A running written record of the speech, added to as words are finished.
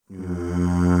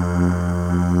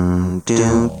All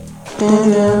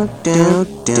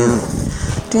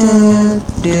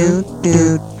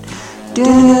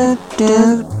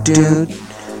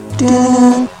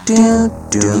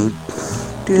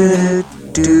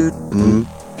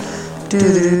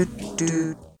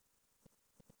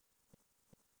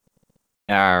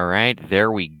right,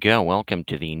 there we go. Welcome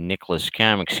to the Nicholas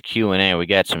Comics Q&A. We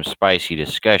got some spicy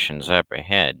discussions up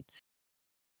ahead.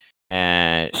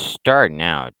 Starting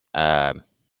out,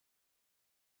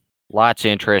 lots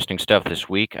of interesting stuff this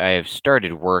week. I have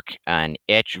started work on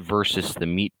Etch versus the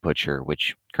Meat Butcher,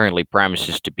 which currently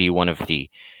promises to be one of the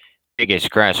biggest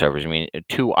crossovers. I mean,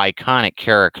 two iconic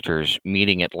characters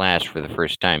meeting at last for the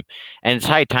first time. And it's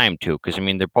high time, too, because, I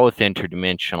mean, they're both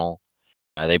interdimensional.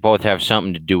 They both have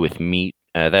something to do with meat.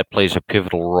 That plays a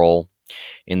pivotal role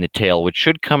in the tale, which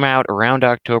should come out around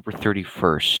October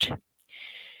 31st,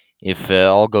 if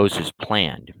all goes as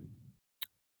planned.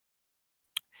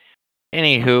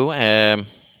 Anywho,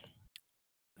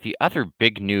 the other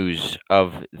big news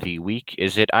of the week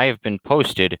is that I have been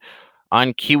posted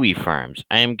on kiwi farms.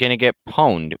 I am going to get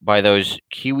pwned by those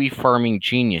kiwi farming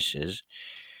geniuses.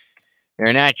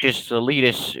 They're not just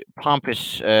elitist,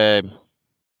 pompous, they're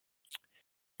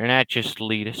not just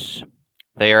elitists.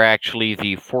 They are actually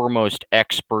the foremost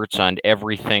experts on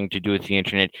everything to do with the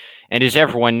internet. And as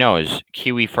everyone knows,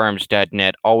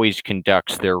 KiwiFarms.net always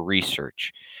conducts their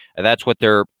research. That's what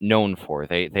they're known for.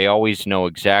 They always know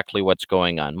exactly what's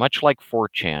going on, much like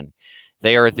 4chan.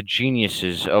 They are the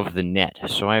geniuses of the net.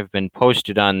 So I've been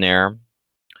posted on there.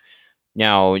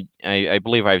 Now, I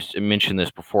believe I've mentioned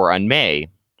this before. On May,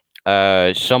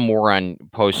 some moron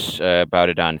posts about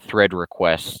it on thread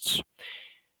requests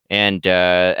and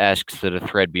asks that a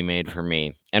thread be made for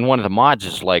me. And one of the mods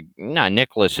is like, nah,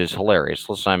 Nicholas is hilarious.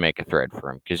 Let's not make a thread for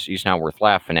him because he's not worth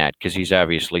laughing at because he's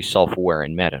obviously self-aware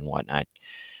and meta and whatnot.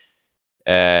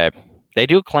 They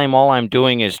do claim all I'm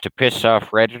doing is to piss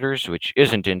off Redditors, which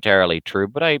isn't entirely true,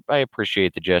 but I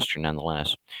appreciate the gesture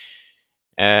nonetheless.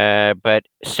 But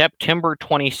September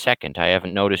 22nd, I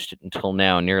haven't noticed it until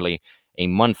now, nearly a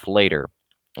month later.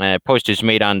 Post is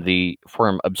made on the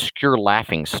forum Obscure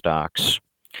Laughing Stocks.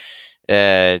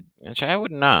 Which I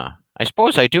wouldn't know. I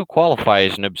suppose I do qualify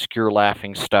as an obscure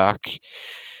laughing stock.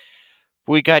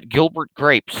 We got Gilbert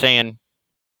Grape saying,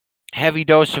 heavy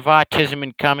dose of autism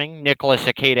incoming. Nicholas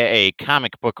Akeda, a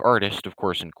comic book artist, of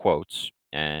course, in quotes.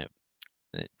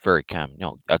 Very common.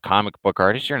 No, a comic book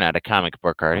artist? You're not a comic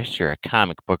book artist. You're a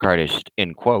comic book artist,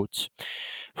 in quotes.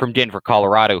 From Denver,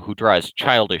 Colorado, who draws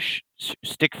childish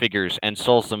stick figures and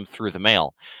sells them through the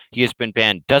mail. He has been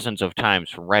banned dozens of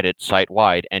times from Reddit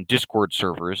site-wide and Discord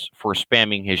servers for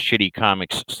spamming his shitty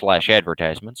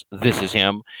comics/advertisements. This is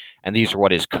him, and these are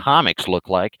what his comics look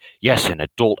like. Yes, an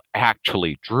adult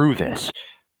actually drew this.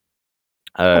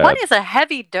 What is a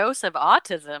heavy dose of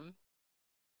autism?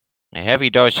 A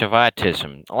heavy dose of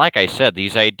autism. Like I said,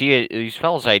 these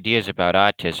fellas' ideas about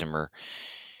autism are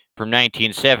from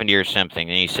 1970 or something,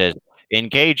 and he says,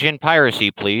 engage in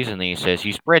piracy, please. And then he says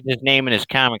he spreads his name and his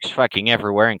comics fucking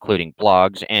everywhere, including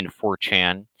blogs and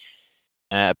 4chan.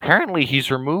 Apparently, he's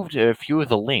removed a few of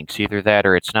the links, either that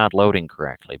or it's not loading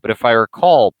correctly. But if I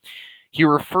recall, he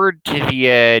referred to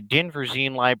the Denver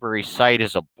Zine Library site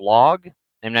as a blog.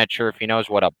 I'm not sure if he knows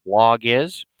what a blog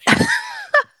is.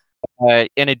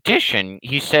 In addition,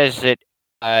 he says that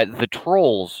the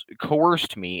trolls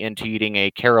coerced me into eating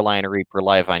a Carolina Reaper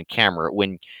live on camera,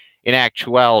 when in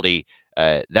actuality,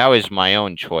 that was my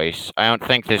own choice. I don't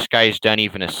think this guy's done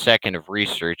even a second of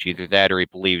research. Either that or he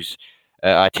believes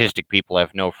autistic people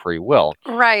have no free will.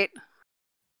 Right.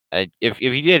 If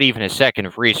he did even a second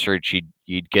of research,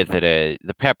 you'd get that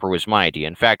the pepper was my idea.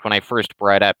 In fact, when I first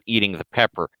brought up eating the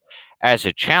pepper as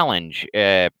a challenge,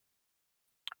 a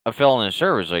fellow in the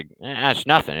server was like, that's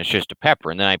nothing. It's just a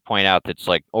pepper. And then I point out that's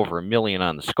like over 1 million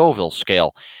on the Scoville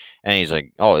scale. And he's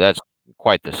like, oh, that's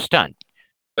quite the stunt.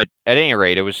 But at any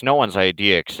rate, it was no one's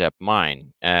idea except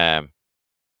mine. Of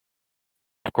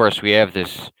course, we have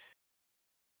this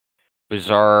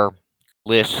bizarre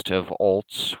list of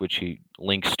alts, which he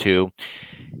links to,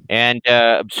 and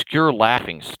obscure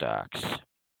laughing stocks.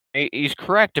 He's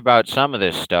correct about some of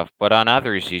this stuff, but on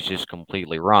others, he's just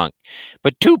completely wrong.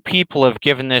 But two people have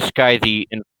given this guy the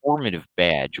informative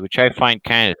badge, which I find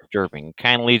kind of disturbing.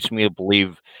 Kind of leads me to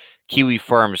believe Kiwi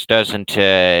Farms doesn't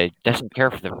care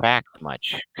for the facts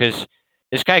much, because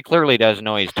this guy clearly doesn't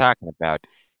know what he's talking about.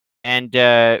 And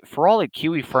for all that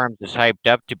Kiwi Farms is hyped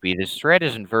up to be, this thread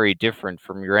isn't very different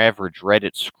from your average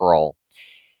Reddit scroll.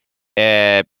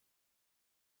 Because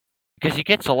he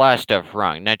gets a lot of stuff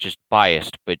wrong, not just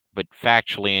biased, but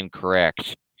factually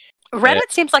incorrect.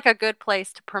 Reddit seems like a good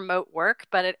place to promote work,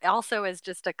 but it also is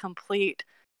just a complete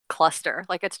cluster.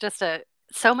 Like it's just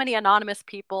so many anonymous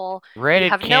people. Reddit You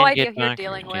have no idea who you're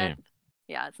dealing with.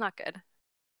 Yeah, it's not good.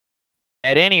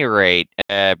 At any rate,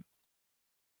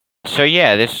 so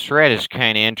yeah, this thread is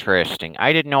kind of interesting.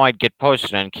 I didn't know I'd get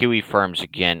posted on Kiwi Farms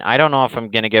again. I don't know if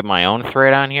I'm going to get my own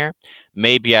thread on here.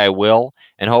 Maybe I will,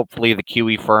 and hopefully the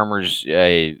Kiwi farmers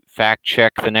fact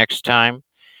check the next time.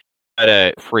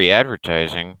 But free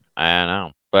advertising, I don't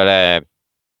know. But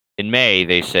in May,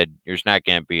 they said there's not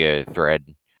going to be a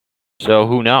thread. So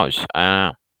who knows? I don't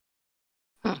know.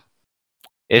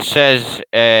 It says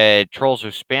trolls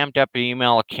have spammed up an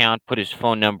email account, put his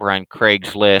phone number on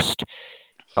Craigslist.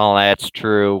 All that's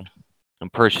true.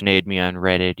 Impersonated me on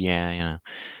Reddit. Yeah.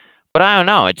 But I don't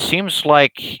know. It seems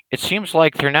like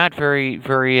they're not very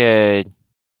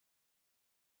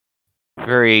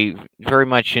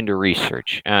much into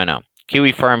research. I don't know.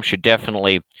 Kiwi Farm should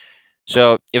definitely.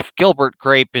 So if Gilbert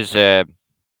Grape is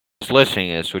listening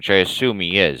to this, which I assume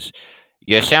he is,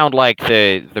 you sound like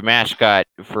the mascot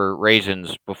for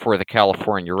raisins before the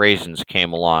California raisins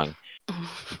came along,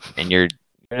 and you're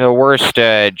the worst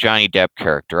Johnny Depp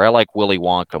character. I like Willy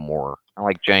Wonka more. I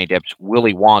like Johnny Depp's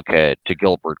Willy Wonka to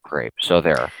Gilbert Grape. So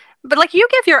there. But like you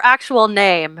give your actual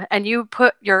name and you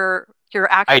put your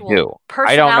actual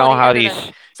personality. I don't know how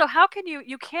these. So how can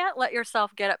you can't let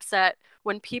yourself get upset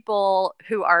when people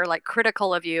who are like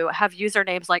critical of you have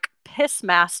usernames like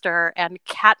Pissmaster and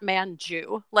Catman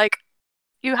Jew. Like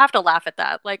you have to laugh at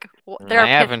that. Like I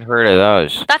haven't heard of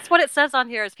those. That's what it says on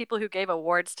here is people who gave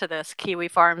awards to this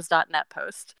KiwiFarms.net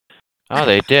post. Oh,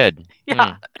 they did.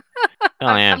 Yeah.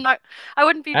 Oh, yeah. I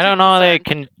wouldn't be. I don't know. They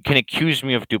can accuse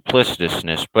me of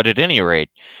duplicitousness, but at any rate,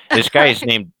 this guy is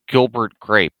named Gilbert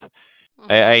Grape.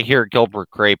 Mm-hmm. I hear Gilbert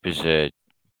Grape is a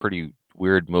pretty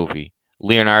weird movie.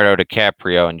 Leonardo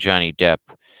DiCaprio and Johnny Depp,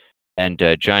 and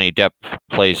Johnny Depp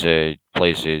plays a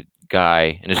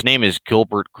guy, and his name is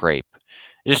Gilbert Grape.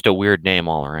 Just a weird name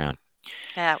all around.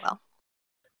 Yeah, well.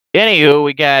 Anywho,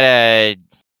 we got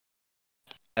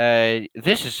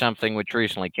this is something which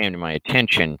recently came to my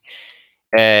attention.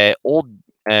 On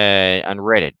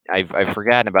Reddit, I've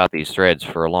forgotten about these threads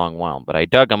for a long while, but I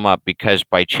dug them up because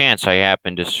by chance I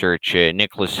happened to search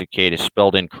Nicholas Cicada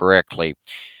spelled incorrectly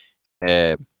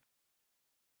with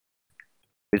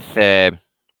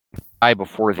I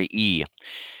before the E.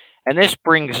 And this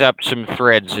brings up some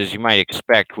threads, as you might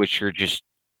expect, which are just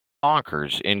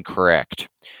bonkers incorrect.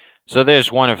 So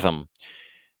there's one of them.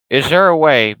 Is there a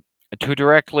way to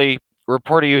directly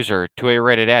report a user to a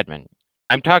Reddit admin?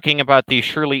 I'm talking about the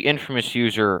surely infamous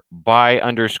user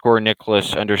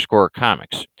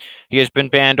by_Nicholas_comics. He has been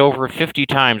banned over 50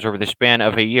 times over the span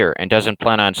of a year and doesn't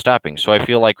plan on stopping, so I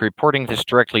feel like reporting this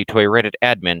directly to a Reddit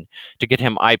admin to get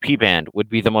him IP banned would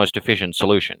be the most efficient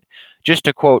solution. Just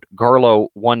to quote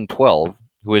Garlo112,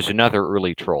 who is another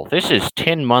early troll. This is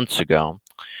 10 months ago.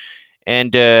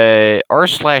 And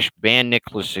r/ban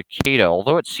Nicholas Cicada,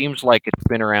 although it seems like it's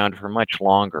been around for much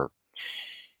longer,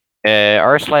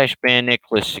 r/ban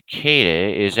Nicholas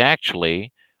Cicada is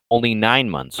actually only 9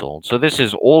 months old. So this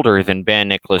is older than ban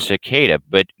Nicholas Cicada,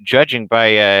 but judging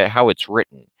by how it's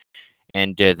written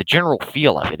and the general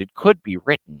feel of it, it could be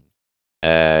written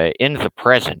in the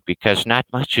present because not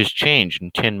much has changed in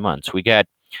 10 months.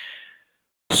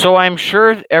 So I'm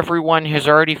sure everyone has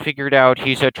already figured out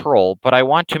he's a troll, but I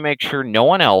want to make sure no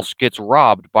one else gets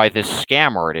robbed by this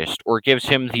scam artist or gives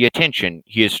him the attention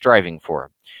he is striving for.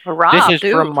 This is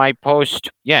from my post.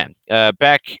 Yeah,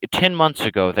 back 10 months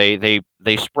ago, they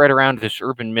spread around this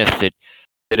urban myth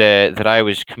that I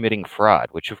was committing fraud,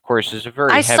 which of course is a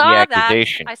very heavy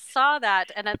accusation. I saw that,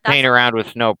 and that's playing around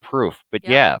with no proof. But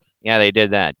yeah, they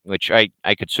did that, which I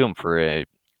could sue him for a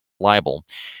libel.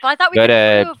 But I thought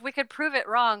we could prove it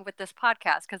wrong with this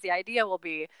podcast because the idea will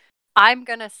be, I'm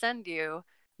gonna send you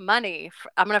money.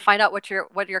 I'm gonna find out what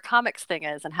your comics thing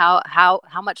is and how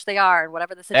much they are and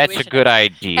whatever the situation. That's a good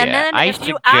idea. And then if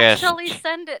you actually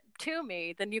send it to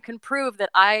me, then you can prove that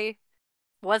I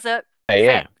was a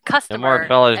customer. The more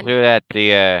fellas do that,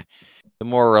 the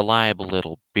more reliable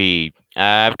it'll be.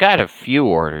 I've got a few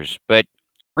orders, but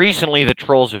recently the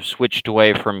trolls have switched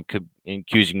away from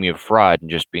accusing me of fraud and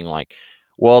just being like,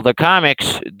 well, the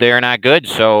comics, they're not good,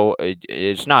 so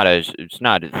it's not a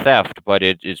theft, but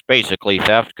it's basically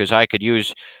theft because I could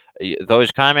use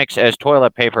those comics as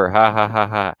toilet paper. Ha ha ha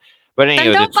ha. But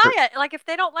anyway, then don't buy it. Like if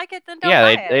they don't like it, then don't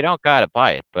buy it. Yeah, they don't gotta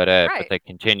buy it, but they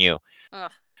continue.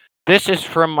 Ugh. This is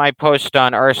from my post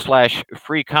on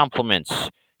r/free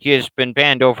compliments. He has been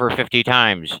banned over 50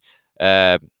 times.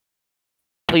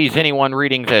 Please, anyone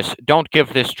reading this, don't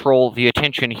give this troll the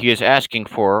attention he is asking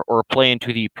for or play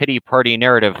into the pity party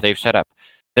narrative they've set up.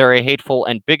 They're a hateful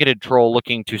and bigoted troll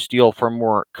looking to steal from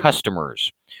more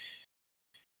customers.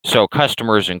 So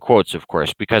customers in quotes, of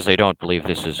course, because they don't believe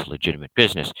this is legitimate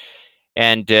business.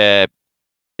 And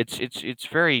it's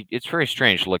very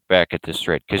strange to look back at this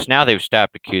thread, because now they've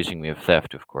stopped accusing me of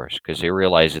theft, of course, because they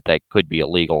realize that could be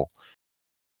illegal.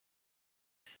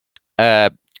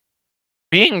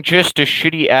 Being just a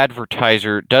shitty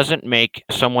advertiser doesn't make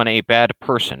someone a bad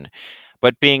person,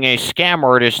 but being a scam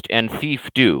artist and thief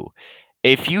do.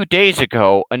 A few days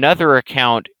ago, another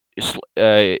account,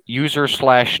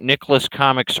 user/Nicholas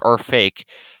Comics are fake,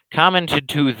 commented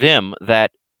to them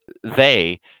that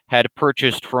they had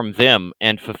purchased from them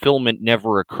and fulfillment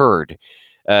never occurred.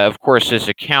 Of course, this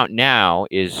account now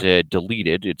is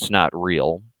deleted. It's not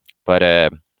real, but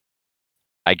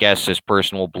I guess this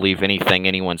person will believe anything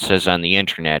anyone says on the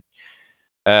internet.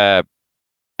 And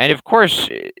of course,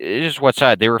 it is what's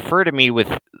odd. They refer to me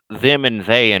with them and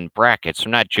they in brackets.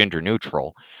 I'm not gender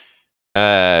neutral.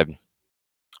 But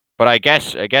I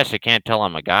guess I can't tell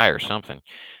I'm a guy or something.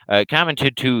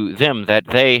 Commented to them that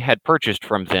they had purchased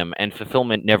from them and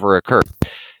fulfillment never occurred.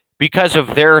 Because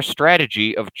of their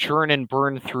strategy of churn and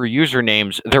burn through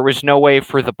usernames, there was no way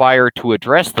for the buyer to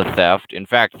address the theft. In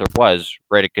fact, there was.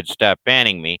 Reddit could stop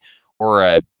banning me,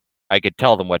 or I could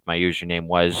tell them what my username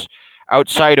was,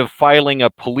 outside of filing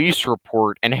a police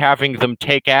report and having them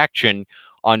take action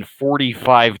on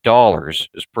 $45.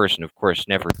 This person, of course,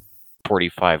 never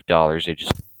 $45. They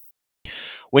just,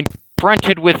 when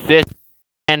confronted with this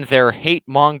and their hate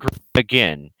mongering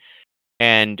again,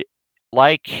 and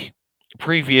like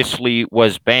previously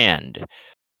was banned.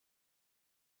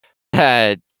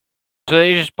 So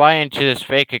they just buy into this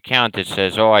fake account that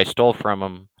says, "Oh, I stole from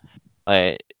him."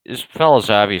 This fellow's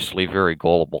obviously very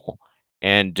gullible,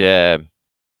 and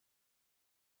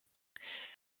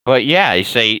but yeah, they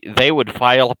say they would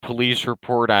file a police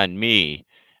report on me.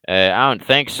 I don't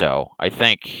think so. I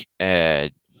think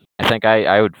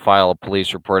I would file a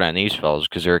police report on these fellows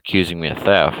because they're accusing me of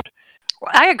theft.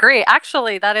 I agree.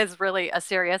 Actually, that is really a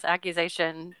serious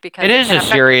accusation, because it is a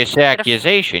serious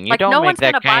accusation. You don't make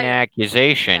that kind of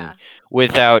accusation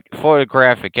without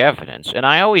photographic evidence. And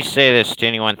I always say this to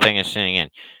anyone sending in.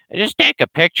 Just take a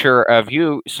picture of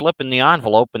you slipping the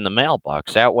envelope in the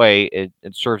mailbox. That way it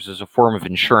serves as a form of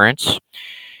insurance.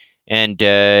 And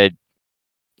if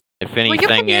anything, you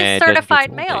can use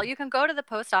certified mail. You can go to the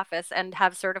post office and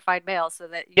have certified mail so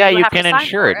that you can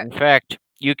insure it. In fact,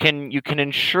 you can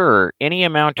insure any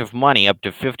amount of money up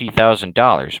to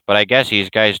 $50,000, but I guess these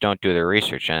guys don't do their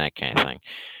research on that kind of thing.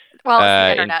 Well, it's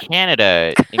the internet.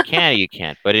 In Canada you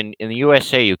can't, but in the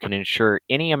USA you can insure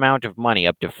any amount of money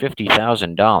up to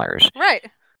 $50,000. Right.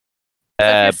 So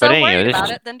if you're but anyway,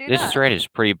 this thread is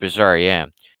pretty bizarre, yeah.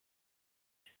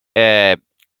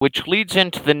 Which leads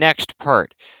into the next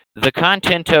part. The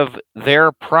content of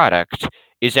their product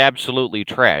is absolutely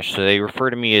trash. So they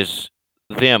refer to me as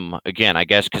them again, I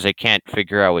guess, because they can't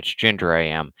figure out which gender I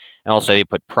am. And also they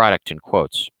put product in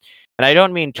quotes. And I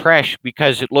don't mean trash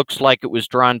because it looks like it was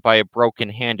drawn by a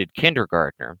broken-handed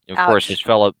kindergartner. Of course, this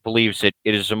fellow believes that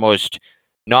it is the most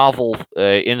novel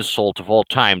insult of all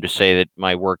time to say that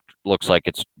my work looks like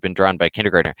it's been drawn by a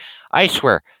kindergartner. I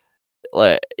swear,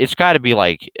 it's got to be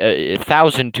like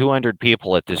 1,200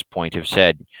 people at this point have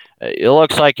said it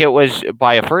looks like it was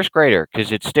by a first grader,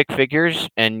 because it's stick figures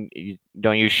and you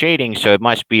don't use shading, so it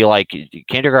must be like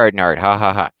kindergarten art. Ha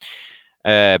ha ha.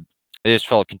 This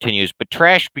fellow continues, but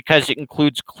trash because it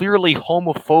includes clearly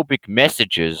homophobic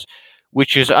messages,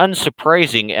 which is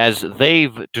unsurprising as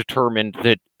they've determined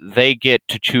that they get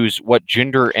to choose what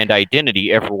gender and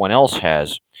identity everyone else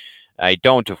has. I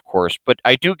don't, of course, but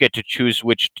I do get to choose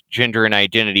which gender and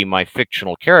identity my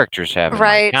fictional characters have in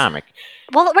my comic.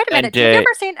 Well, wait a minute.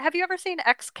 Have you ever seen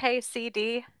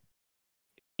XKCD?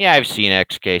 Yeah, I've seen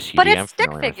XKCD. But it's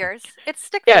stick figures. It's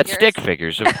stick figures. Yeah, it's stick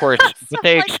figures, of course. But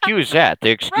they excuse that.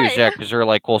 They excuse that because they're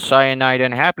like, well, cyanide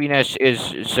and happiness is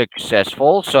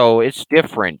successful, so it's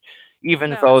different.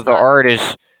 Even though the art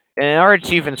is... And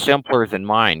art's even simpler than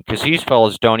mine, because these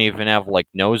fellas don't even have, like,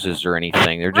 noses or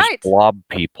anything. They're just blob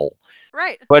people.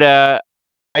 Right. But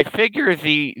I figure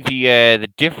the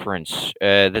difference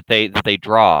that they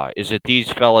draw is that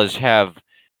these fellas have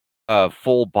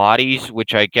full bodies,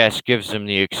 which I guess gives them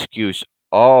the excuse,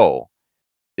 oh,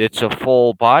 it's a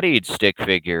full-bodied stick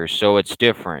figure, so it's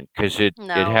different because it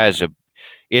has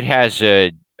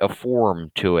a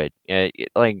form to it.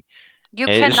 You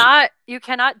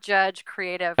cannot judge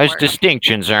creative work. Those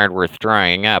distinctions aren't worth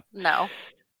drawing up. No.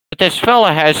 But this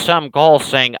fella has some gall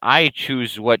saying I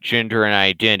choose what gender and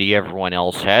identity everyone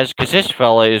else has, because this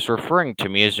fella is referring to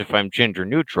me as if I'm gender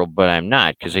neutral, but I'm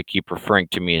not, because they keep referring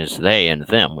to me as they and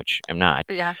them, which I'm not.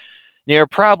 Yeah. You're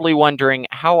probably wondering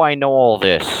how I know all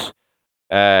this.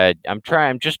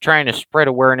 I'm just trying to spread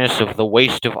awareness of the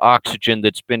waste of oxygen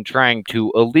that's been trying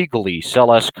to illegally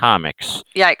sell us comics.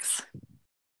 Yikes.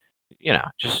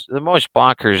 Just the most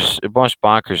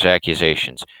bonkers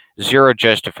accusations. Zero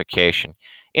justification.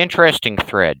 Interesting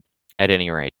thread, at any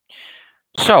rate.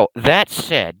 So, that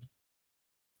said,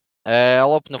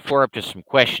 I'll open the floor up to some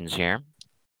questions here.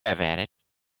 Have at it.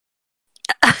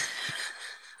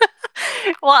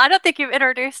 Well, I don't think you've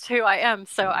introduced who I am,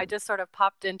 so I just sort of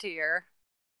popped into your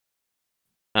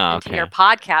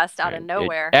podcast out of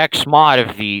nowhere. Ex-mod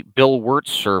of the Bill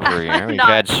Wirtz server here. We've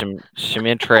had some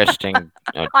interesting...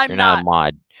 I'm not a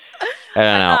mod. I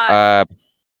don't know.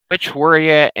 Which were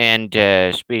you? And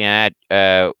speaking of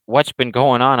that, what's been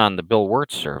going on the Bill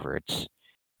Wirtz server? It's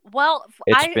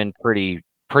been pretty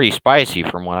spicy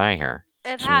from what I hear.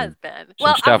 It has been.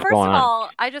 Well, first of all,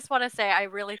 I just want to say I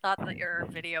really thought that your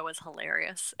video was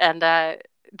hilarious. And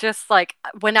just like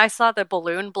when I saw the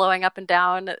balloon blowing up and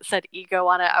down that said ego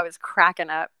on it, I was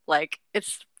cracking up. Like,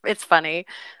 it's funny.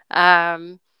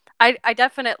 I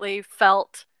definitely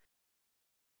felt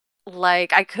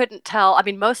like I couldn't tell. I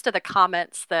mean, most of the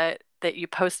comments that you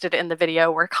posted in the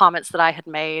video were comments that I had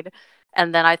made.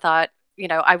 And then I thought,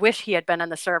 I wish he had been in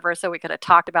the server so we could have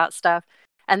talked about stuff.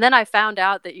 And then I found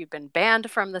out that you've been banned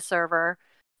from the server.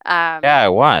 Yeah, I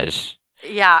was.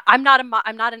 Yeah, I'm not an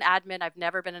admin. I've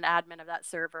never been an admin of that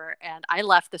server, and I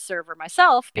left the server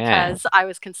myself because I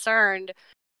was concerned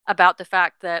about the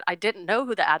fact that I didn't know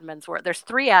who the admins were. There's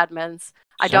 3 admins.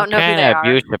 I don't know who they are. Some kind of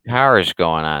abuse of power is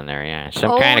going on there. Yeah,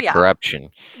 some kind of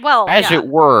corruption. Well, as it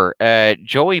were,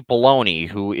 Joey Baloney,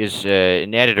 who is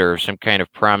an editor of some kind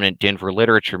of prominent Denver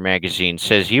literature magazine,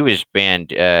 says he was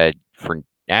banned for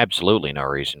absolutely no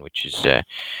reason, which is I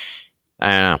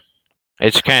don't know.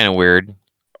 It's kind of weird.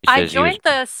 I joined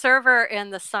the server in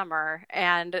the summer,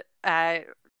 and the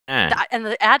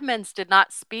admins did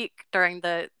not speak during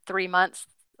the 3 months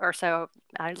or so.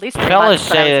 At least 3 months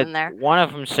that I was in there. One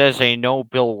of them says they know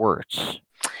Bill Wirtz.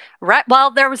 Right.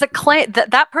 Well, there was a claim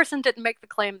that person didn't make the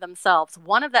claim themselves.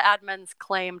 One of the admins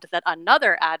claimed that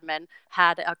another admin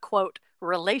had a quote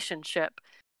relationship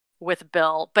with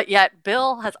Bill, but yet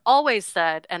Bill has always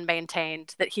said and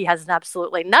maintained that he has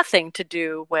absolutely nothing to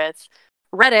do with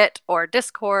Reddit or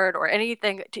Discord or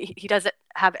anything. He doesn't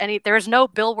have any. There's no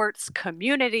Bill Wirtz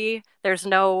community. That's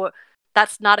not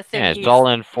a thing. Yeah, it's all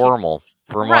informal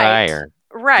from what I hear.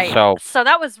 Right. So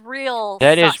that was real.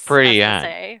 That is pretty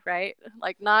say, right?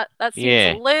 Like that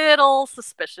seems a little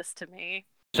suspicious to me.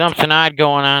 Something odd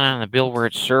going on the Bill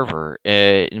Wirtz server,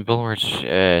 in Bill Wirtz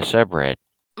subreddit.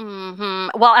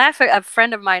 Mm-hmm. Well, I have a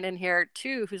friend of mine in here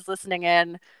too who's listening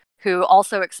in, who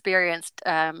also experienced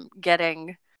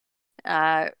getting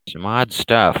some odd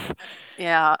stuff.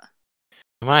 Yeah.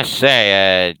 I must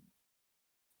say,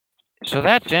 so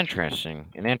that's interesting.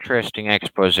 An interesting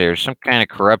expose. There's some kind of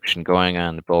corruption going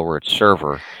on the Bill Wirtz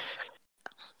server.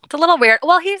 It's a little weird.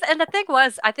 Well, and the thing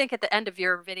was, I think at the end of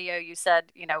your video, you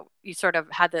said, you sort of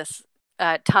had this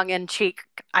tongue-in-cheek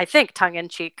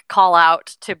call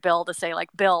out to Bill to say, like,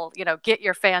 Bill, get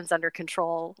your fans under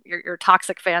control, your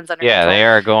toxic fans under control. Yeah, they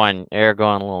are going a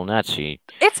little nutsy.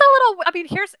 It's a little, I mean,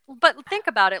 but think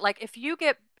about it, like,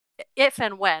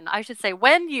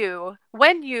 when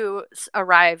you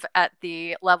arrive at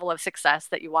the level of success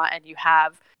that you want and you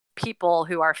have people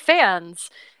who are fans,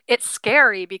 it's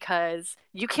scary because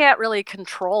you can't really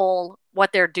control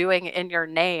what they're doing in your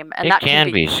name, and that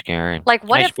can be scary. Like,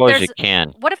 I suppose it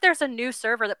can. What if there's a new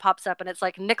server that pops up and it's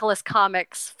like Nicholas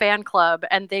Comics fan club,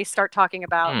 and they start talking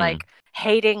about like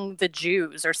hating the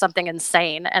Jews or something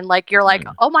insane, and like you're like,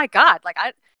 oh my god, like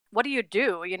what do you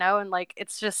do? And like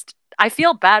it's just, I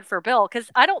feel bad for Bill because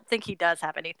I don't think he does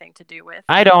have anything to do with.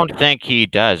 I don't think he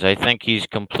does. I think he's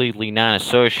completely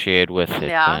non-associated with it.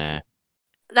 Yeah,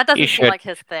 that doesn't seem like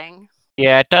his thing.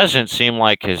 Yeah, it doesn't seem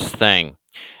like his thing.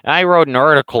 I wrote an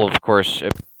article, of course,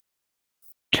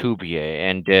 Tubia,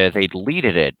 and they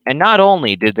deleted it. And not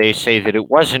only did they say that it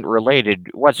wasn't related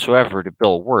whatsoever to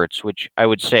Bill Wirtz, which I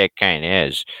would say it kind of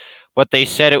is, but they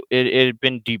said it had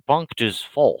been debunked as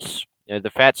false.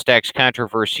 The Fat Stacks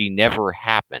controversy never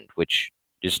happened, which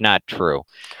is not true.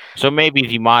 So maybe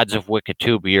the mods of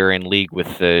Wikitubia are in league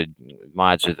with the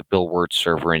mods of the Bill Wirtz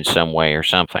server in some way or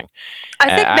something.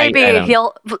 I think maybe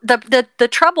the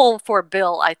trouble for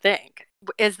Bill, I think,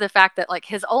 is the fact that like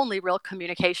his only real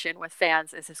communication with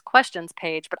fans is his questions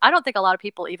page, but I don't think a lot of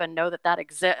people even know that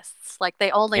exists. Like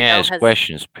they only know his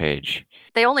questions page.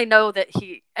 They only know that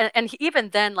even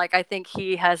then, like I think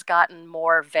he has gotten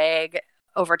more vague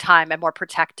over time and more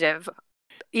protective.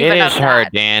 It is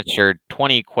hard to answer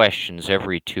 20 questions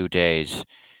every 2 days.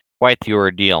 Quite the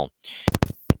ordeal.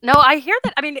 No, I hear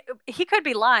that. I mean, he could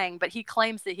be lying, but he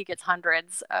claims that he gets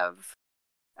hundreds of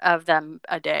them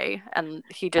a day, and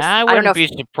he just I I don't know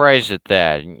wouldn't be surprised at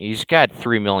that. He's got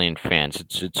 3 million fans.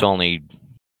 It's only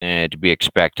to be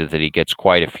expected that he gets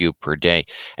quite a few per day,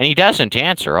 and he doesn't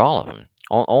answer all of them.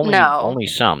 Only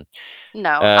some. No,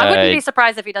 I wouldn't be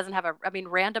surprised if he doesn't have I mean,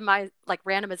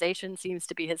 randomization seems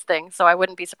to be his thing, so I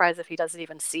wouldn't be surprised if he doesn't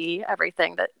even see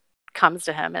everything that comes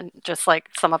to him, and just like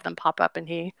some of them pop up and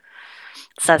he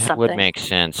says that something. would make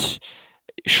sense.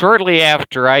 Shortly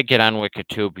after I get on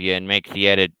Wikitubia and make the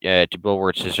edit to Bill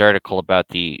Wurtz's article about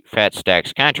the Fat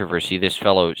Stacks controversy, this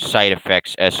fellow Side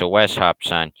Effects SOS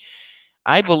hops on.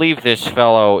 I believe this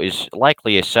fellow is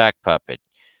likely a sock puppet,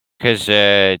 because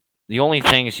the only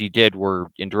things he did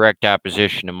were in direct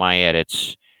opposition to my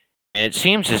edits. And it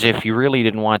seems as if he really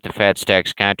didn't want the Fat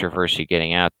Stacks controversy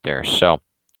getting out there. So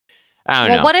I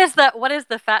don't know. What is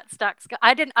the Fat Stacks?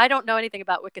 I don't know anything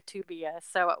about Wikitubia.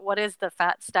 So what is the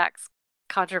Fat Stacks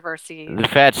controversy? The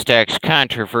Fat Stacks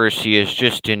controversy is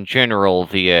just in general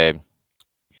the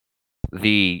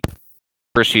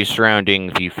controversy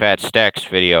surrounding the Fat Stacks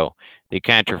video. The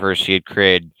controversy it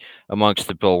created amongst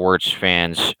the Bill Wurtz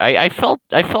fans. I felt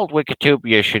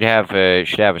Wikitubia should have a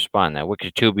spot on that.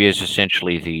 Wikitubia is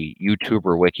essentially the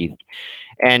YouTuber wiki,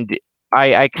 and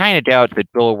I kind of doubt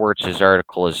that Bill Wurtz's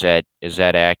article is that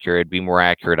accurate. It'd be more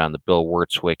accurate on the Bill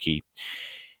Wurtz wiki.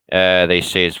 They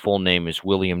say his full name is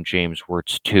William James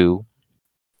Wurtz II.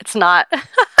 It's not.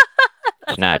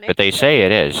 It's not, but they say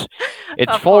it is.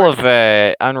 It's full of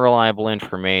unreliable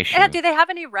information. Yeah, do they have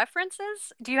any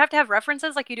references? Do you have to have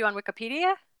references like you do on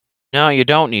Wikipedia? No, you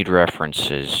don't need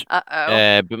references.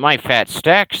 Uh-oh. But my Fat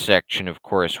Stacks section, of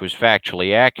course, was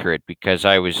factually accurate because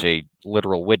I was a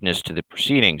literal witness to the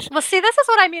proceedings. Well, see, this is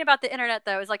what I mean about the internet,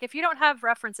 though, is like if you don't have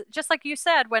references, just like you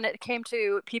said when it came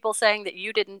to people saying that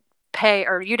you didn't pay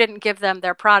or you didn't give them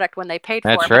their product when they paid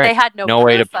for it, but they had no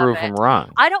way to prove them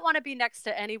wrong. I don't want to be next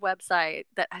to any website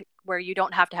where you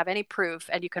don't have to have any proof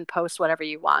and you can post whatever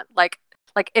you want. Like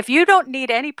if you don't need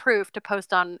any proof to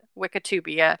post on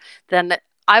Wikitubia, then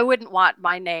I wouldn't want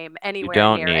my name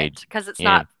anywhere near it because it's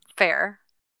not fair.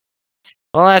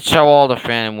 Well, that's how all the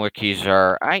fan wikis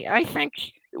are. I think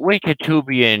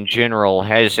Wikitubia in general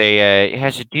has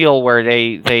a deal where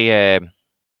they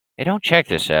don't check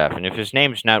this often. If his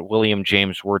name's not William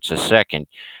James Wurtz II,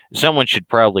 someone should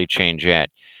probably change that.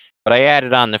 But I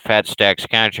added on the Fat Stacks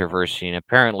controversy, and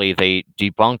apparently they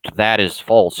debunked that as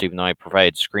false, even though I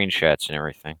provided screenshots and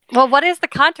everything. Well, what is the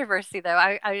controversy, though?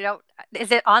 I don't.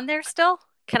 Is it on there still?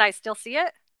 Can I still see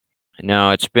it?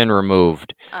 No, it's been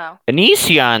removed. Oh.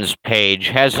 Onision's page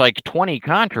has like 20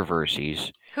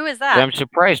 controversies. Who is that? I'm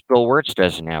surprised Bill Wurtz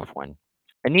doesn't have one.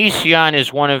 Onision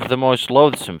is one of the most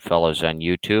loathsome fellows on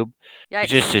YouTube. Yikes. He's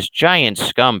just this giant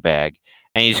scumbag,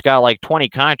 and he's got like 20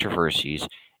 controversies.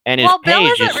 And his Bill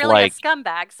page isn't is really like a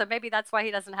scumbag, so maybe that's why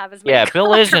he doesn't have as many. Yeah,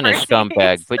 Bill isn't a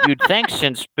scumbag, but you'd think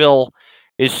since Bill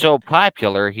is so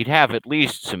popular, he'd have at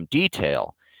least some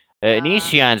detail.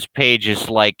 Onision's page is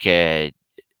like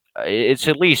it's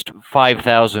at least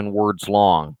 5,000 words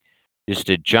long, just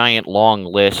a giant long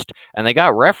list, and they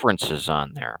got references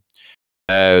on there.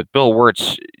 Bill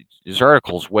Wurtz, his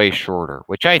article's way shorter,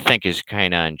 which I think is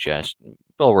kind of unjust.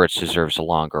 Bill Wurtz deserves a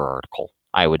longer article,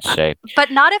 I would say. But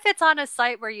not if it's on a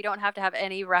site where you don't have to have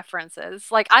any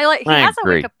references. Like he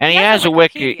agree. And he has a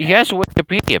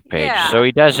Wikipedia page, so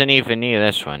he doesn't even need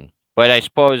this one. But I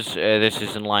suppose this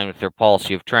is in line with their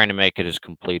policy of trying to make it as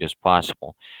complete as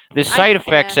possible. This Side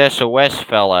Effects SOS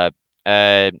fella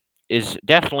is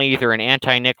definitely either an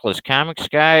anti-Nicholas Comics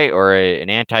guy or an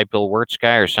anti-Bill Wurtz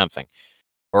guy or something.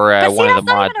 Or one of the mods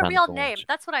not even a real on name.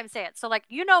 That's what I'm saying. So, like,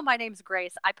 my name's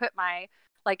Grace. I put my,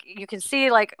 like, you can see,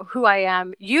 like, who I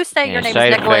am. You say your name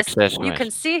is Nicholas. You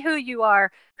can see who you are.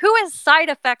 Who is Side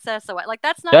Effects SOS? Like,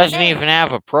 that's not Doesn't even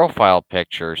have a profile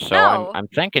picture, so no. I'm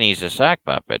thinking he's a sock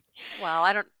puppet. Well,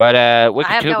 I don't... But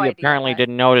Wikitubia apparently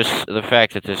didn't notice the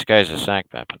fact that this guy's a sock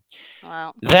puppet.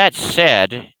 Well. That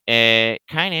said, kind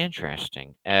of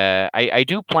interesting. I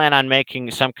do plan on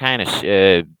making some kind of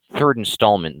third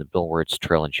installment in the Bill Wurtz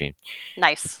trilogy.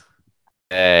 Nice.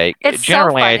 It's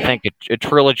generally, so I think a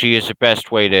trilogy is the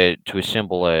best way to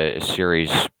assemble a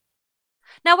series.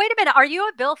 Now, wait a minute. Are you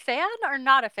a Bill fan or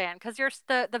not a fan? Because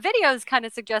the videos kind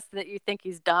of suggest that you think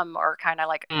he's dumb or kind of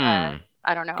like, I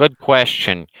don't know. Good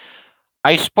question.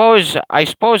 I suppose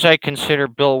I consider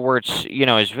Bill Wurtz,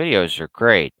 his videos are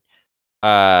great.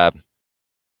 The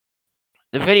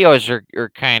videos are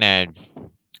kind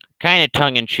of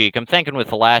tongue-in-cheek. I'm thinking with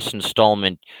the last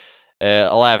installment,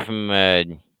 I'll have him...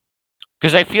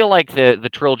 because I feel like the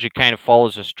trilogy kind of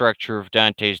follows the structure of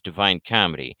Dante's Divine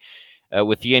Comedy.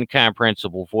 with the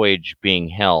incomprehensible voyage being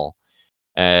hell.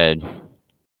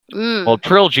 Mm. Well,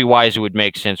 trilogy-wise, it would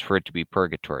make sense for it to be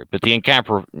purgatory, but the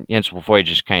incomprehensible voyage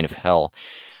is kind of hell.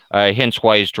 Hence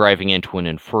why he's driving into an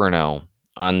inferno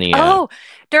on the on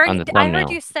the thumbnail. I heard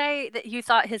you say that you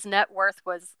thought his net worth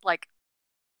was like,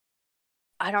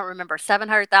 I don't remember,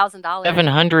 $700,000.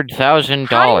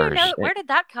 $700,000. Where did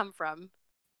that come from?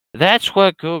 That's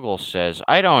what Google says.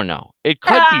 I don't know. It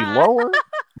could be lower,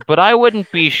 but I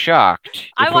wouldn't be shocked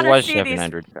if it was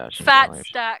 $700,000. Fat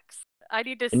stacks. I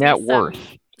need to see net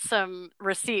worth. Some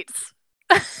receipts.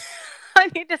 I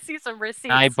need to see some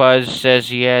receipts. iBuzz says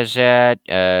he has at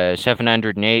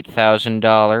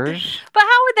 $708,000. But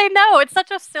how would they know? It's such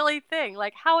a silly thing.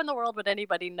 Like, how in the world would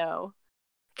anybody know?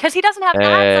 Because he doesn't have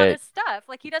ads on his stuff.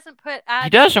 Like, he doesn't put ads. He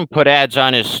doesn't put ads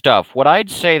on his stuff. What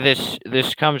I'd say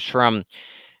this comes from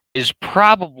is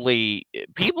probably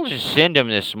people just send him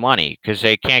this money because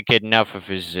they can't get enough of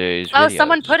his videos. Oh,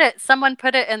 someone put it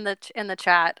in the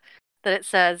chat that it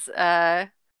says.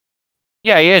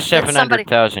 Yeah, he has $700,000. But it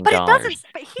doesn't.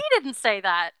 But he didn't say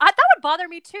that. That would bother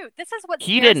me too. This is what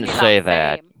he didn't say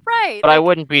that. Right. But I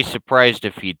wouldn't be surprised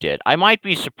if he did. I might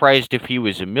be surprised if he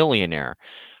was a millionaire.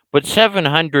 But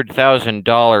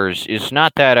 $700,000 is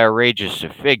not that outrageous a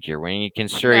figure when you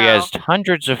consider he has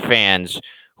hundreds of fans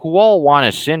who all want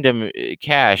to send him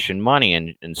cash and money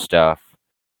and stuff.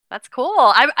 That's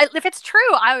cool. If it's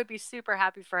true, I would be super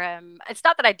happy for him. It's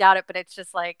not that I doubt it, but it's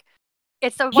just like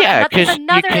it's because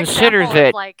you consider that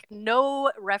of, like,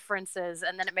 no references,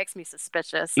 and then it makes me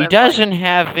suspicious. He doesn't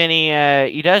have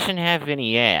any. He doesn't have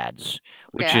any ads,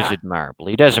 which is admirable.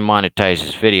 He doesn't monetize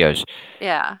his videos.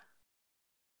 Yeah.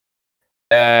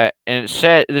 And it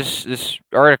said this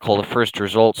article, the first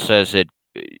result says that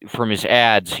from his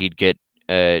ads he'd get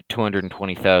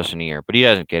 $220,000 a year, but he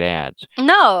doesn't get ads.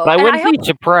 No, but I wouldn't be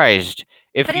surprised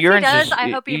if he earns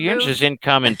he earns his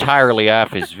income entirely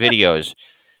off his videos.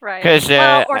 Right. Because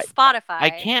or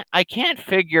Spotify. I can't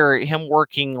figure him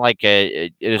working like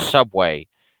at a Subway,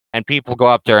 and people go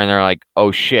up there and they're like,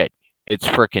 "Oh shit, it's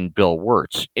frickin' Bill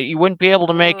Wirtz." You wouldn't be able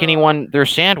to make anyone their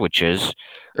sandwiches.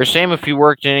 Or same if he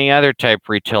worked in any other type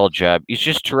retail job. He's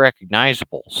just too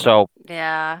recognizable. So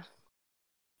yeah,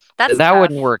 that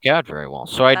wouldn't work out very well.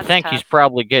 So I think he's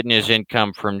probably getting his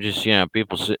income from just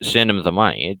people send him the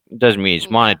money. It doesn't mean he's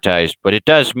monetized, but it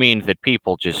does mean that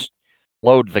people just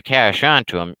load the cash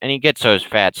onto him, and he gets those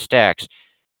fat stacks,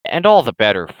 and all the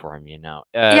better for him,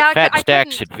 Fat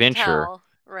Stacks Adventure,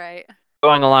 right?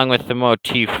 Going along with the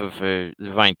motif of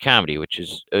Divine Comedy, which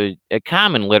is a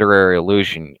common literary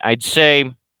illusion. I'd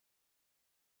say,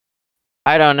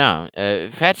 I don't know,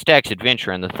 Fat Stacks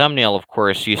Adventure. In the thumbnail, of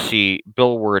course, you see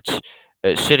Bill Wirtz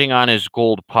sitting on his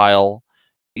gold pile.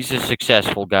 He's a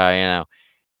successful guy,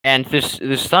 And this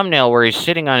thumbnail where he's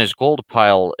sitting on his gold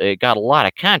pile, it got a lot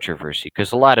of controversy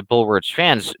because a lot of Bill Wirtz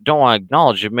fans don't want to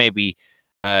acknowledge that maybe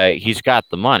he's got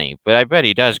the money, but I bet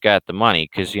he does got the money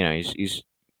because he's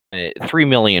 3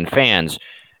 million fans.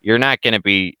 You're not going to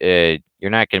be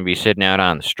sitting out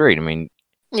on the street. I mean,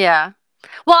 yeah.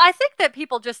 Well, I think that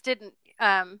people just didn't.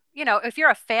 If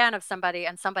you're a fan of somebody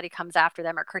and somebody comes after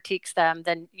them or critiques them,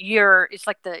 then it's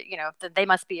like they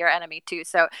must be your enemy too.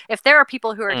 So if there are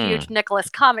people who are huge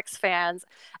Nicholas Comics fans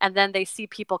and then they see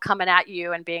people coming at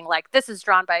you and being like, this is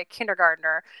drawn by a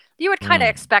kindergartner, you would kind of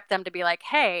expect them to be like,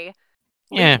 hey,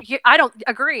 I don't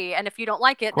agree. And if you don't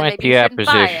like it, then maybe you shouldn't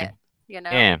buy it,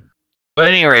 Yeah. But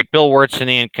at any rate, Bill Wirtz and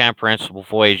the Incomprehensible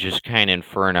Voyage is kind of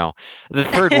inferno. The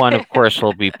third one, of course,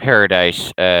 will be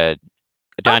Paradise,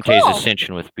 Dante's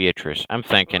Ascension with Beatrice. I'm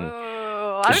thinking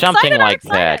something like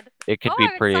that. It could be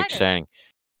pretty exciting.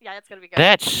 Yeah, it's going to be good.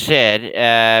 That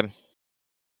said,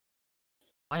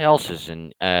 what else is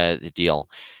in the deal?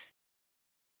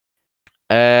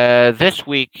 This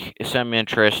week, something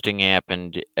interesting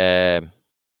happened. It's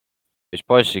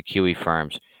supposed to Kiwi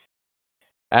Farms.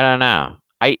 I don't know.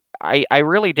 I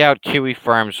really doubt Kiwi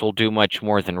Farms will do much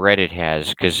more than Reddit has,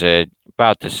 because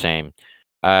about the same.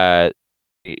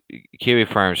 Kiwi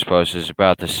Farms post is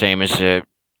about the same as a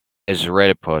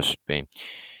Reddit post would be.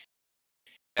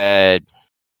 Let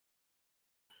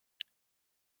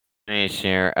me see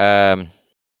here.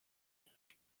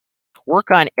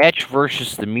 Work on Etch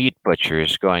versus the Meat Butcher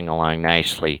is going along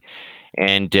nicely.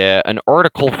 And an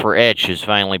article for Etch has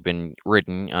finally been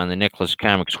written on the Nicholas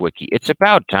Comics Wiki. It's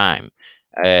about time.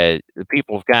 The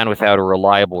people have gone without a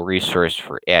reliable resource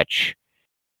for Etch.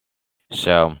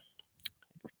 So,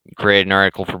 create an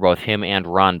article for both him and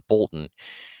Ron Bolton,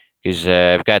 because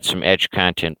I've got some Etch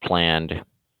content planned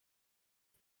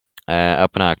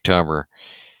up in October.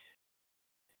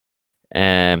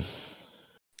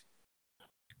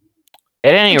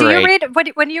 At any Do you rate, read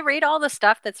when you read all the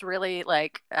stuff that's really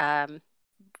like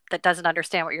that doesn't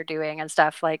understand what you're doing and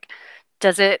stuff, like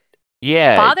does it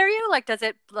yeah, bother you? Like does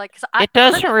it like 'cause it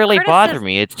doesn't really bother criticism?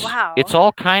 me. It's Wow.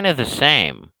 all kind of the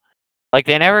same. Like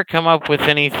they never come up with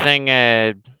anything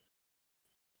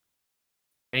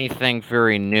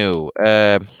very new.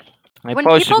 I When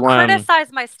posted people one.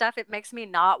 criticize my stuff, it makes me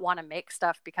not want to make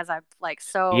stuff because I'm like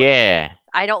so Yeah,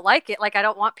 I don't like it. Like I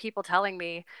don't want people telling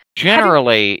me, "Have you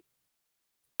generally,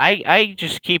 I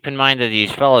just keep in mind that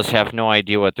these fellas have no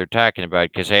idea what they're talking about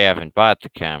because they haven't bought the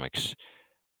comics.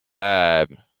 Uh,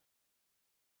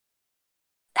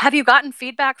 have you gotten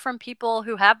feedback from people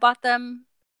who have bought them?"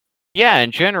 yeah,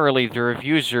 and generally the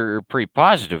reviews are pretty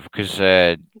positive because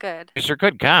Good. they're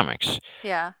good comics.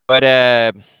 Yeah. But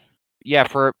yeah,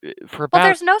 for Well, about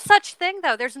there's no such thing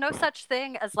though. There's no such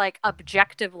thing as like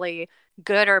objectively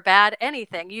good or bad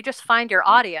anything. You just find your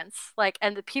audience, like,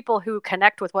 and the people who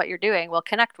connect with what you're doing will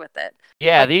connect with it.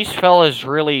 yeah, Like, these fellas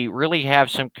really have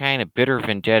some kind of bitter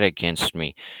vendetta against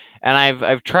me. And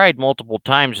I've tried multiple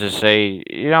times to say,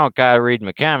 you don't gotta read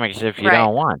my comics if you right.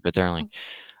 don't want, but they're like,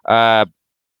 uh,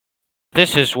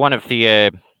 this is one of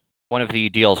the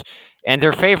deals. And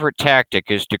their favorite tactic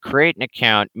is to create an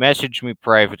account, message me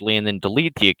privately, and then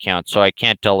delete the account so I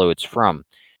can't tell who it's from.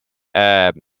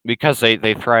 Uh, because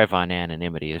they thrive on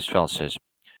anonymity, this fella says.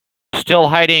 Still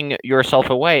hiding yourself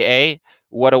away, eh?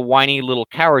 What a whiny little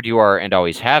coward you are, and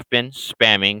always have been.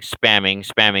 Spamming, spamming,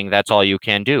 spamming. That's all you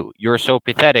can do. You're so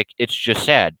pathetic, it's just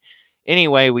sad.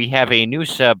 Anyway, we have a new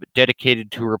sub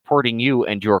dedicated to reporting you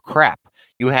and your crap.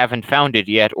 You haven't found it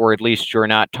yet, or at least you're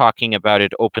not talking about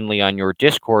it openly on your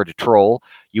Discord, troll.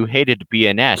 You hated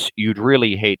BNS. You'd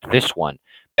really hate this one.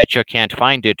 Betcha can't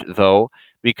find it, though,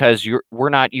 because we're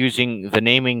not using the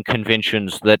naming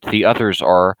conventions that the others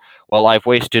are. Well, I've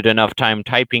wasted enough time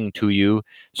typing to you,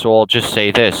 so I'll just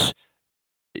say this.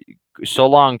 So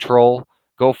long, troll.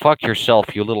 Go fuck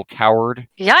yourself, you little coward.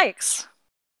 Yikes.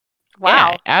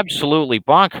 Yeah, Wow. absolutely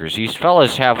bonkers. These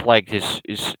fellas have like this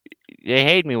is they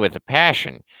hate me with a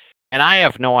passion. And I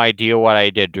have no idea what I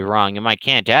did wrong. And I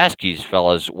can't ask these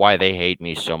fellas why they hate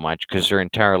me so much because they're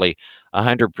entirely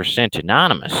 100%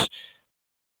 anonymous.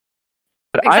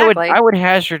 But Exactly. I would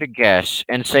hazard a guess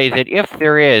and say that if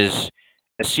there is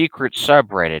a secret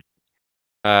subreddit,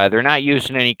 they're not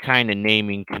using any kind of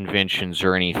naming conventions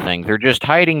or anything. They're just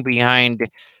hiding behind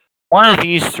one of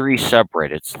these three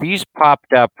subreddits. These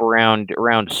popped up around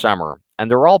summer,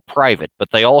 and they're all private, but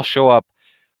they all show up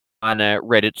on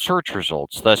Reddit search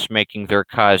results, thus making their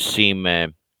cause seem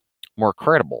more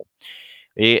credible.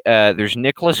 There's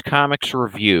Nicholas Comics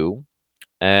Review,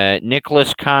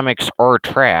 Nicholas Comics Are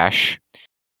Trash,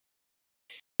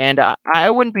 and I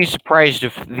wouldn't be surprised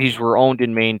if these were owned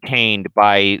and maintained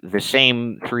by the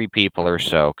same three people or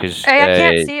so, because I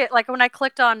can't see it. Like when I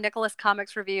clicked on Nicholas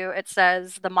Comics Review, it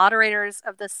says the moderators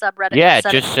of this subreddit have yeah, it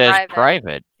set it just to says private.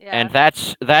 private, and Yeah.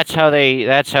 that's how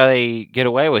they get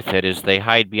away with it. Is they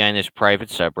hide behind this private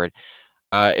subreddit.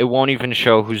 It won't even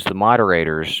show who's the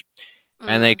moderators,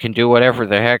 and they Mm. can do whatever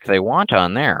the heck they want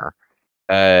on there.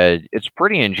 It's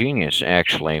pretty ingenious,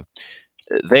 actually.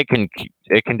 They can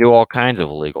do all kinds of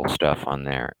illegal stuff on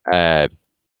there.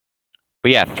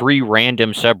 But yeah, three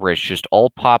random subreddits just all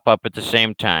pop up at the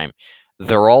same time.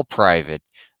 They're all private.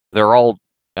 They're all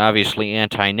obviously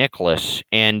anti-Nicholas,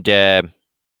 and so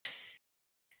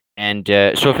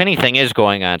if anything is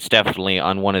going on, it's definitely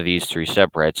on one of these three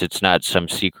subreddits. It's not some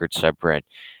secret subreddit.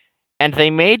 And they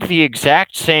made the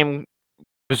exact same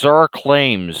bizarre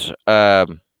claims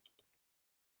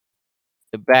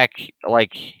back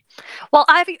like Well,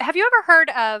 have you ever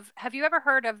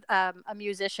heard of a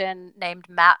musician named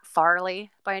Matt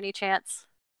Farley by any chance?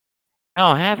 no,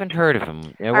 I haven't heard of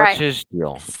him. Yeah, All what's right. his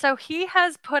deal? So he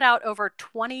has put out over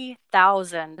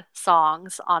 20,000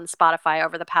 songs on Spotify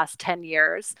over the past 10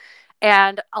 years.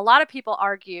 And a lot of people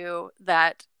argue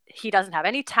that he doesn't have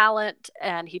any talent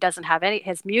and he doesn't have any,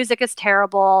 his music is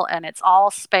terrible and it's all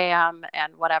spam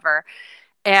and whatever.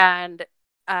 And,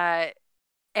 uh,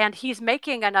 and he's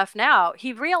making enough now.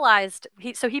 He realized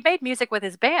he made music with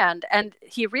his band and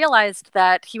he realized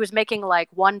that he was making like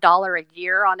 $1 a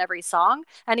year on every song.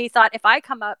 And he thought if I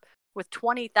come up with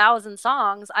 20,000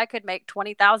 songs, I could make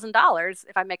 $20,000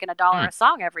 if I'm making $1 Hmm. a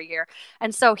song every year.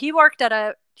 And so he worked at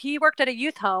he worked at a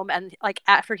youth home, and like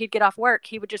after he'd get off work,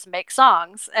 he would just make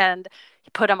songs and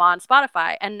put them on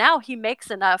Spotify. And now he makes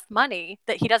enough money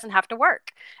that he doesn't have to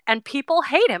work. And people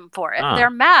hate him for it. They're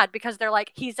mad because they're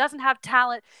like, he doesn't have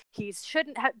talent. He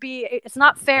shouldn't be. It's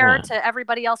not fair to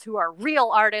everybody else who are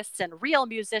real artists and real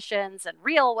musicians and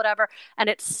real whatever. And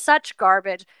it's such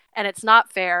garbage. And it's not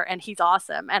fair, and he's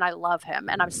awesome, and I love him,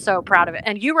 and I'm so proud of it.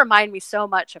 And you remind me so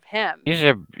much of him. He's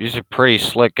a pretty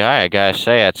slick guy, I gotta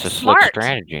say. It's a slick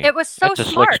strategy. It was so smart. It's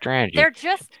a slick strategy. They're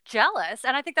just jealous,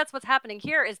 and I think that's what's happening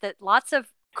here. Is that lots of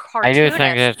cartoonists? I do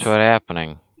think that's what's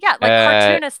happening. Yeah, like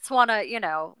cartoonists want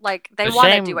to, like they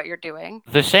want to do what you're doing.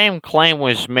 The same claim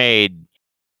was made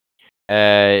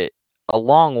a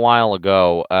long while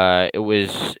ago. It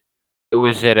was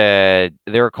at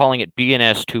they were calling it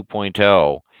BNS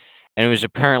 2.0. And it was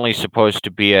apparently supposed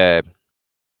to be a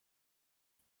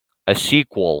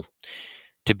sequel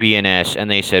to BNS,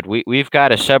 and they said we've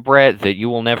got a subreddit that you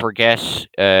will never guess,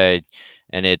 and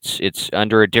it's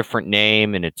under a different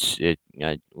name, and it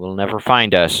will never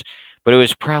find us. But it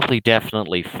was probably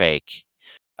definitely fake.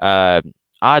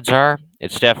 Odds are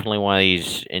it's definitely one of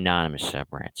these anonymous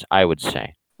subreddits, I would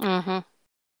say. Mm-hmm.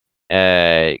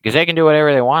 Because they can do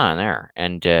whatever they want on there,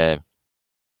 and say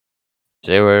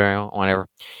whatever.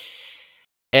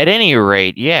 At any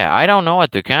rate, yeah, I don't know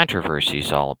what the controversy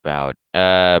is all about.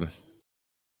 A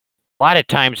lot of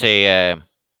times they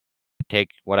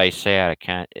take what I say out of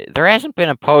context. There hasn't been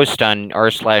a post on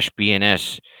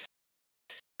r/BNS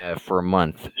for a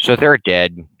month, so they're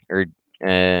dead. Or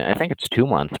I think it's 2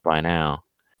 months by now.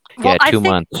 Well, yeah, 2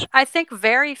 months. I think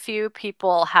very few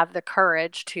people have the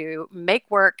courage to make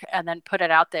work and then put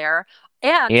it out there.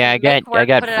 And yeah, I got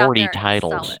 40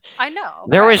 titles. I know.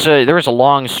 There was a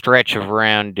long stretch of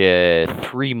around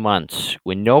 3 months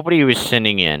when nobody was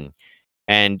sending in,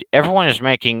 and everyone is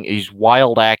making these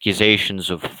wild accusations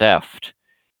of theft.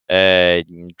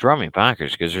 Drum me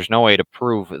bonkers, because there's no way to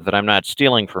prove that I'm not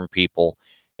stealing from people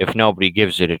if nobody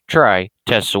gives it a try,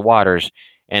 tests the waters,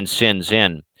 and sends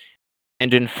in.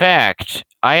 And in fact,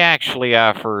 I actually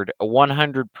offered a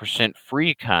 100%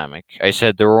 free comic. I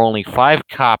said there were only 5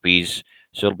 copies,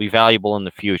 so it'll be valuable in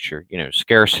the future,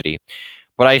 scarcity.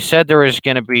 But I said there was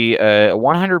going to be a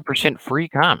 100% free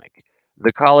comic.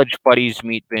 The College Buddies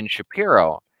Meet Ben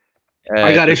Shapiro.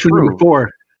 I got issue number 4.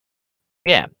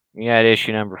 Yeah, you got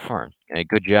issue number 4.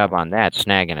 Good job on that,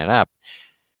 snagging it up.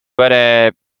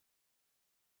 But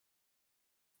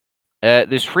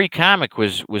this free comic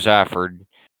was offered.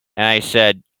 And I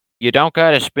said, you don't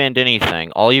got to spend anything.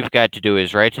 All you've got to do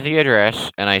is write to the address,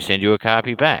 and I send you a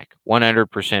copy back,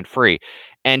 100% free.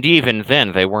 And even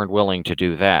then, they weren't willing to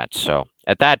do that. So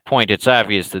at that point, it's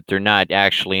obvious that they're not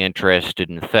actually interested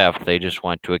in theft. They just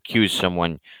want to accuse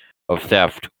someone of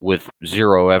theft with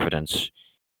zero evidence.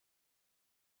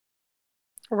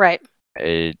 Right.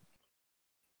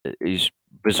 These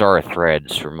bizarre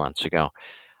threads from months ago.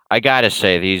 I got to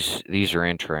say, these are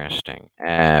interesting.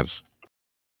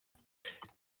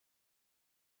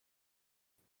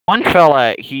 One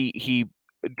fella, he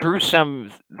drew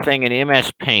something in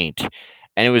MS Paint,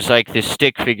 and it was like this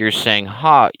stick figure saying,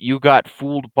 "Ha, you got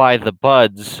fooled by the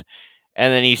buds,"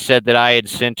 and then he said that I had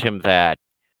sent him that.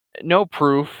 No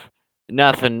proof,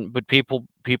 nothing, but people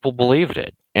believed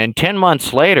it. And 10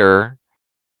 months later,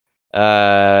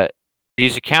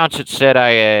 these accounts that said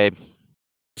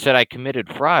I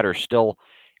committed fraud are still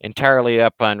entirely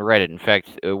up on Reddit. In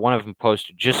fact, one of them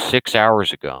posted just 6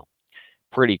 hours ago.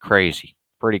 Pretty crazy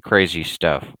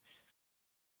stuff.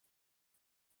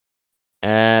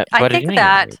 I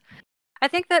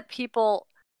think that people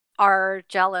are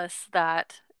jealous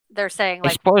that they're saying,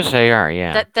 like, I suppose they are,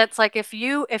 yeah. That's like, if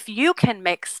you can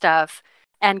make stuff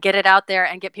and get it out there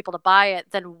and get people to buy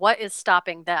it, then what is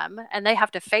stopping them? And they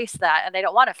have to face that, and they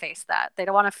don't want to face that. They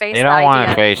don't want to face They don't want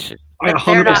to face it. I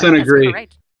 100% agree.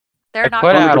 They're not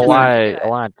put out a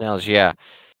lot of things, yeah.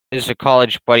 This is a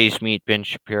College Buddies Meet Ben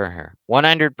Shapiro here.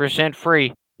 100%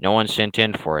 free. No one sent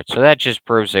in for it. So that just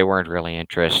proves they weren't really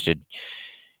interested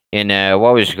in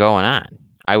what was going on,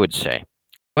 I would say.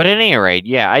 But at any rate,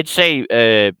 yeah, I'd say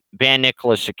Ban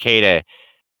Nicholas Cicada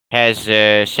has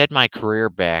set my career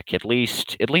back at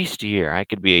least a year. I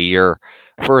could be a year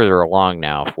further along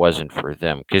now if it wasn't for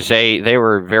them, because they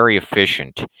were very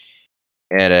efficient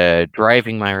at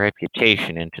driving my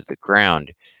reputation into the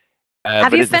ground.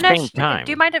 Have you finished? Do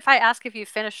you mind if I ask if you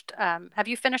finished? Have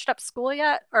you finished up school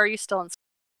yet, or are you still in school?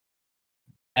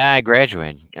 I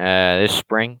graduated this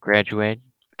spring. Graduated.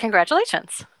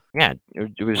 Congratulations. Yeah,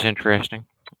 it was interesting.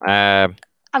 I'm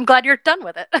glad you're done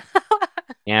with it.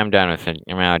 Yeah, I'm done with it.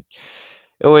 I'm out.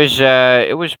 It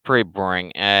was pretty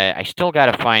boring. I still got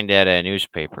to find that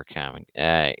newspaper comic.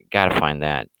 Got to find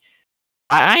that.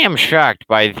 I am shocked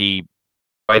by the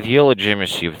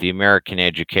illegitimacy of the American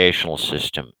educational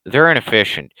system. They're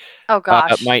inefficient. Oh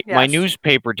gosh. My yes.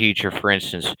 newspaper teacher, for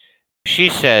instance, she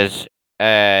says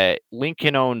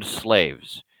Lincoln owned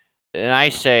slaves, and I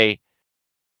say,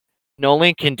 no,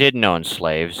 Lincoln didn't own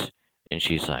slaves, and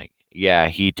she's like, yeah,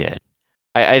 he did.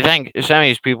 I think some of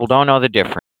these people don't know the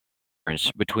difference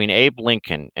between Abe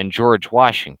Lincoln and George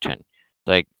Washington.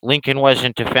 Like, Lincoln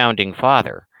wasn't a founding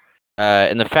father.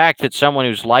 And the fact that someone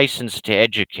who's licensed to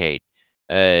educate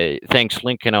thinks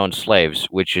Lincoln owned slaves,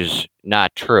 which is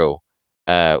not true,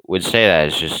 would say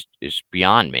that is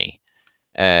beyond me.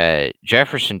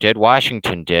 Jefferson did,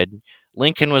 Washington did.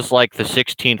 Lincoln was like the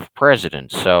 16th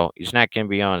president, so he's not going to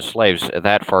be owning slaves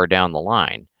that far down the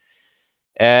line.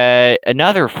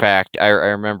 Another fact I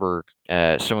remember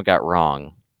someone got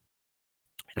wrong.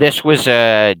 This was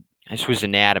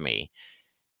anatomy,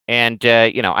 and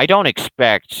I don't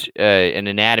expect an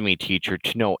anatomy teacher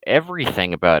to know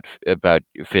everything about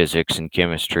physics and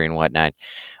chemistry and whatnot,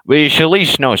 but you should at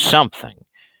least know something.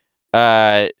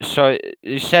 So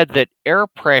you said that air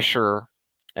pressure,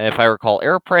 if I recall,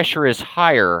 air pressure is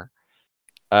higher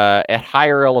at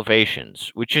higher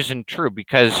elevations, which isn't true,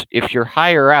 because if you're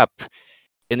higher up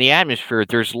in the atmosphere,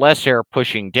 there's less air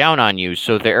pushing down on you,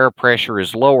 so the air pressure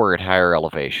is lower at higher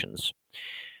elevations.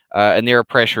 And the air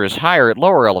pressure is higher at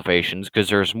lower elevations because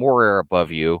there's more air above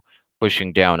you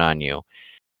pushing down on you.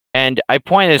 And I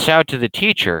pointed this out to the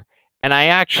teacher, and I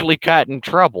actually got in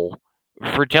trouble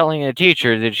for telling the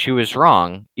teacher that she was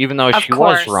wrong, even though she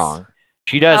was wrong.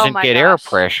 She doesn't get air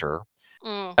pressure.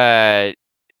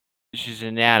 She's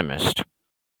an anatomist.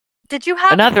 Did you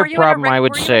have another problem? I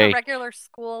would say, in a regular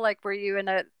school, like were you in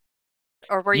a,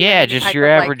 or were you? Yeah, just your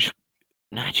average,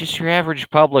 not just your average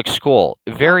public school.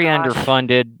 Very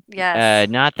underfunded. Yes.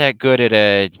 Not that good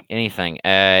at anything.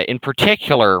 In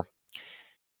particular,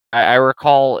 I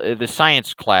recall the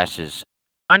science classes,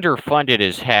 underfunded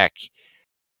as heck.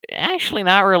 Actually,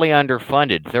 not really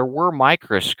underfunded. There were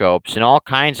microscopes and all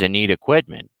kinds of neat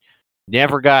equipment.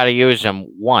 Never got to use them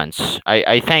once.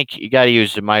 I think you got to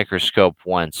use the microscope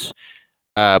once,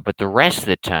 but the rest of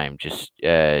the time, just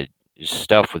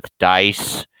stuff with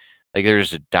dice. Like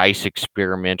there's a dice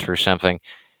experiment or something.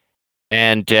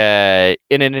 And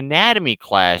in an anatomy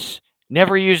class,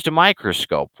 never used a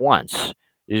microscope once.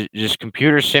 Just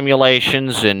computer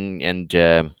simulations, and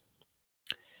there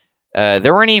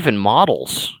weren't even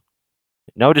models.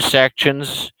 No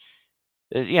dissections.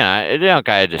 You don't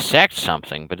got to dissect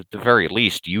something, but at the very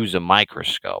least, use a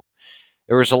microscope.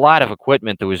 There was a lot of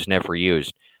equipment that was never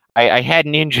used. I had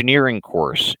an engineering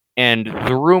course, and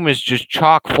the room is just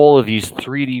chock full of these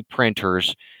 3D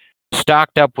printers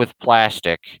stocked up with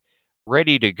plastic,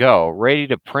 ready to go, ready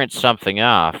to print something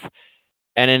off.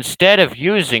 And instead of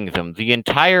using them, the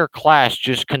entire class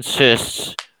just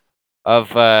consists of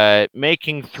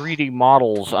making 3D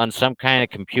models on some kind of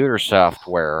computer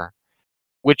software,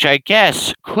 which I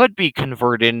guess could be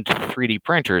converted into 3D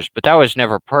printers, but that was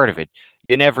never part of it.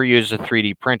 You never used the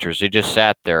 3D printers. They just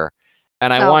sat there.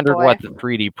 And I wondered what the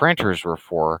 3D printers were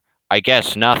for. I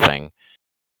guess nothing.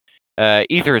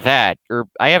 Either that, or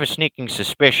I have a sneaking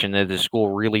suspicion that the school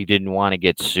really didn't want to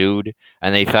get sued,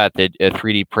 and they thought that a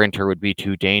 3D printer would be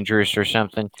too dangerous or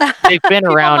something. They've been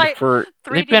around for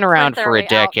a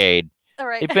decade.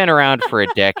 Right. They've been around for a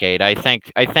decade. I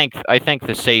think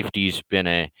the safety's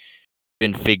been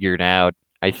figured out.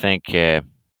 I think. But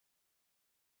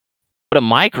a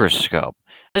microscope.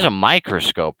 Is a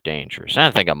microscope dangerous? I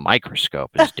don't think a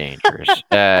microscope is dangerous.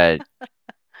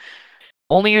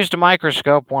 Only used a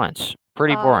microscope once.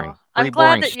 Pretty boring. Pretty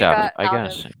boring stuff, I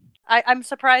guess. I'm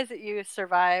surprised that you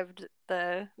survived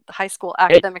the high school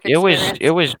academic experience. It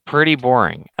was pretty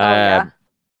boring. Yeah.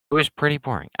 It was pretty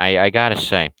boring. I gotta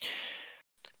say.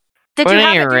 Do you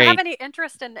have any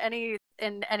interest in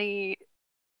any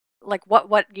like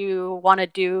what you want to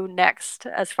do next,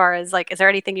 as far as like, is there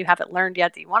anything you haven't learned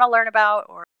yet that you want to learn about?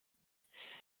 Or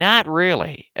not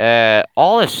really.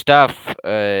 All this stuff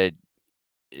in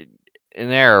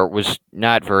there was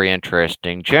not very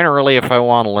interesting. Generally, if I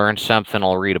want to learn something,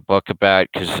 I'll read a book about it,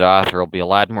 because the author will be a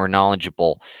lot more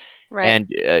knowledgeable. Right. And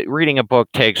reading a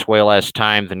book takes way less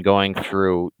time than going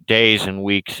through days and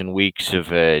weeks of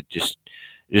just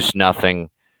nothing.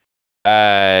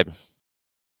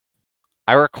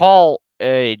 I recall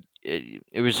it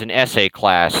was an essay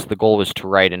class. The goal was to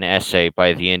write an essay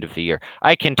by the end of the year.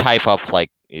 I can type up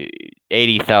like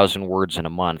 80,000 words in a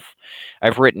month.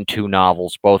 I've written 2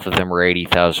 novels. Both of them are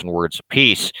 80,000 words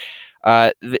apiece.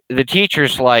 The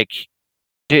teacher's like,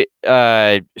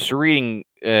 so reading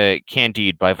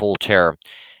Candide by Voltaire,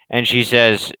 and she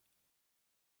says,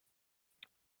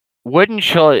 "Wouldn't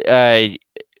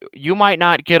you might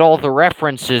not get all the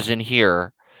references in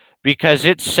here because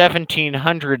it's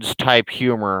 1700s type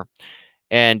humor,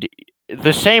 and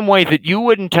the same way that you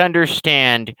wouldn't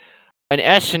understand an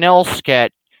SNL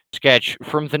sketch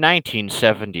from the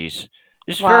 1970s."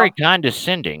 It's very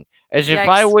condescending, as if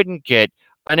I wouldn't get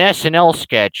an SNL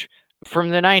sketch from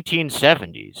the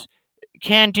 1970s.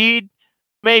 Candide,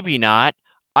 maybe not.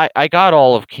 I got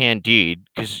all of Candide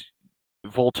because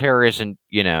Voltaire isn't,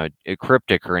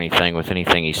 cryptic or anything with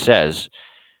anything he says.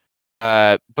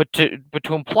 But to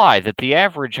imply that the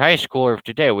average high schooler of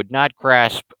today would not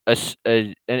grasp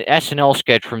an SNL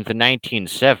sketch from the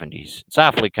 1970s, it's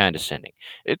awfully condescending.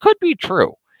 It could be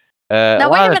true.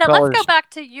 Now wait a minute. Let's go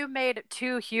back to you made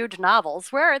 2 huge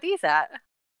novels. Where are these at?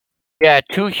 Yeah,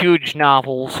 2 huge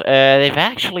novels. They've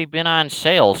actually been on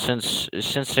sale since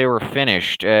they were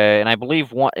finished, and I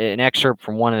believe an excerpt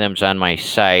from one of them's on my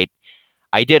site.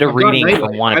 I did a reading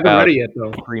from one about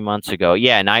 3 months ago.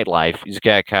 Yeah, Nightlife. He's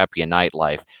got a copy of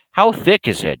Nightlife. How thick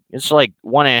is it? It's like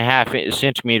 1.5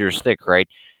 centimeters thick, right?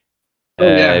 Oh,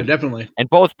 yeah, definitely. And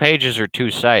both pages are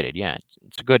 2-sided. Yeah,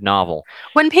 it's a good novel.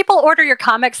 When people order your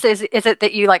comics, is it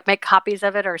that you like make copies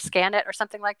of it or scan it or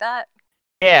something like that?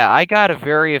 Yeah, I got a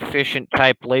very efficient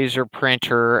type laser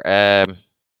printer.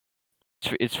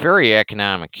 It's very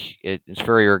economic. It's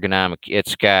very ergonomic.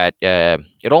 It's got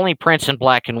it only prints in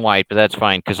black and white, but that's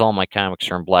fine because all my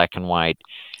comics are in black and white.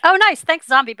 Oh, nice! Thanks,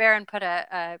 Zombie Baron. Put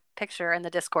a picture in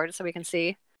the Discord so we can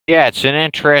see. Yeah, it's an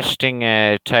interesting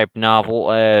type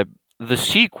novel. The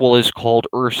sequel is called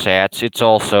Ersatz. It's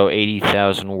also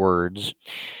 80,000 words.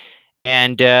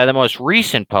 And the most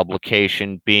recent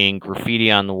publication being Graffiti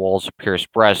on the Walls of Pierce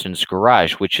Brosnan's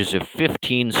Garage, which is a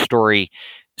 15-story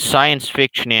science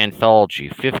fiction anthology,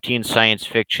 15 science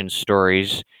fiction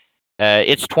stories.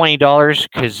 It's $20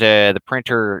 because the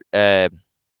printer, I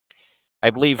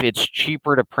believe it's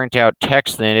cheaper to print out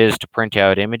text than it is to print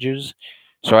out images.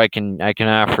 So I can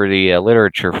offer the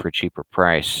literature for a cheaper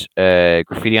price.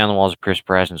 Graffiti on the Walls of Pierce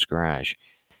Brosnan's Garage.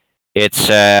 It's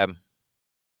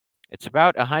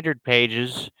about 100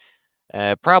 pages,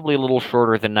 probably a little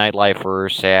shorter than Nightlife or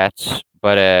Ersatz,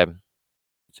 but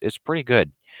it's pretty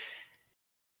good.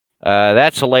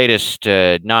 That's the latest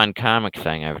non-comic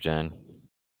thing I've done.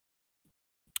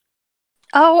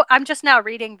 Oh, I'm just now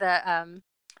reading the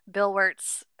Bill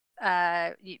Wirtz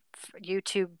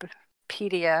YouTubepedia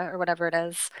or whatever it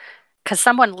is, because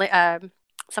someone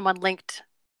linked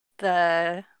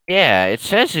the. Yeah, it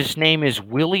says his name is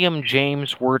William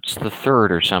James Wirtz III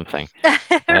or something.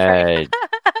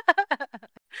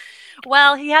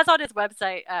 Well, he has on his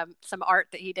website some art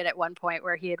that he did at one point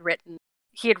where he had written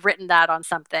that on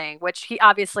something, which he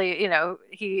obviously,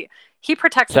 he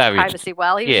protects his privacy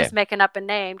well. He was just making up a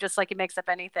name, just like he makes up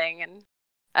anything. And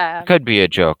could be a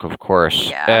joke, of course.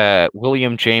 Yeah.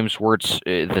 William James Wirtz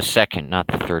II, not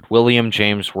the third. William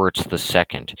James Wirtz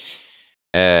II.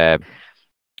 I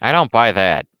don't buy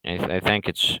that. I think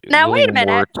it's now. William Wait a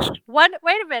minute. Wirtz.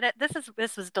 Wait a minute.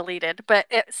 This was deleted, but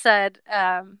it said.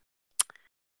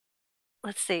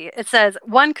 Let's see. It says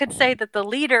one could say that the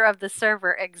leader of the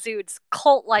server exudes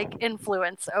cult-like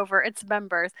influence over its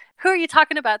members. Who are you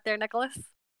talking about there, Nicholas?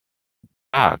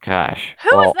 Oh gosh.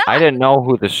 Who was that? I didn't know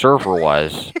who the server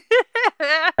was.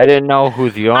 I didn't know who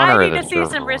the owner of the server was. I need to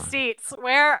see some receipts.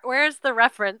 Where's the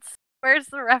reference? Where's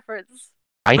the reference?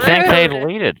 I think they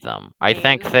deleted them. I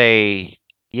think they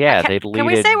deleted. Can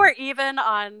we say we're even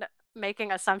on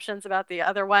making assumptions about the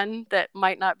other one that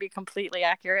might not be completely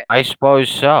accurate? I suppose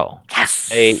so. Yes.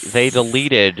 They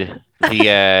deleted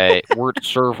the Wirtz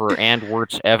server and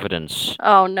Wirtz evidence.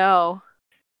 Oh no.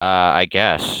 I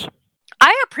guess.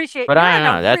 I appreciate. But I don't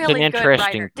know. That's really an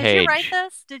interesting page. Did you write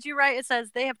this? Did you write? It says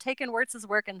they have taken Wirtz's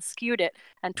work and skewed it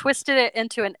and twisted it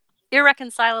into an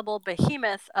irreconcilable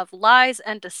behemoth of lies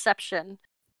and deception.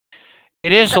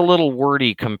 It is a little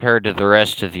wordy compared to the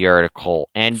rest of the article,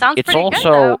 and it's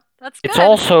also good,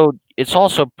 it's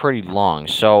also pretty long.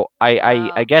 So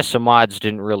I guess the mods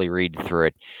didn't really read through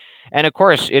it, and of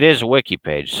course it is a wiki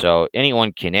page, so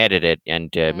anyone can edit it and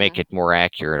make it more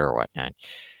accurate or whatnot.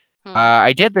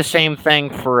 I did the same thing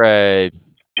for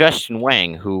Justin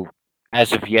Wang, who,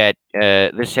 as of yet,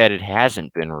 this edit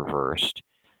hasn't been reversed.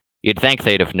 You'd think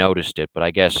they'd have noticed it, but I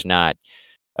guess not.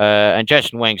 On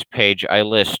Justin Wang's page, I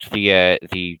list the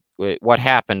what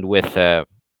happened with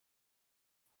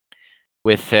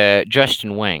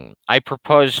Justin Wang. I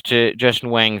proposed to Justin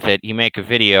Wang that he make a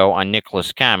video on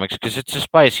Nicholas Comics because it's a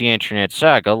spicy internet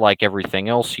saga, like everything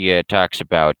else he talks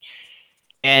about.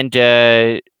 And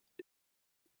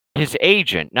his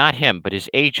agent, not him, but his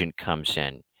agent comes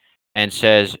in and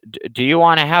says, "Do you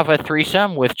want to have a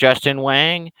threesome with Justin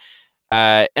Wang?"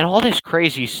 And all this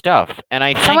crazy stuff. And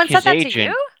I Someone think said that to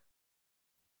you?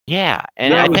 Yeah,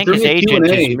 and I think his agent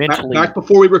is mentally... Back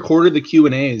before we recorded the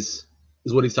Q&As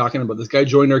is what he's talking about. This guy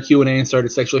joined our Q&A and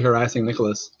started sexually harassing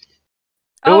Nicholas.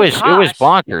 It was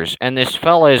bonkers, and this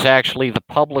fella is actually the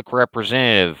public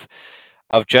representative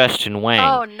of Justin Wang.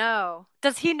 Oh no!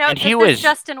 Does he know? This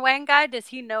Justin Wang guy? Does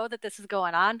he know that this is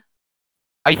going on?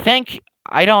 I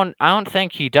don't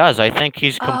think he does. I think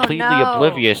he's completely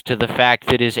oblivious to the fact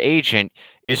that his agent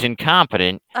is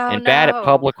incompetent and bad at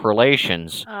public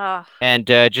relations, and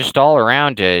just all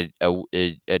around a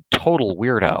total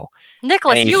weirdo.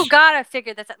 Nicholas, you gotta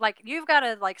figure this out. Like, you've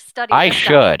gotta study. I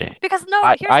should. Because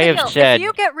here's the deal. If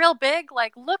you get real big,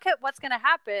 look at what's gonna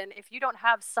happen if you don't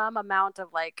have some amount of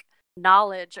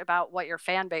knowledge about what your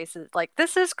fan base is.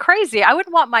 This is crazy. I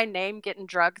wouldn't want my name getting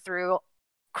dragged through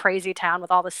crazy town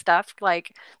with all this stuff.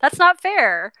 That's not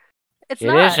fair. It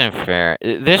isn't fair.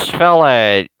 This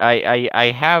fella,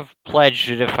 I have pledged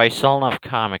that if I sell enough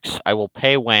comics, I will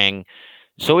pay Wang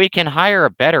so he can hire a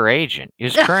better agent.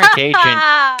 His current agent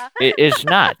is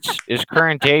nuts. His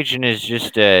current agent is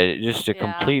just a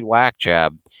complete whack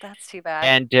job. That's too bad.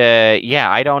 And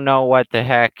I don't know what the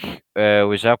heck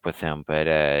was up with him,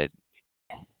 but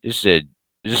this is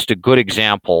just a good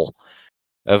example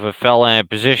of a fella in a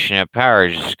position of power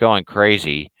just going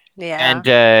crazy. Yeah.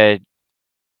 And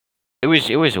it was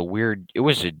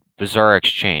a bizarre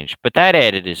exchange, but that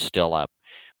edit is still up,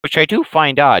 which I do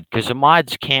find odd because the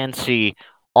mods can see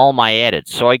all my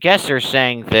edits. So I guess they're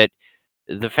saying that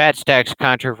the Fat Stacks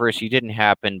controversy didn't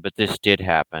happen, but this did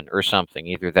happen, or something.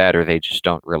 Either that, or they just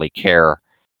don't really care.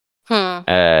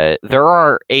 There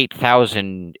are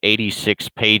 8,086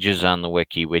 pages on the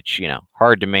wiki, which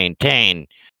hard to maintain.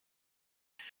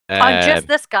 On just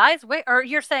this guy's or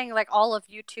you're saying all of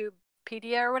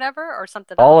YouTubepedia or whatever, or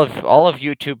something else? All of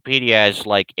YouTubepedia has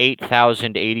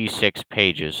 8,086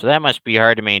 pages, so that must be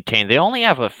hard to maintain. They only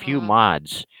have a few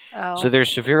mods, so they're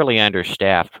severely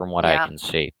understaffed from what I can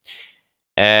see.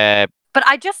 But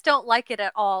I just don't like it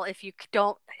at all if you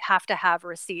don't have to have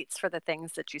receipts for the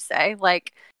things that you say.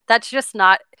 That's just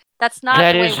not. That's not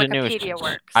the way Wikipedia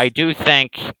works. I do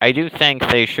think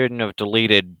they shouldn't have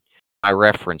deleted my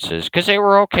references because they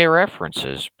were okay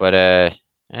references, but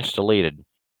that's deleted.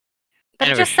 But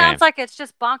it just sounds like it's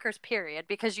just bonkers, period,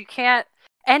 because you can't.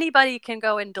 Anybody can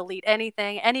go and delete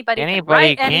anything. Anybody can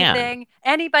write anything.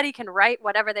 Anybody can write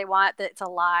whatever they want that's a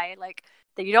lie.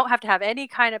 That you don't have to have any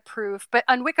kind of proof. But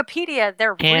on Wikipedia,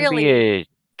 they're really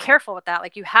careful with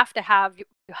that. You have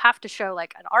to show an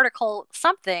article,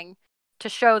 something to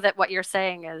show that what you're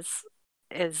saying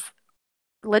is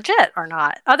legit or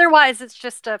not. Otherwise, it's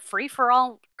just a free for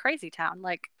all crazy town.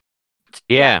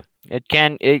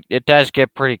 It does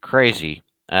get pretty crazy.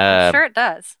 I'm sure it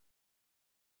does.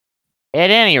 At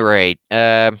any rate,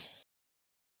 what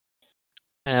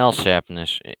else happened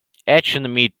this? Etch and the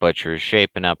Meat Butcher is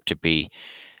shaping up to be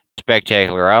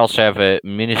spectacular. I also have a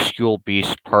Minuscule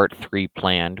Beast Part 3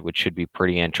 planned, which should be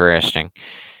pretty interesting.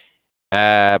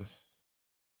 I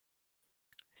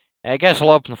guess I'll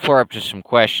open the floor up to some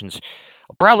questions.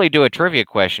 I'll probably do a trivia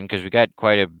question because we got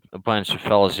quite a bunch of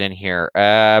fellas in here.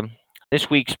 This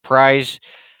week's prize,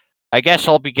 I guess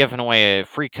I'll be giving away a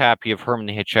free copy of Herman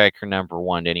the Hitchhiker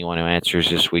 #1 to anyone who answers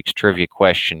this week's trivia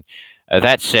question.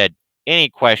 That said, any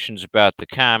questions about the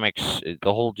comics,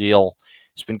 the whole deal,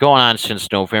 it's been going on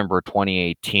since November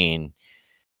 2018.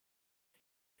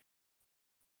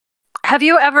 Have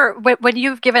you ever, when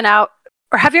you've given out,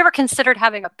 or have you ever considered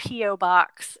having a P.O.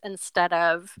 box instead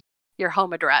of your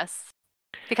home address?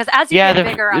 Because as you get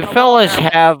bigger, the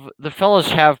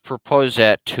fellas have proposed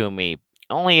that to me.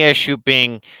 Only issue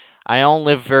being, I don't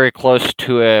live very close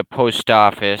to a post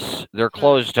office. They're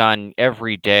closed on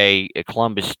every day,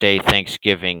 Columbus Day,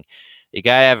 Thanksgiving. You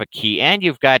gotta have a key, and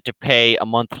you've got to pay a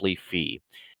monthly fee.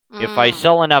 If I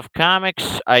sell enough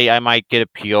comics, I might get a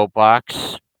P.O.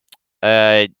 box.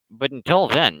 But until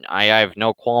then, I have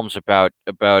no qualms about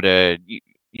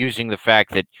using the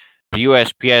fact that the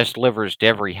USPS delivers to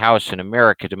every house in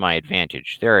America to my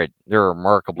advantage. They're a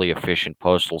remarkably efficient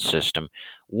postal system,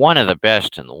 one of the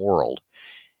best in the world.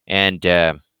 And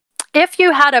if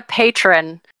you had a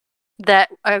patron that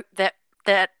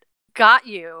got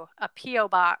you a P.O.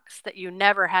 box that you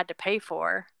never had to pay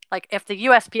for, if the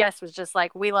USPS was just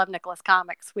we love Nicholas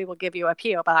Comics, we will give you a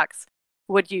P.O. box,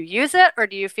 would you use it, or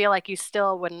do you feel like you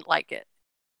still wouldn't like it?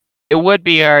 It would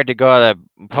be hard to go to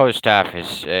the post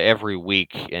office every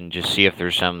week and just see if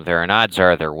there's some there, and odds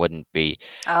are there wouldn't be.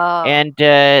 Oh. And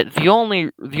the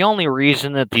only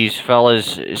reason that these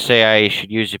fellas say I should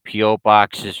use a PO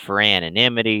box is for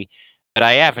anonymity, but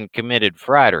I haven't committed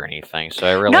fraud or anything, so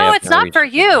I really No, have it's no not for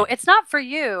reason to you. know. It's not for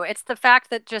you. It's the fact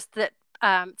that just that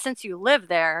since you live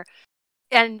there,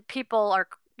 and people are,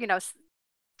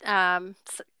 some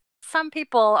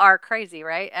people are crazy,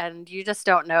 right? And you just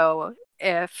don't know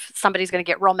if somebody's going to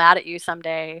get real mad at you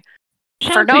someday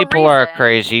for Some no people are reason.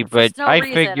 crazy, but no I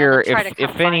reason, and figure then try to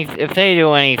come find you. if they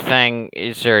do anything,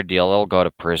 it's their deal. They'll go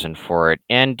to prison for it.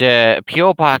 And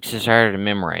PO box is harder to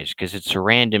memorize because it's a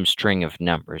random string of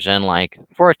numbers. And like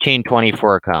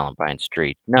 1424 Columbine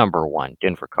Street, number 1,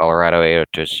 Denver, Colorado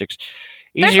 80226.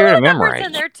 Easier There's to other numbers memorize.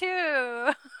 in there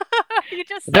too. You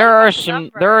just said There a are bunch of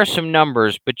some numbers.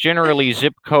 numbers, but generally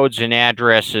zip codes and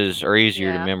addresses are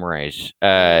easier to Yeah. memorize.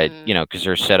 Mm. Because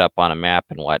they're set up on a map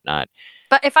and whatnot.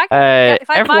 But if I buy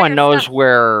Everyone your knows stuff,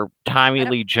 where Tommy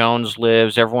Lee Jones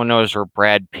lives. Everyone knows where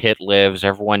Brad Pitt lives.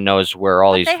 Everyone knows where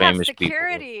all but these they have famous people live.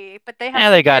 security. But they have Yeah,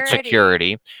 they got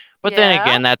security. But then Yeah.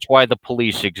 again, that's why the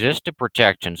police exist, to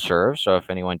protect and serve. So if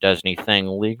anyone does anything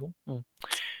illegal,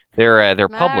 they're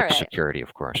public right. security,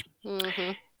 of course.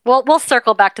 Mm-hmm. Well, we'll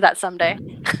circle back to that someday.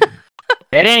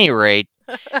 At any rate,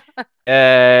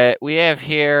 we have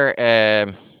here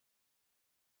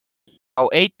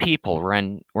 8 people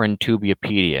run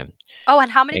Tubiapedia. Oh, and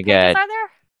how many You pages got are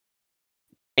there?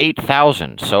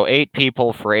 8,000. So 8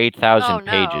 people for 8,000 Oh,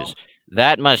 no. pages.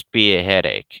 That must be a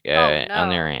headache on no.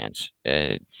 their hands.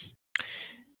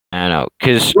 I don't know,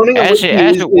 because Running a as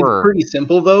wiki it were, is pretty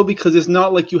simple though, because it's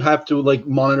not like you have to like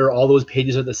monitor all those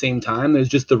pages at the same time. There's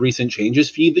just the recent changes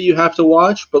feed that you have to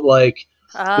watch, but like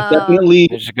it's definitely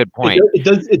that's a good point.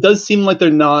 It does seem like they're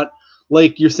not,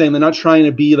 like you're saying, they're not trying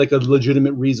to be like a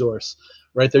legitimate resource,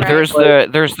 right? There's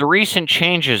the recent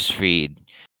changes feed.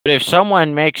 But if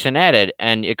someone makes an edit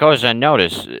and it goes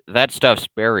unnoticed, that stuff's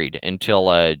buried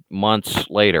until months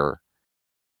later.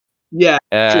 Yeah,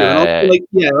 true. And also,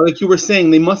 like you were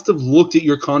saying, they must have looked at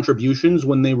your contributions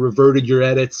when they reverted your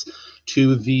edits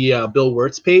to the Bill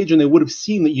Wirtz page, and they would have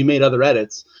seen that you made other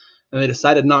edits, and they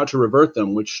decided not to revert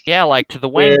them. Which like to the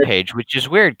Wayne page, which is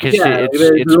weird because it's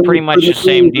they're pretty much the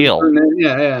same deal.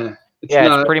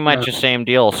 It's pretty much the same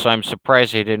deal. So I'm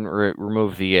surprised they didn't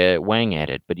remove the Wang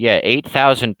edit. But yeah,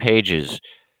 8,000 pages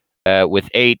with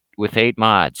eight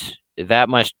mods. That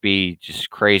must be just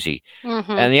crazy.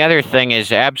 Mm-hmm. And the other thing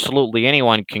is, absolutely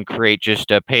anyone can create just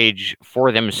a page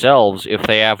for themselves if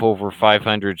they have over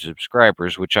 500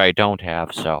 subscribers, which I don't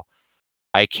have, so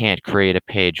I can't create a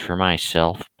page for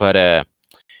myself. But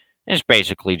it's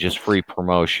basically just free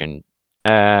promotion.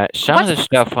 Some of the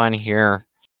stuff on here.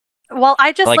 Well,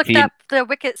 I just looked up the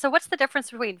Wiki. So what's the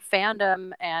difference between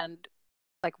fandom and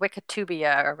like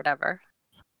Wikitubia or whatever?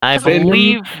 I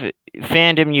believe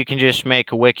fandom, you can just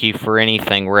make a wiki for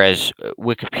anything, whereas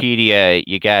Wikipedia,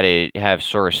 you got to have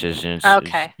sources, and it's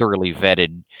thoroughly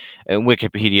vetted. And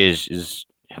Wikipedia is,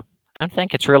 I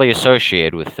think it's really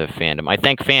associated with the fandom. I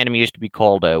think fandom used to be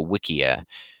called Wikia.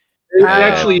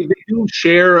 Actually, they do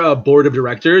share a board of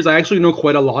directors. I actually know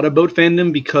quite a lot about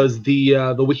fandom because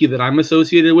the wiki that I'm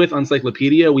associated with,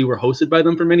 Encyclopedia, we were hosted by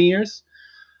them for many years,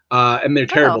 and they're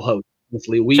terrible hosts.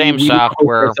 Honestly, Same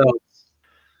software.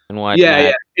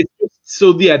 Yeah.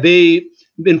 They,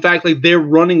 in fact, like they're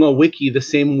running a wiki the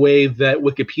same way that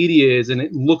Wikipedia is, and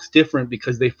it looks different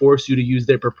because they force you to use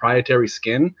their proprietary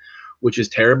skin, which is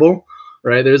terrible,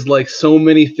 right? There's like so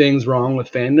many things wrong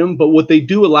with fandom, but what they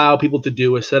do allow people to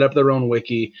do is set up their own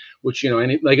wiki, which,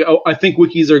 I think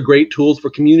wikis are great tools for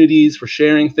communities, for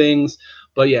sharing things,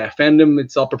 but yeah, fandom,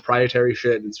 it's all proprietary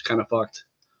shit. It's kind of fucked.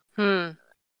 A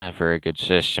very good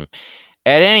system.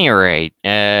 At any rate,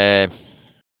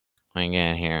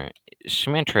 again here,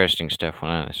 some interesting stuff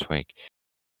went on this week.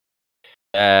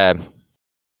 For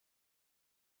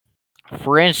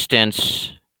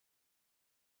instance,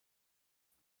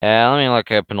 let me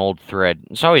look up an old thread.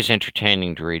 It's always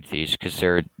entertaining to read these because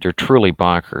they're truly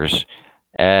bonkers.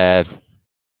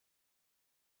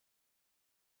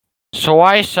 So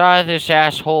I saw this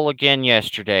asshole again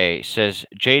yesterday, says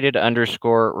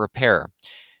jaded_repair.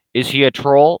 Is he a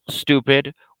troll,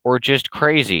 stupid, or just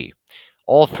crazy?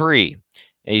 All three.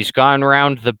 He's gone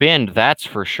round the bend, that's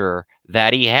for sure.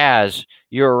 That he has.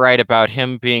 You're right about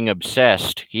him being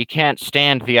obsessed. He can't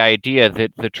stand the idea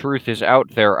that the truth is out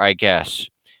there, I guess.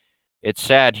 It's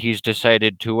sad he's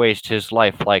decided to waste his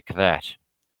life like that.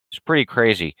 It's pretty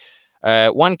crazy.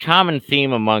 One common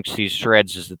theme amongst these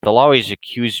threads is that they'll always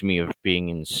accuse me of being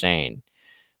insane.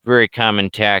 very common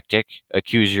tactic.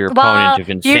 Accuse your opponent of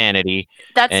insanity.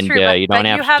 That's and, true. you don't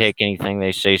have to take anything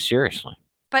they say seriously.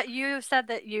 But you said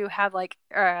that you have like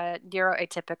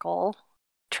neuroatypical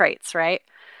traits, right?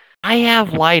 I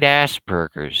have light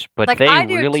Asperger's, but like, they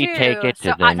really take it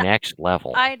to the next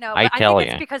level. I know, but I think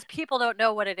it's because people don't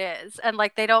know what it is, and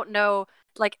like they don't know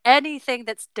like anything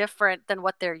that's different than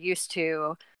what they're used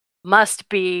to must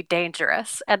be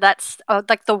dangerous, and that's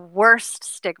like the worst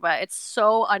stigma. It's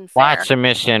so unfair. Lots of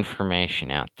misinformation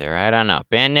out there. I don't know.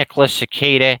 Ban Nicholas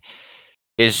Cicada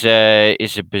is a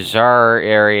bizarre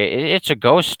area. It's a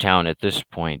ghost town at this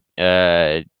point.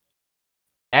 That's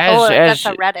a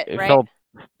Reddit, right? Phil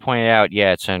pointed out,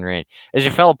 yeah, it's on Reddit. As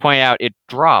a fellow pointed out, it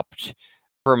dropped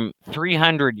from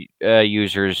 300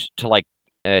 users to like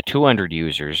 200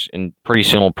 users, and pretty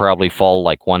soon will probably fall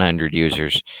like 100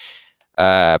 users.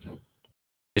 Because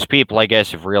people, I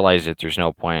guess, have realized that there's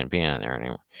no point in being on there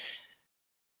anymore.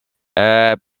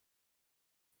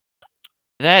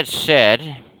 That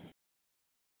said,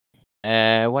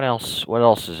 what else? What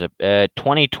else is it?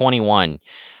 2021.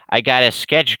 I got a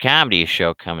sketch comedy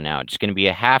show coming out. It's going to be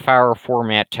a half-hour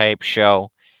format type show.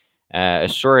 A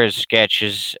sort of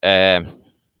sketches. That's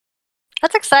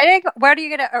exciting. Where are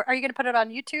you gonna put it on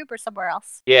YouTube or somewhere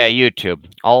else? Yeah, YouTube.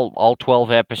 All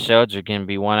 12 episodes are going to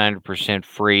be 100%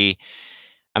 free.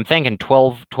 I'm thinking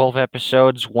 12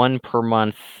 episodes, one per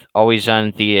month, always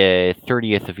on the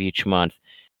 30th of each month.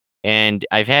 And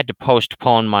I've had to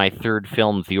postpone my third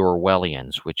film, The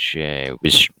Orwellians, which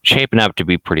was shaping up to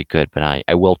be pretty good, but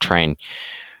I will try and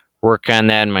work on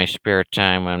that in my spare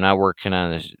time. I'm not working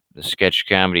on the sketch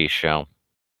comedy show.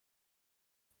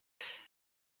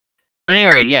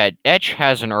 Anyway, yeah, Edge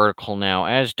has an article now,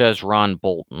 as does Ron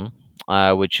Bolton,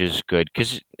 which is good,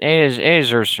 because it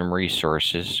deserves some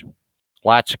resources.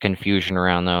 Lots of confusion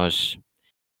around those.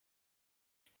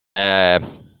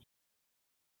 I'm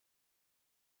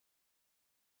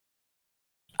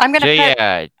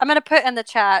gonna put in the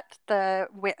chat the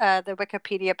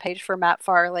Wikipedia page for Matt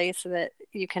Farley so that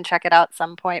you can check it out at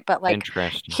some point. But like,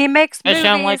 he makes movies. That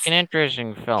sounds like an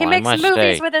interesting film. He makes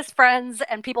movies with his friends,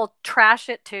 and people trash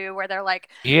it too, where they're like,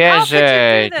 "How could you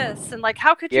do this?" And like,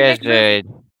 "How could you make movies?"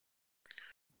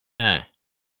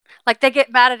 Like they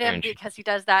get mad at him because he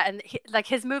does that, and like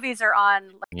his movies are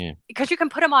on, because you can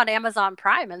put them on Amazon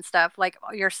Prime and stuff like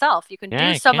yourself. You can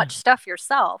do so much stuff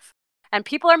yourself. And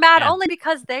people are mad only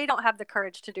because they don't have the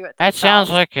courage to do it themselves. That sounds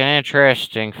like an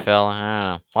interesting film. I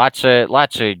don't know.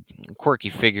 Lots of quirky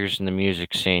figures in the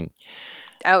music scene.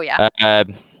 Oh yeah.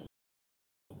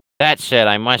 That said,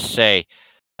 I must say,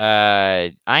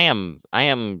 I am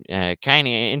kind of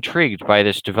intrigued by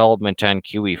this development on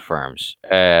Kiwi Farms.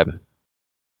 This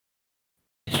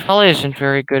fellow isn't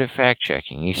very good at fact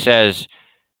checking. He says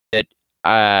that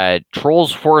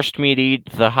trolls forced me to eat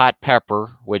the hot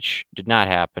pepper, which did not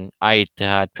happen. I ate the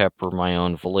hot pepper of my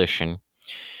own volition.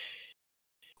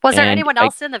 Was there anyone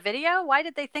else in the video? Why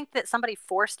did they think that somebody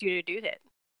forced you to do that?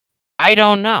 I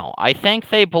don't know. I think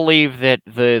they believe that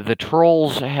the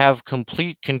trolls have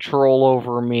complete control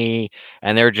over me,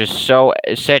 and they're just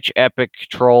such epic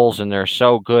trolls, and they're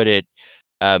so good at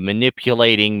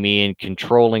manipulating me and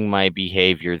controlling my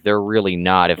behavior. They're really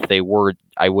not. If they were,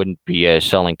 I wouldn't be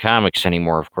selling comics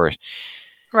anymore, of course.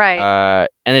 Right.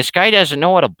 And this guy doesn't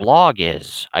know what a blog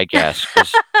is, I guess.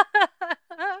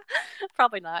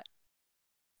 Probably not.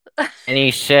 And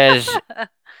he says,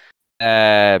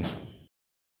 but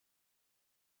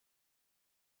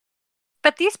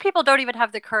these people don't even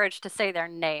have the courage to say their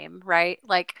name, right?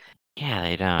 Like, yeah,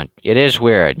 they don't. It is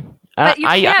weird. But you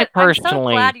can't. I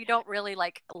personally, I'm so glad you don't really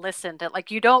like listen to,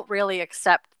 like, you don't really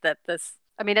accept that this.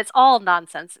 I mean, it's all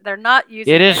nonsense. They're not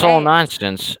using. It is all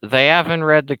nonsense. They haven't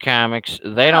read the comics.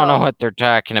 They don't know what they're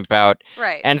talking about.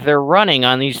 Right. And they're running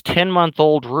on these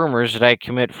 10-month-old rumors that I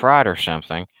commit fraud or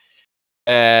something.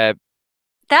 That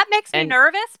makes me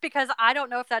nervous because I don't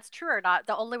know if that's true or not.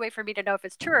 The only way for me to know if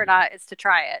it's true or not is to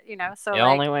try it, you know? So the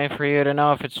only way for you to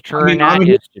know if it's true or not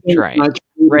is to try it.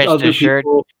 Rest assured.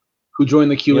 Who join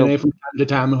the Q&A from time to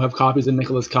time who have copies of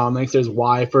Nicholas comics. There's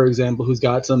Y, for example, who's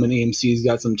got some, and EMC's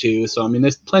got some too. So, I mean,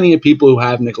 there's plenty of people who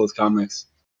have Nicholas comics.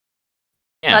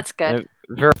 Yeah, that's good.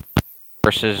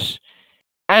 Versus,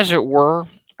 as it were,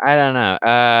 I don't know.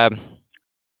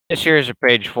 This here is a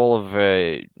page full of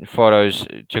photos.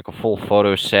 Took a full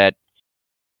photo set.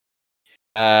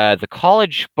 The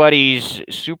College Buddies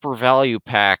Super Value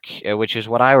Pack, which is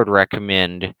what I would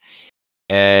recommend,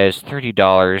 is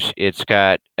 $30. It's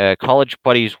got College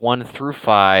Buddies 1 through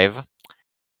 5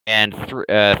 and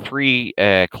 3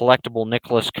 collectible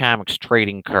Nicholas Comics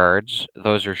trading cards.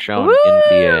 Those are shown in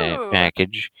the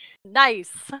package.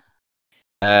 Nice.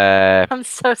 I'm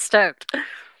so stoked.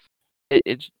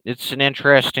 it's an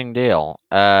interesting deal.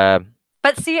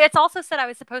 But see, it's also said I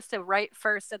was supposed to write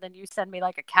first, and then you send me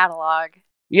like a catalog.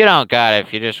 You don't got it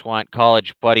if you just want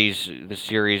College Buddies, the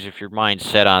series, if your mind's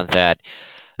set on that.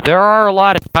 There are a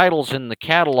lot of titles in the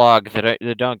catalog that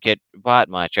don't get bought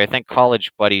much. I think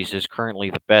College Buddies is currently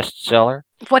the best seller.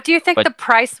 What do you think the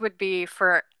price would be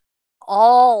for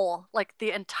all, like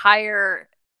the entire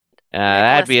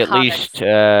that'd be comics? At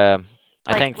least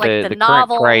I think the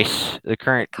novels, current price, the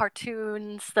current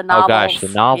cartoons, the novels. Oh gosh, the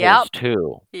novels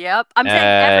too. Yep, I'm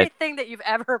saying everything that you've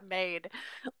ever made.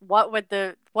 What would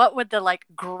the like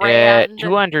grand?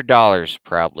 $200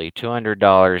 probably.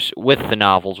 $200 with the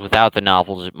novels. Without the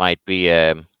novels, it might be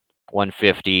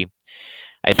 $150.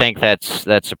 I think that's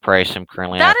the price I'm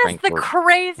currently offering. That is the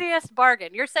craziest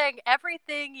bargain. You're saying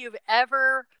everything you've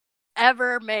ever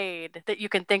made that you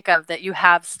can think of that you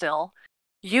have still,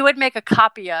 you would make a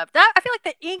copy of that. I feel like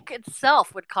the ink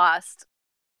itself would cost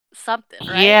something,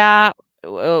 right? Yeah.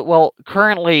 Well,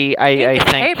 currently I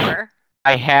think paper.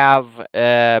 I have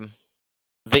the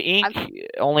ink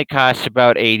only costs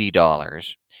about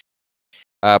 $80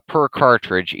 per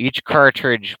cartridge. Each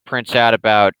cartridge prints out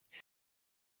about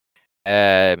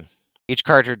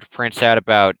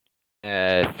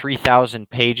 3,000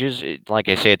 pages. Like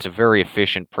I say, it's a very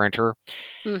efficient printer.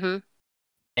 Mm-hmm.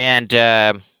 And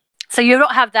so you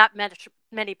don't have that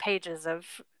many pages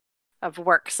of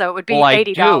work, so it would be $80. I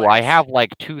do. I have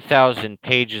like 2,000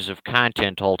 pages of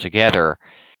content altogether.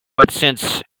 But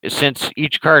since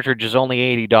each cartridge is only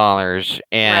 $80,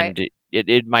 and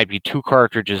it might be 2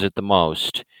 cartridges at the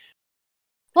most.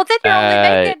 Well,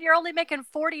 then you're only making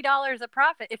 $40 a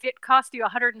profit. If it cost you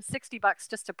 $160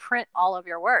 just to print all of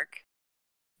your work,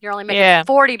 you're only making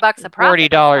 $40 a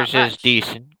profit. $40 is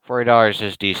decent. $40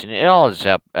 is decent. It all is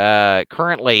up.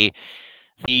 Currently,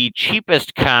 the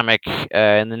cheapest comic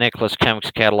in the Nicholas Comics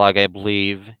catalog, I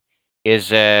believe,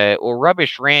 is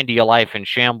Rubbish Randy: A Life in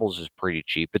Shambles is pretty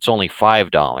cheap. It's only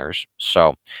 $5,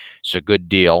 so it's a good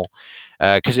deal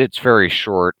because it's very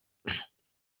short.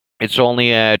 It's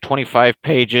only 25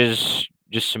 pages,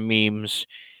 just some memes,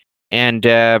 and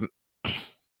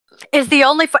is the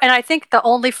only and I think the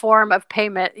only form of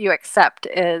payment you accept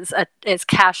is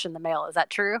cash in the mail. Is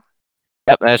that true?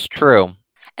 Yep, that's true.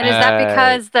 And is that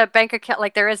because the bank account,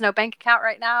 like there is no bank account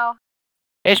right now?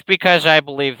 It's because I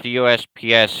believe the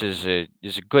USPS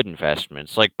is a good investment.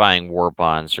 It's like buying war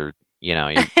bonds, or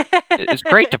it's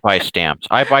great to buy stamps.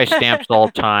 I buy stamps all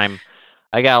the time.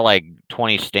 I got like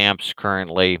 20 stamps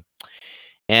currently,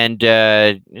 and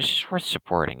it's just worth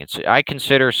supporting. I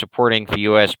consider supporting the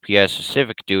USPS a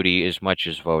civic duty as much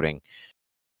as voting.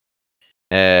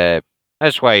 That's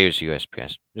why I use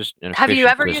USPS. Have you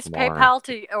ever used PayPal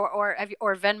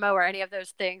or Venmo or any of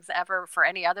those things ever for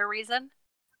any other reason?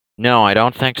 No, I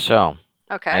don't think so.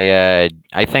 Okay.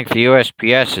 I think the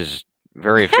USPS is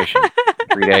very efficient.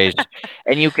 3 days,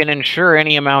 and you can insure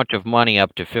any amount of money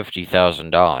up to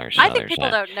 $50,000. I think people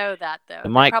don't know that though. It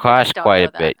might cost quite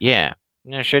a bit. Yeah,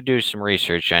 I should do some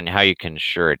research on how you can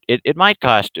insure it. It might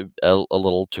cost a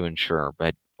little to insure,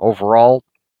 but overall,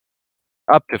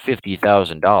 up to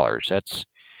 $50,000.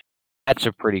 That's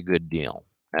a pretty good deal.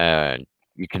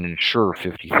 You can insure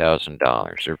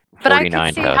 $50,000 or $49,000. But I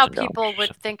can see how people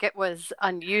would think it was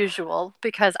unusual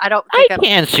because I don't think I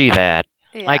can see that.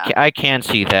 Yeah. I can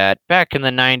see that. Back in the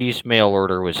 90s, mail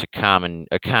order was a common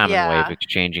way of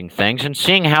exchanging things, and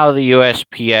seeing how the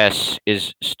USPS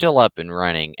is still up and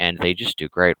running, and they just do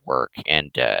great work.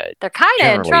 And they're kind of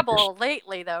in trouble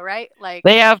lately, though, right? Like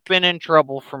they have been in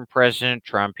trouble from President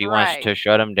Trump. He wants to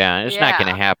shut them down. It's not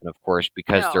going to happen, of course,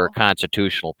 because they're a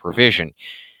constitutional provision.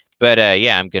 But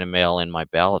I'm going to mail in my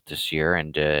ballot this year,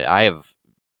 and I have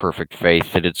perfect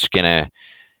faith that it's gonna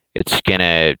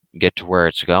get to where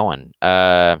it's going.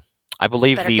 I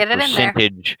believe the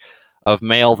percentage of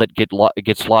mail that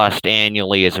gets lost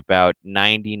annually is about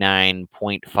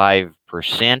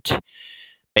 99.5%,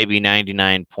 maybe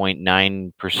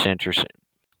 99.9% or so.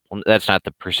 Well, that's not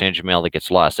the percentage of mail that gets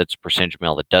lost. That's the percentage of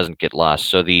mail that doesn't get lost.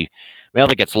 So the mail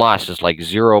that gets lost is like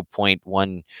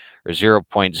 0.1 or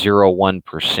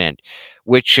 0.01%,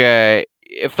 which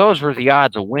if those were the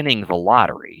odds of winning the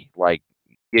lottery, like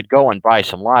you'd go and buy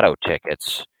some lotto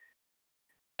tickets.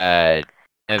 I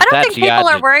don't think people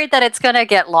are worried that it's going to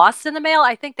get lost in the mail.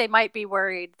 I think they might be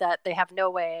worried that they have no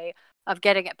way of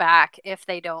getting it back if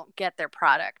they don't get their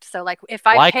product. So, like, if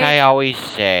I always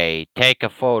say, take a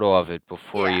photo of it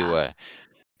before you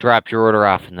drop your order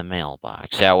off in the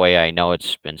mailbox. That way, I know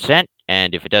it's been sent,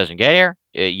 and if it doesn't get here,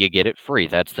 you get it free.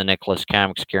 That's the Nicholas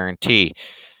Comics guarantee.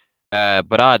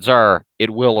 But odds are it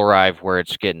will arrive where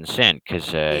it's getting sent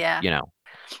because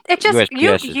It just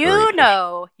USPS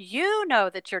you know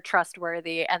that you're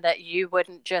trustworthy and that you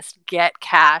wouldn't just get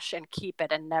cash and keep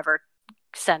it and never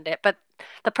send it. But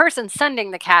the person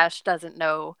sending the cash doesn't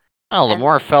know. Well, the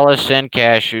more fellas send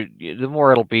cash, the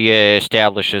more it'll be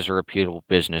established as a reputable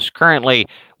business. Currently,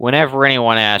 whenever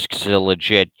anyone asks a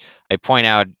legit, I point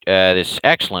out this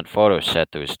excellent photo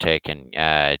set that was taken.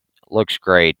 Looks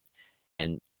great,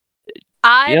 and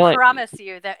I promise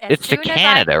you that it's to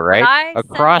Canada, right?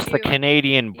 Across the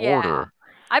Canadian border.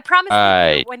 I promise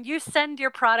you, when you send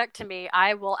your product to me,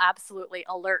 I will absolutely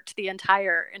alert the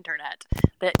entire internet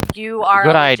that you are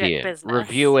good a legit idea. business.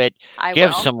 Review it.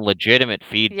 Give some legitimate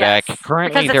feedback. Yes,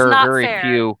 currently, there are very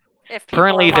few.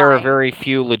 Currently, there are very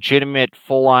few legitimate,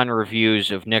 full-on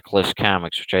reviews of Nicholas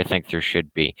Comics, which I think there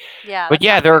should be. Yeah, but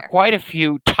yeah, there are quite a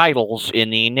few titles in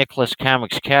the Nicholas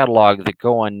Comics catalog that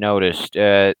go unnoticed.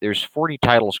 There's 40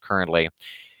 titles currently.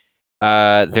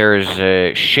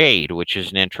 There's Shade, which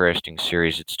is an interesting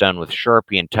series. It's done with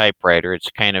Sharpie and typewriter. It's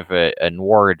kind of a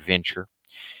noir adventure.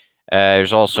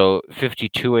 There's also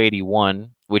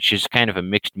 5281, which is kind of a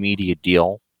mixed media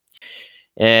deal.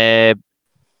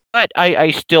 But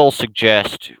I still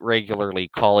suggest regularly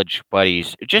College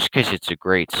Buddies, just because it's a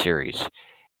great series.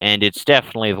 And it's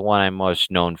definitely the one I'm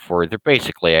most known for. They're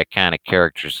basically iconic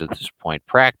characters at this point,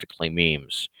 practically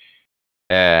memes.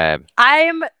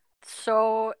 I'm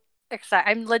so excited.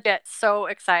 I'm legit so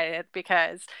excited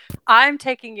because I'm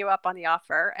taking you up on the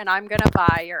offer and I'm going to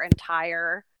buy your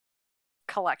entire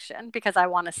collection because I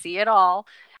want to see it all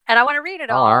and I want to read it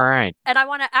all. All right. And I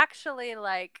want to actually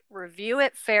review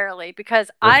it fairly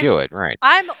because I'm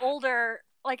older,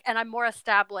 and I'm more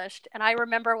established and I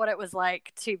remember what it was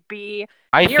like to be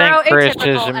I think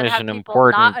criticism is an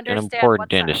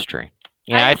important industry.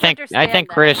 Yeah, I think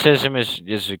criticism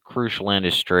is a crucial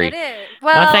industry. It is.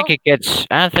 Well, I don't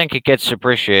think it gets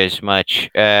appreciated as much.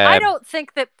 I don't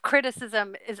think that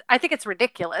criticism is. I think it's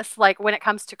ridiculous. When it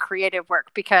comes to creative work,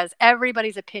 because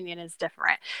everybody's opinion is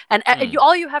different, and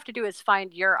all you have to do is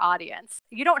find your audience.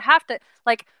 You don't have to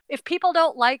if people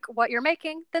don't like what you're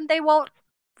making, then they won't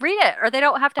read it or they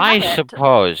don't have to have I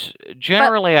suppose.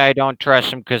 Generally, I don't trust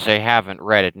them because they haven't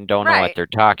read it and don't know what they're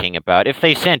talking about. If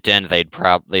they sent in, they'd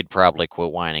probably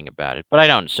quit whining about it. But I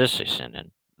don't insist they send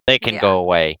in. They can go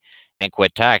away and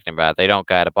quit talking about it. They don't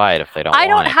got to buy it if they don't want it. I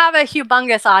don't have a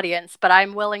humongous audience, but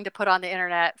I'm willing to put on the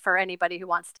internet for anybody who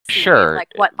wants to see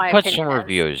what my put opinion some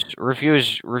is.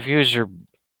 Reviews are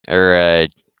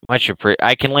much appreciated.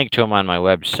 I can link to them on my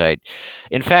website.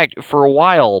 In fact, for a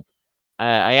while,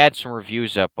 I had some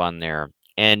reviews up on there,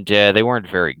 and they weren't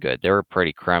very good. They were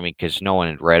pretty crummy because no one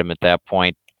had read them at that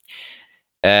point.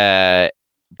 But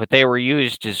they were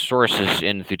used as sources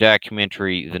in the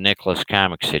documentary "The Nicholas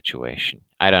Comics Situation."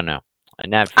 I don't know.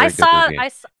 Not very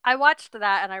good. I watched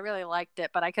that and I really liked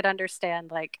it, but I could understand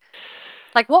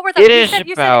what were the? You said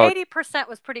 80%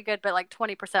 was pretty good, but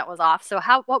 20% was off. So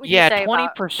what would you say?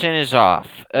 20% is off.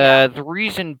 The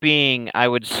reason being, I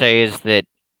would say, is that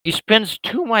he spends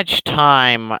too much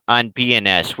time on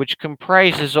BNS, which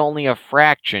comprises only a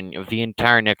fraction of the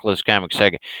entire Nicholas Comics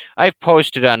saga. I've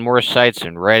posted on more sites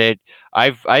than Reddit.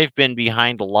 I've been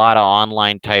behind a lot of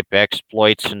online type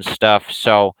exploits and stuff.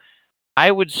 So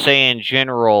I would say in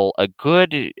general, a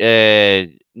good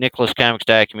Nicholas Comics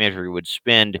documentary would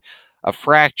spend a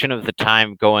fraction of the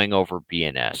time going over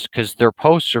BNS because their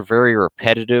posts are very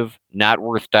repetitive, not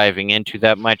worth diving into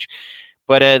that much.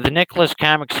 But the Nicholas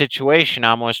Comics Situation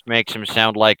almost makes him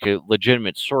sound like a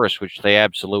legitimate source, which they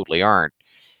absolutely aren't.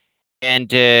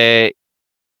 And in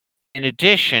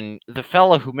addition, the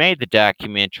fellow who made the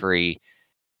documentary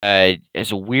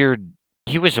is a weird...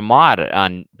 He was a mod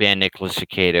on Ban Nicholas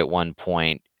Cicada at one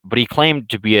point, but he claimed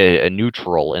to be a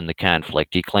neutral in the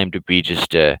conflict. He claimed to be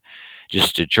just a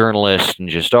journalist and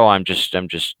I'm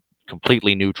just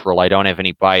completely neutral. I don't have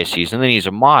any biases. And then he's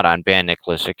a mod on Ban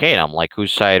Nicholas Cicada. I'm like,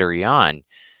 whose side are you on?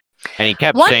 And he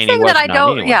kept saying he wasn't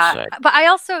on anyone's side. But I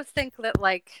also think that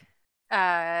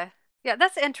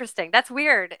that's interesting. That's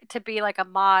weird to be a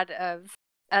mod of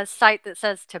a site that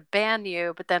says to ban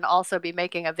you, but then also be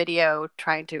making a video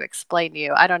trying to explain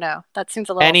you. I don't know. That seems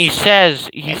a little. And he says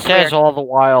all the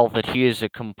while that he is a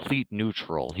complete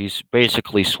neutral. He's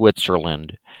basically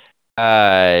Switzerland.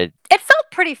 It felt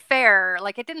pretty fair.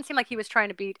 It didn't seem like he was trying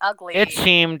to be ugly. It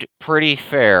seemed pretty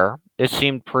fair. It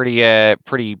seemed pretty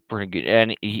good.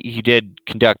 And he did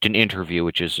conduct an interview,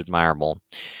 which is admirable.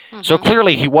 Mm-hmm. So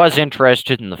clearly he was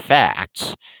interested in the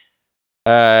facts.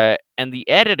 And the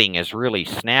editing is really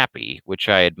snappy, which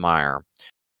I admire.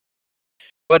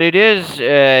 But it is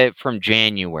from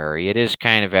January. It is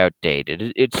kind of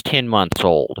outdated. It's 10 months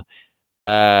old.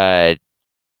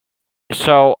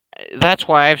 So that's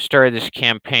why I've started this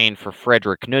campaign for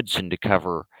Frederick Knudsen to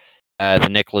cover the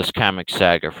Nicholas comic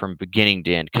saga from beginning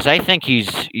to end, because I think he's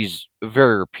a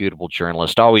very reputable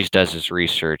journalist, always does his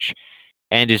research,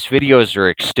 and his videos are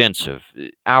extensive,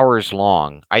 hours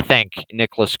long. I think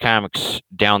Nicholas Comics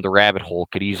Down the Rabbit Hole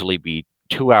could easily be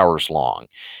 2 hours long.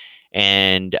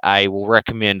 And I will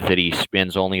recommend that he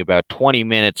spends only about 20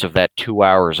 minutes of that 2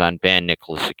 hours on Ban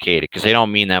Nicholas Cicada, because they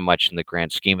don't mean that much in the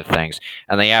grand scheme of things,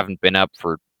 and they haven't been up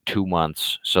for 2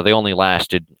 months, so they only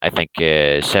lasted, I think,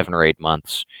 7 or 8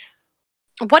 months.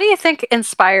 What do you think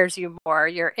inspires you more,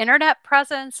 your internet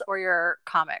presence or your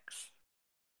comics?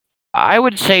 I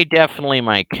would say definitely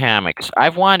my comics.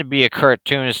 I've wanted to be a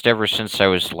cartoonist ever since I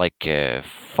was like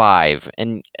 5,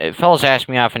 and fellas ask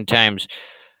me oftentimes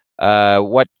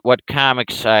what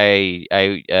comics I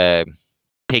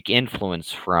take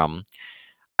influence from.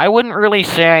 I wouldn't really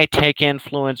say I take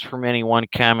influence from any one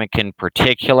comic in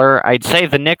particular. I'd say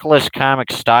the Nicholas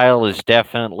comic style is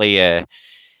definitely a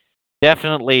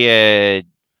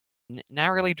not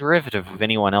really derivative of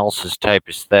anyone else's type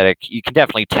aesthetic. You can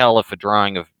definitely tell if a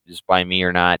drawing is by me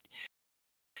or not.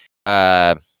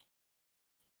 But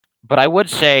I would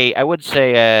say I was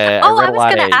going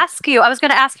to ask you. I was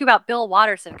going to ask you about Bill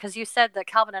Watterson, because you said that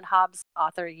Calvin and Hobbes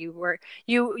author. You were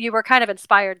kind of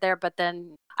inspired there, but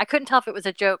then I couldn't tell if it was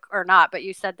a joke or not. But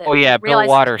you said that. Oh yeah, Bill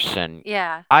Watterson.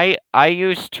 Yeah. I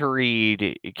used to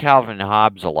read Calvin and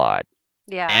Hobbes a lot.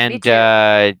 Yeah, and me too.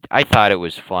 I thought it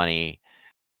was funny.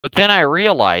 But then I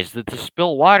realized that this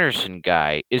Bill Watterson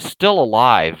guy is still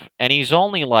alive, and he's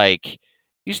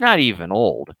not even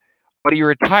old. But he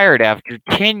retired after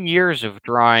 10 years of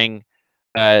drawing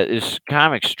this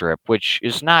comic strip, which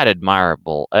is not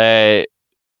admirable. But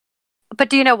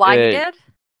do you know why he did?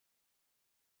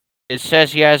 It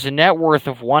says he has a net worth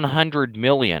of 100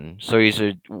 million, so he's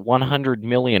a 100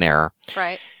 millionaire.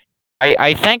 Right.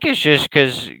 I think it's just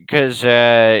because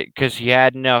he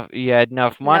had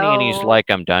enough money, and he's like,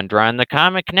 I'm done drawing the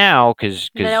comic now because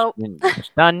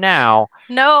it's done now.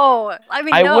 No, I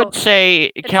mean, I would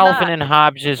say Calvin and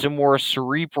Hobbes is a more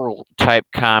cerebral type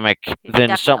comic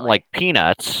than something like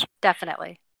Peanuts.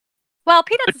 Definitely. Well,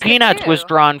 Peanuts was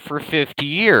drawn for 50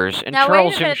 years, and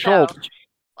Charles M. Schulz.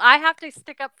 I have to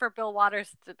stick up for Bill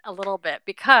Watterson a little bit,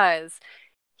 because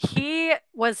he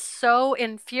was so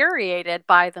infuriated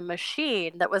by the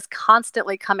machine that was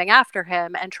constantly coming after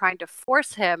him and trying to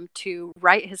force him to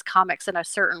write his comics in a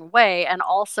certain way, and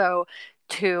also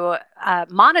to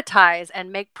monetize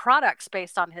and make products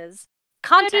based on his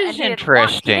content. That is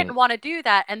interesting. He didn't want to do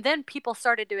that, and then people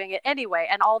started doing it anyway,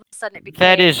 and all of a sudden it became...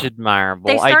 That is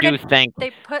admirable. I do think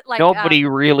they put, like, nobody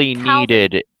really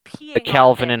needed a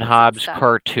Calvin and Hobbes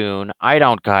cartoon. I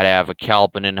don't gotta have a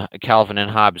Calvin and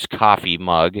Hobbes coffee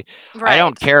mug. Right. I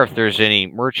don't care if there's any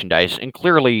merchandise. And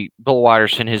clearly, Bill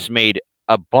Watterson has made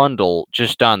a bundle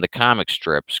just on the comic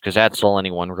strips, because that's all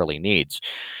anyone really needs.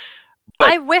 But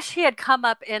I wish he had come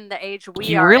up in the age we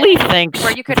he are really in, thinks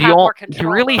where you could have more control. He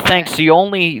really thinks the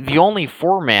only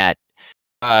format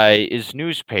is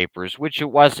newspapers, which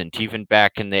it wasn't even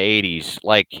back in the 80s.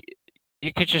 Like,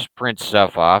 you could just print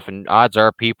stuff off, and odds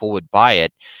are people would buy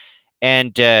it,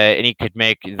 and he could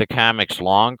make the comics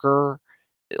longer,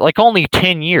 like only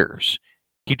 10 years.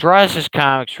 He draws his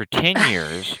comics for 10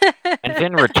 years and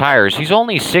then retires. He's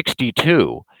only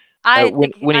 62.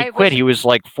 When he quit, he was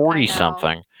like 40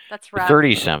 something. That's right.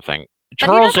 30 something.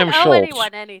 Charles M. Schulz. He doesn't owe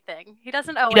anyone anything. He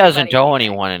doesn't owe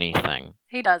anyone anything.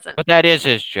 He doesn't. But that is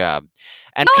his job,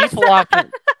 and people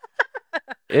often.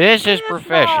 It is his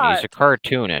profession. He's a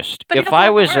cartoonist. But if I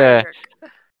was the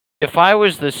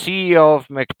CEO of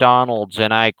McDonald's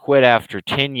and I quit after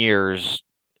 10 years,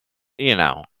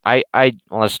 well,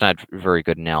 that's not a very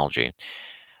good analogy.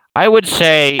 I would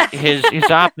say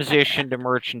his opposition to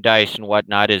merchandise and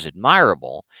whatnot is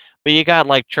admirable. But you got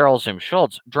like Charles M.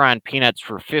 Schulz drawing Peanuts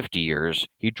for 50 years.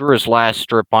 He drew his last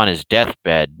strip on his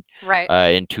deathbed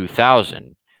in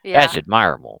 2000. Yeah. That's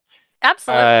admirable.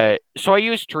 Absolutely. So I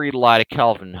used to read a lot of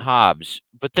Calvin Hobbes,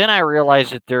 but then I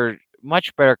realized that there are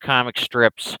much better comic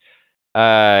strips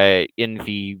in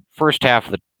the first half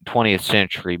of the 20th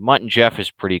century. Mutt and Jeff is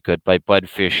pretty good by Bud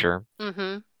Fisher.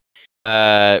 Mm-hmm.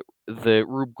 The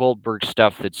Rube Goldberg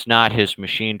stuff that's not his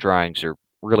machine drawings are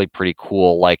really pretty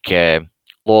cool, like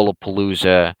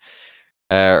Lollapalooza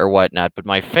or whatnot. But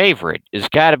my favorite has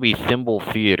got to be Thimble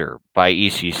Theater by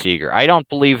E.C. Seeger. I don't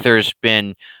believe there's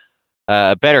been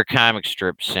a better comic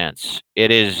strip since.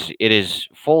 It is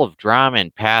full of drama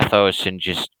and pathos and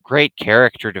just great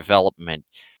character development,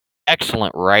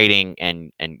 excellent writing,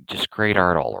 and just great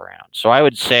art all around. So I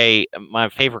would say my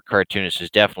favorite cartoonist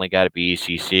has definitely got to be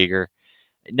E.C. Seeger.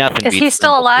 Nothing. Is he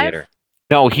still alive? Theater.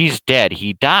 No, he's dead.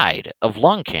 He died of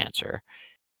lung cancer,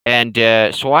 and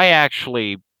so I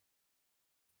actually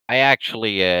I'm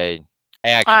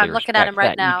looking at respect him right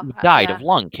that. now. He died Yeah. of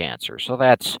lung cancer, so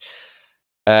that's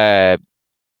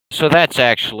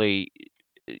actually,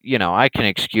 I can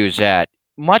excuse that.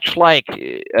 Much like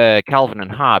Calvin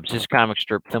and Hobbes, his comic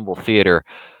strip Thimble Theater,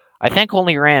 I think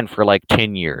only ran for like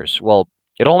 10 years. Well,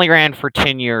 it only ran for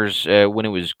 10 years when it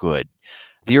was good.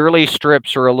 The early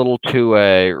strips are a little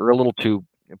too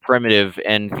primitive,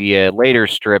 and the later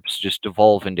strips just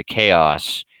devolve into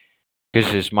chaos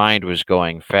because his mind was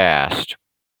going fast.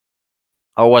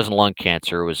 Oh, it wasn't lung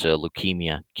cancer; it was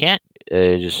leukemia. Can't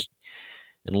just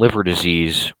and liver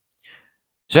disease.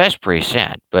 So that's pretty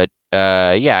sad. But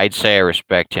yeah, I'd say I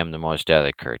respect him the most out of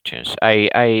the cartoons.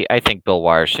 I think Bill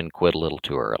Watterson quit a little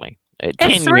too early. It's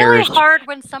 10 really years. hard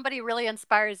when somebody really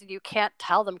inspires you. You can't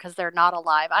tell them because they're not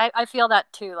alive. I feel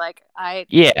that too. Like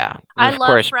Yeah, I of love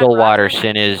course, Fred Bill Rogers, Watterson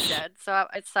and he's is dead. So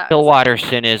it's Bill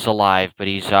Watterson is alive, but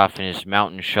he's off in his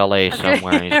mountain chalet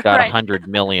somewhere, and he's got Right. 100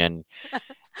 million.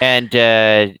 And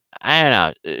I don't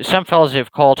know. Some fellas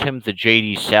have called him the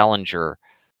J.D. Salinger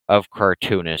of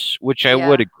cartoonists, which I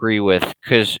would Yeah. agree with,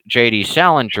 because J.D.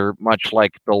 Salinger, much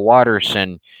like Bill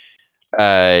Watterson,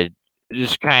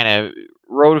 just kind of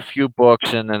wrote a few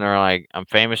books, and then they're like, "I'm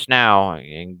famous now,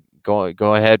 and go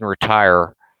ahead and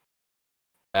retire."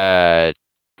 Like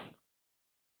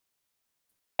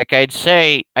I'd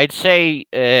say,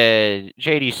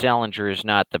 J.D. Salinger is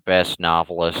not the best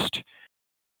novelist.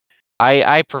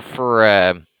 I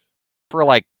prefer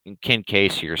like Ken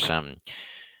Casey or something.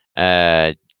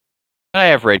 I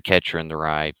have read Catcher in the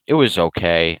Rye. It was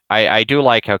okay. I do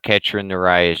like how Catcher in the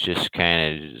Rye is just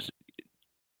kind of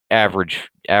average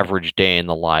day in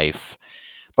the life.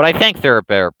 But I think there are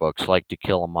better books like To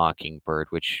Kill a Mockingbird,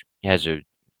 which has a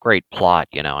great plot.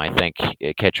 I think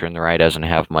Catcher in the Rye doesn't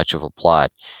have much of a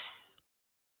plot.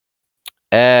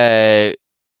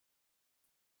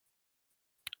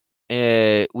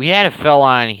 We had a fella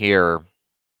on here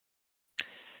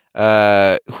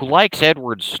who likes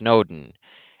Edward Snowden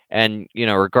and,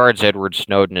 regards Edward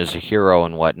Snowden as a hero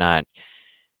and whatnot.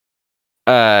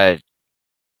 And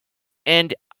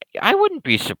I wouldn't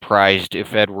be surprised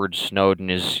if Edward Snowden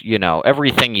is,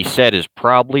 everything he said is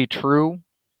probably true.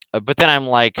 But then I'm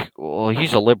like, well,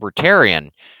 he's a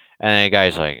libertarian. And the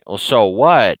guy's like, well, so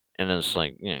what? And it's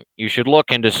like, you should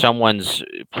look into someone's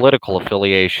political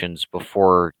affiliations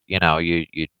before, you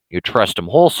trust him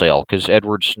wholesale, because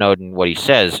Edward Snowden, what he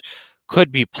says,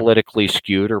 could be politically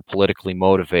skewed or politically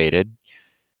motivated.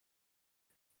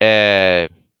 But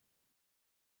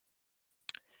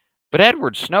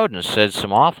Edward Snowden said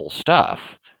some awful stuff.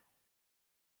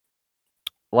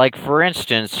 Like, for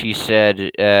instance, he said,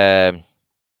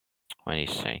 what did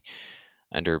he say?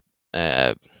 Under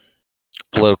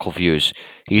political views,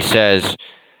 he says,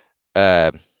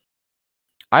 I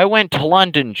went to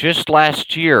London just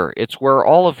last year. It's where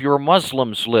all of your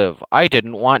Muslims live. I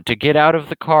didn't want to get out of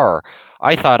the car.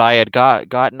 I thought I had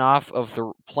gotten off of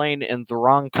the plane in the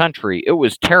wrong country. It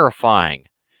was terrifying.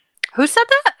 Who said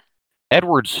that?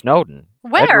 Edward Snowden.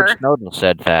 Where? Edward Snowden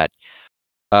said that.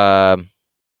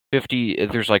 50.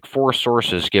 There's like 4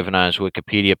 sources given on his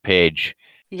Wikipedia page.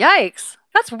 Yikes!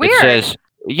 That's weird. It says,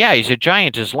 yeah, he's a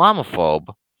giant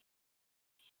Islamophobe.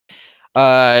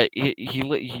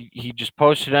 He just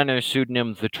posted under a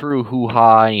pseudonym The True Hoo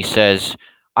Ha, and he says,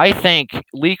 I think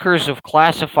leakers of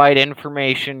classified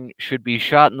information should be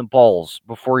shot in the balls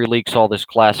before he leaks all this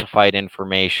classified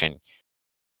information.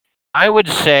 I would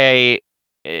say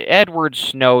Edward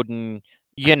Snowden,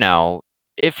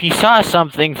 if he saw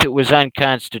something that was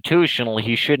unconstitutional,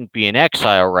 he shouldn't be in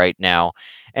exile right now.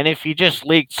 And if he just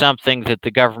leaked something that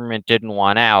the government didn't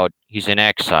want out, he's in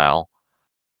exile.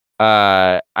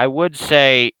 I would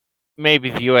say maybe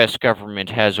the U.S. government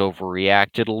has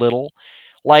overreacted a little.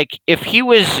 Like, if he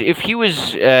was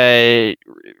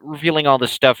revealing all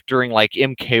this stuff during like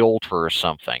MK Ultra or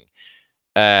something,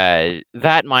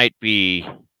 that might be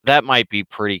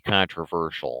pretty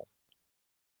controversial.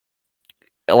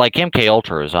 Like, MK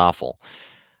Ultra is awful.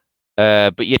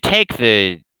 But you take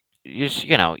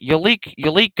you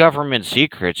leak government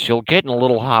secrets, you'll get in a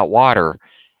little hot water.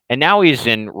 And now he's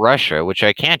in Russia, which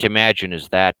I can't imagine is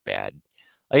that bad.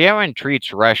 Like, everyone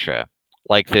treats Russia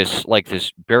like this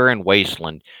barren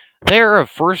wasteland. They're a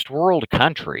first world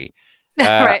country.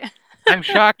 Right. I'm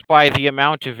shocked by the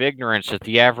amount of ignorance that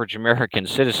the average American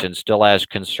citizen still has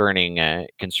concerning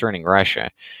Russia.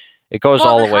 It goes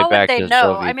all the way back to the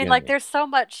Soviet I mean, Union. like, there's so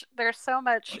much,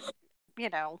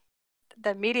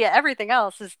 the media, everything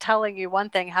else is telling you one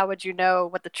thing. How would you know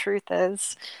what the truth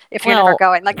is if you're never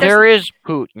going? Like, there is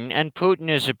Putin, and Putin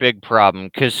is a big problem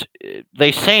because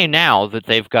they say now that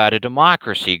they've got a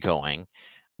democracy going,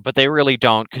 but they really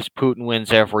don't, because Putin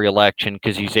wins every election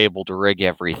because he's able to rig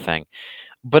everything.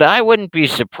 But I wouldn't be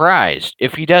surprised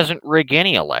if he doesn't rig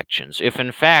any elections. If,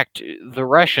 in fact, the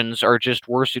Russians are just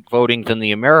worse at voting than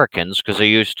the Americans because they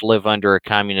used to live under a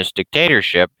communist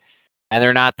dictatorship, and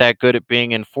they're not that good at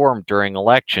being informed during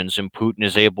elections, and Putin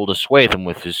is able to sway them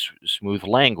with his smooth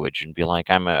language and be like,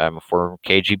 I'm a former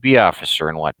KGB officer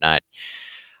and whatnot.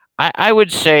 I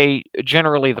would say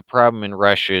generally the problem in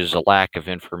Russia is a lack of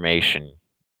information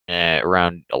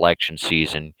around election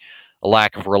season, a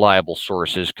lack of reliable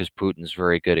sources because Putin's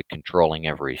very good at controlling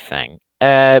everything.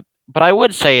 But I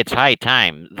would say it's high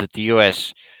time that the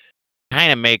U.S.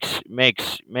 kind of makes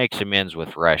amends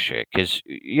with Russia, because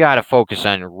you got to focus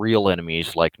on real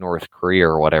enemies like North Korea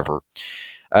or whatever.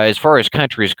 As far as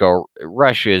countries go,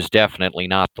 Russia is definitely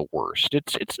not the worst.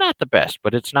 It's not the best,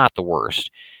 but it's not the worst.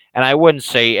 And I wouldn't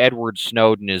say Edward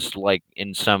Snowden is like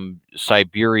in some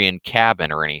Siberian cabin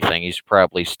or anything. He's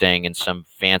probably staying in some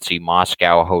fancy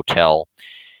Moscow hotel.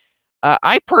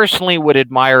 I personally would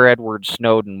admire Edward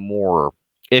Snowden more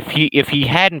if he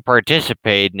hadn't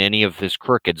participated in any of this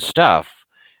crooked stuff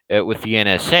with the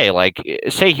NSA. Like,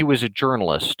 say he was a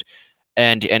journalist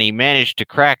and he managed to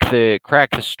crack the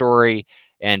story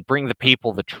and bring the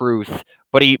people the truth,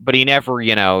 but he never,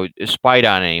 spied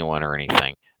on anyone or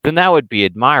anything. Then that would be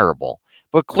admirable.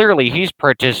 But clearly, he's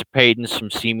participated in some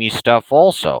seamy stuff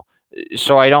also.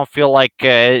 So I don't feel like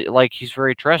he's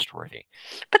very trustworthy.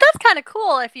 But that's kind of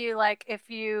cool if you I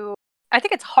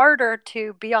think it's harder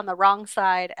to be on the wrong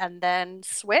side and then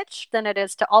switch than it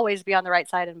is to always be on the right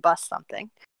side and bust something.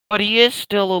 But he is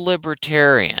still a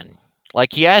libertarian.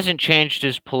 Like, he hasn't changed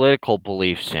his political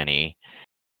beliefs any.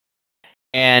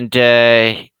 And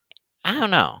I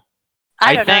don't know.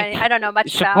 I don't know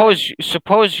much about it.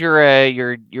 Suppose you're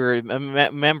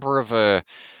a member of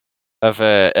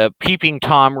a peeping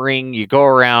Tom ring. You go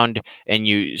around and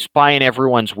you spy in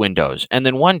everyone's windows, and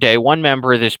then one day, one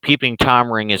member of this peeping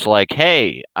Tom ring is like,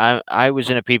 "Hey, I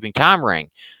was in a peeping Tom ring."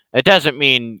 It doesn't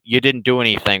mean you didn't do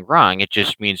anything wrong. It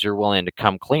just means you're willing to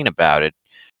come clean about it.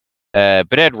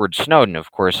 But Edward Snowden,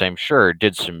 of course, I'm sure,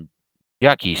 did some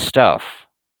yucky stuff.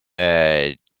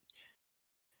 But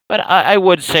I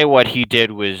would say what he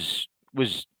did was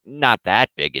not that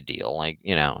big a deal. Like,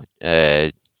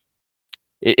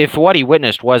 if what he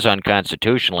witnessed was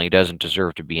unconstitutional, he doesn't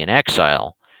deserve to be in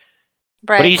exile.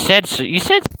 Right. But he said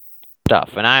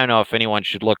stuff, and I don't know if anyone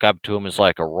should look up to him as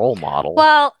like a role model.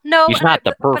 Well, no, he's not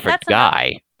the perfect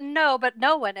guy. No, but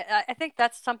no one. I think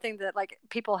that's something that like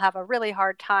people have a really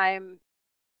hard time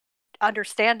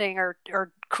understanding or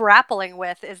grappling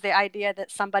with, is the idea that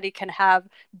somebody can have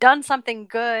done something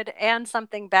good and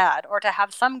something bad, or to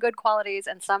have some good qualities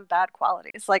and some bad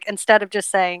qualities. Like, instead of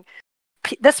just saying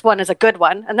this one is a good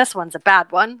one and this one's a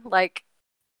bad one. Like,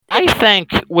 I think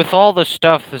with all the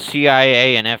stuff the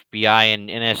CIA and FBI and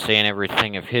NSA and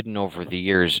everything have hidden over the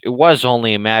years, it was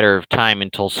only a matter of time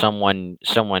until someone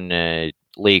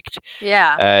leaked.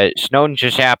 Yeah. Snowden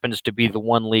just happens to be the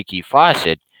one leaky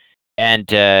faucet.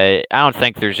 And I don't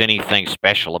think there's anything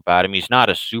special about him. He's not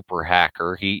a super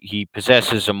hacker. He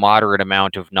possesses a moderate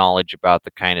amount of knowledge about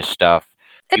the kind of stuff.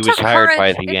 He was hired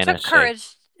by the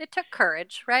NSA. It took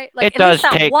courage, right? Like, it does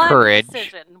take courage.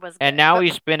 And now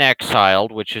he's been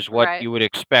exiled, which is what you would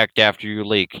expect after you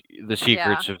leak the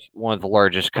secrets of one of the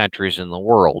largest countries in the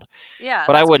world. Yeah.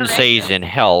 But I wouldn't say he's in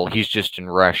hell. He's just in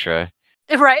Russia.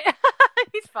 Right.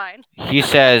 He's fine. He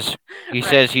says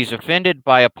he's offended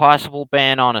by a possible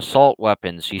ban on assault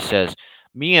weapons. He says,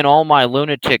 "Me and all my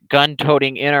lunatic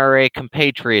gun-toting NRA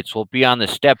compatriots will be on the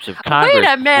steps of Congress." Wait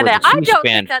a minute. I don't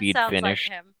think that sounds like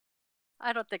him.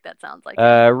 I don't think that sounds like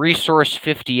Resource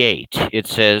 58. It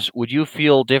says, "Would you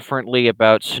feel differently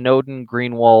about Snowden,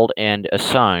 Greenwald, and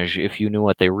Assange if you knew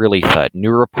what they really thought?"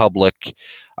 New Republic,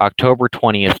 October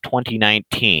 20th,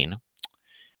 2019.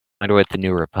 I wonder what the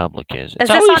New Republic is. Is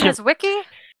this on his wiki?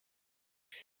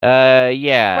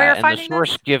 Yeah. Where and the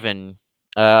source given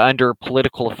under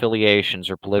political affiliations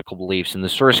or political beliefs, and the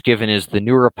source given is the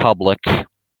New Republic.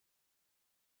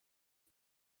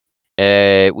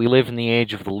 We live in the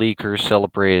age of the leakers,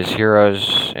 celebrate as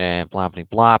heroes, and blah blah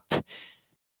blah.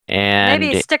 And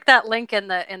maybe stick that link in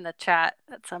the chat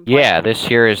at some point. Yeah, this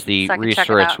here is the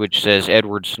resource which says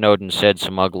Edward Snowden said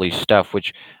some ugly stuff,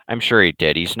 which I'm sure he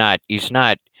did. He's not.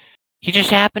 He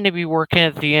just happened to be working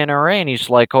at the NRA, and he's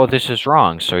like, "Oh, this is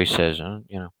wrong." So he says,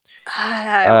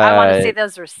 I want to see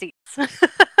those receipts.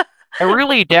 I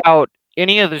really doubt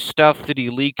any of the stuff that he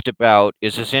leaked about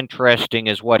is as interesting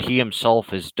as what he himself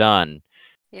has done.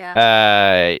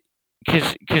 Yeah.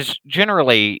 Because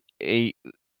generally,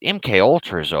 MK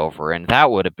Ultra is over, and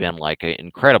that would have been like an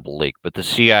incredible leak. But the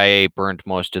CIA burned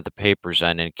most of the papers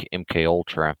on MK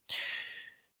Ultra,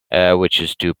 which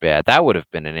is too bad. That would have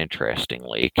been an interesting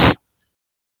leak,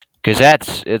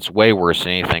 because it's way worse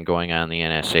than anything going on in the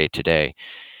NSA today.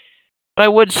 But I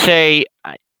would say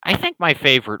I think my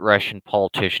favorite Russian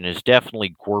politician is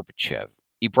definitely Gorbachev.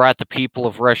 He brought the people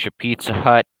of Russia Pizza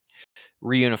Hut,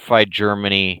 reunified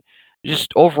Germany,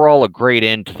 just overall a great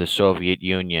end to the Soviet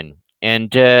Union, and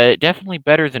definitely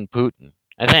better than Putin.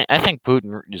 I think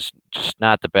Putin is just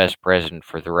not the best president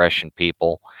for the Russian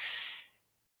people.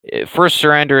 First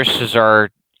surrenders is our,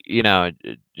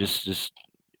 just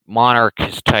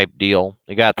monarchist type deal.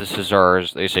 They got the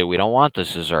Czars. They say we don't want the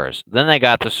Czars. Then they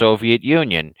got the Soviet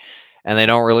Union, and they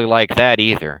don't really like that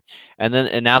either.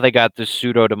 And now they got this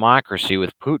pseudo democracy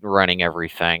with Putin running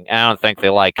everything. I don't think they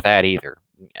like that either.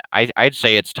 I'd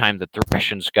say it's time that the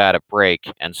Russians got a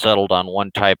break and settled on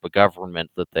one type of government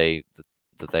that they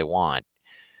want.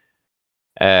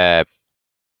 But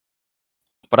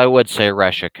I would say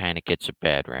Russia kind of gets a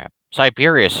bad rap.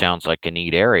 Siberia sounds like a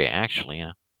neat area, actually.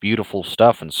 Beautiful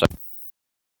stuff and stuff.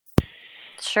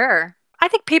 Sure. I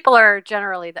think people are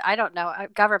generally, I don't know,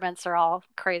 governments are all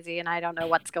crazy and I don't know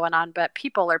what's going on, but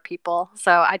people are people.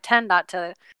 So I tend not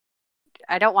to,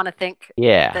 I don't want to think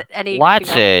that any, lots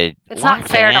of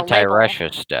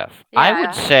anti-Russia stuff. Yeah.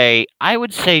 I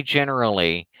would say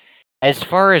generally, as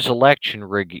far as election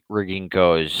rigging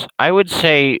goes, I would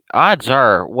say odds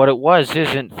are what it was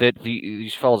isn't that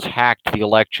these fellas hacked the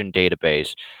election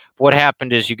database. What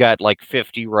happened is you got like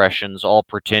 50 Russians all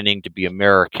pretending to be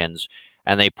Americans,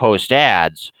 and they post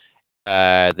ads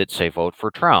that say vote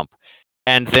for Trump.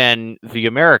 And then the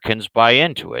Americans buy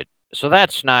into it. So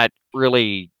that's not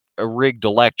really a rigged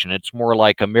election. It's more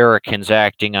like Americans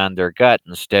acting on their gut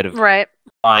instead of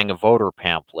buying a voter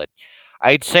pamphlet.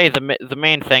 I'd say the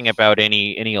main thing about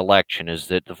any election is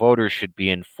that the voters should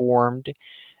be informed.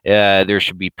 There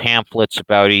should be pamphlets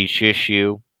about each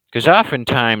issue. Because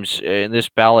oftentimes, in this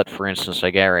ballot, for instance,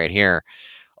 I got right here,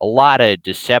 a lot of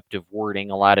deceptive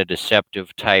wording, a lot of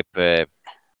deceptive type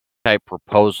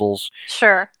proposals.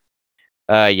 Sure.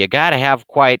 You got to have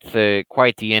quite the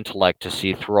intellect to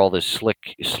see through all this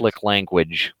slick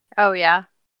language. Oh yeah.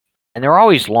 And they're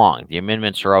always long. The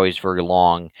amendments are always very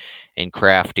long and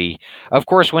crafty. Of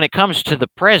course, when it comes to the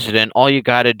president, all you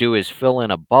got to do is fill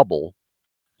in a bubble.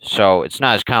 So it's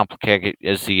not as complicated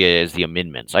as the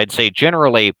amendments. I'd say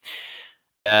generally,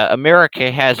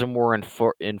 America has a more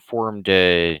informed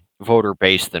voter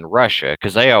base than Russia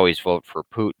because they always vote for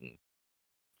Putin.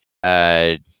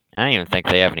 I don't even think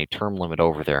they have any term limit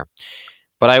over there.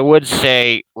 But I would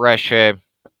say Russia,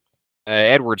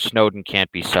 Edward Snowden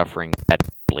can't be suffering that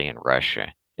badly in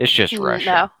Russia. It's just Russia.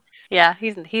 No. Yeah,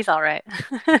 he's all right.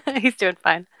 He's doing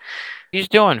fine. He's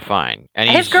doing fine. And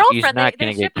his girlfriend, he's not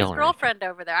going to get his girlfriend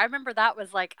over there. I remember that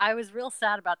was like, I was real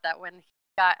sad about that when he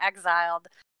got exiled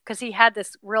because he had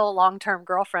this real long-term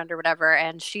girlfriend or whatever.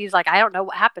 And she's like, I don't know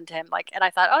what happened to him. Like, and I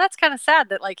thought, oh, that's kind of sad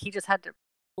that like he just had to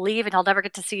leave and he'll never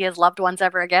get to see his loved ones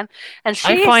ever again. And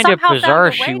she somehow found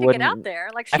a way to get out there.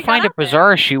 Like, I find it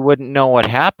bizarre she wouldn't know what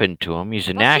happened to him. He's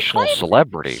a national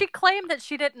celebrity. She claimed that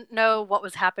she didn't know what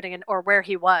was happening or where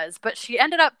he was, but she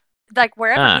ended up like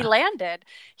wherever he landed,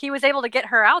 he was able to get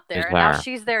her out there, and now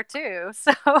she's there too.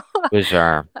 So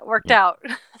bizarre. That worked out.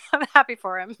 I'm happy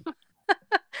for him.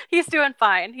 He's doing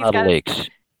fine. He's got leaks.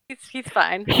 He's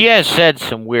fine. He has said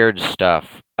some weird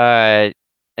stuff.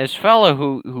 As fellow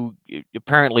who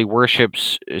apparently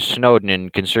worships Snowden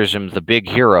and considers him the big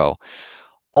hero,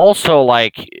 also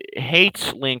like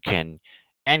hates Lincoln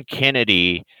and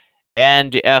Kennedy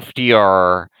and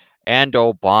FDR and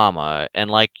Obama and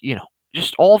like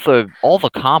just all the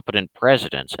competent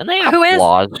presidents, and they have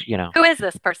flaws. Who is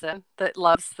this person that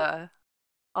loves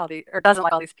all the or doesn't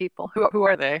like all these people? Who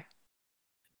are they?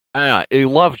 I don't know. They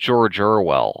love George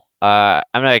Orwell. I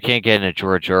can't get into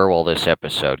George Orwell this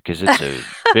episode because it's a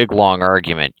big long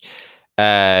argument.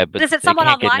 But is it someone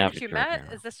online that you met?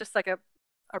 Is this just like a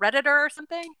Redditor or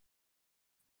something?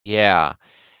 Yeah.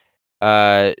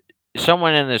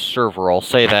 Someone in this server, I'll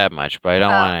say that much, but I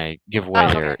don't want to give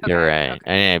away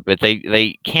their but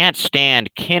they can't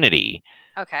stand Kennedy,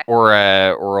 or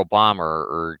Obama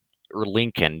or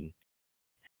Lincoln,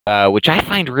 which I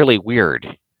find really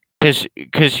weird, because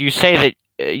you say that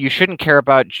you shouldn't care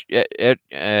about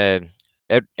Ed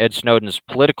Snowden's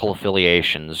political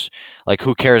affiliations, like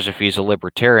who cares if he's a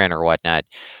libertarian or whatnot,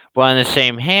 but on the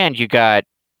same hand,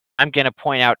 I'm going to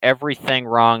point out everything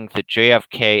wrong that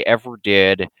JFK ever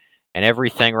did. and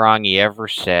everything wrong he ever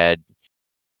said.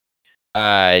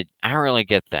 I don't really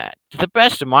get that. To the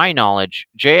best of my knowledge,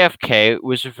 JFK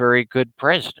was a very good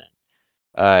president.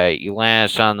 He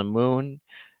landed us on the moon.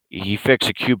 He fixed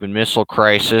a Cuban Missile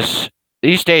Crisis.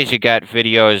 These days, you got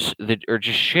videos that are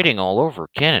just shitting all over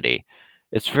Kennedy.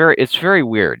 It's very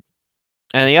weird.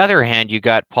 On the other hand, you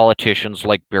got politicians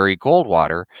like Barry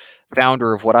Goldwater,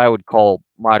 founder of what I would call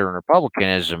modern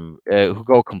republicanism, who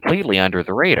go completely under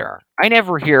the radar. I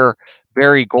never hear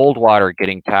Barry Goldwater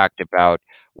getting talked about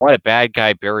what a bad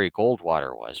guy Barry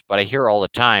Goldwater was, but I hear all the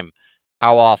time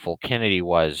how awful Kennedy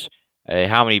was,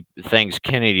 how many things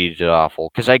Kennedy did awful.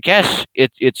 Because I guess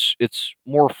it's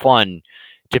more fun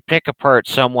to pick apart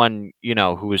someone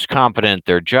who is competent at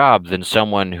their job than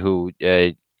someone who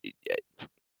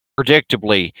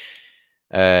predictably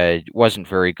wasn't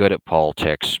very good at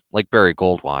politics, like Barry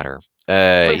Goldwater.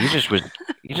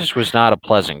 He just was not a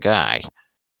pleasant guy.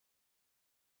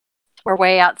 We're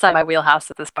way outside my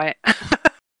wheelhouse at this point.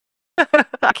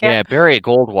 Yeah, Barry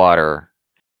Goldwater.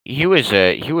 He was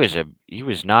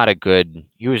not a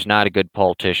good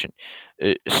politician.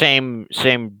 Same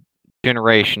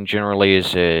generation generally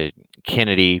as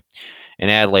Kennedy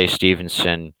and Adlai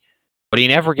Stevenson. But he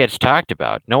never gets talked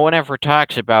about. No one ever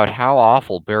talks about how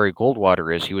awful Barry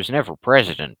Goldwater is. He was never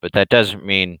president, but that doesn't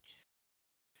mean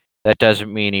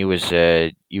he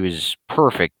was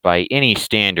perfect by any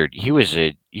standard. He was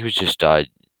just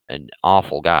an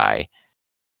awful guy.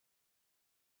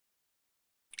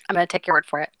 I'm gonna take your word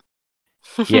for it.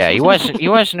 Yeah, he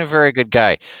wasn't a very good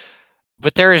guy.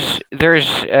 But there's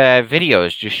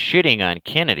videos just shitting on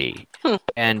Kennedy,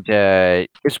 and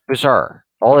it's bizarre.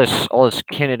 All this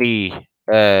Kennedy,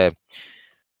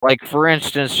 like for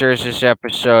instance, there's this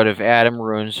episode of Adam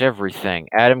Ruins Everything.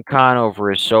 Adam Conover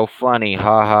is so funny,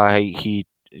 haha. He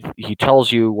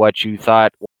tells you what you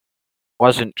thought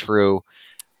wasn't true,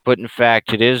 but in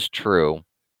fact it is true.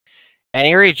 And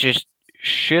here he just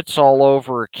shits all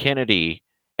over Kennedy,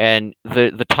 and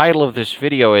the title of this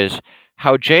video is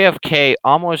How JFK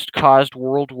Almost Caused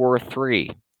World War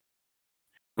III.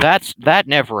 That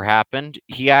never happened.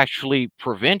 He actually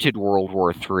prevented World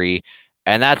War III,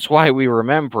 and that's why we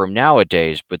remember him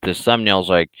nowadays. But this thumbnail's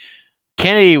like,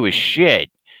 Kennedy was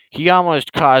shit. He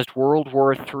almost caused World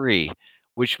War III,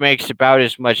 which makes about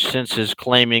as much sense as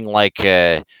claiming like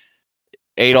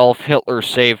Adolf Hitler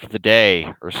saved the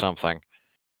day or something.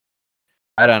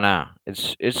 I don't know.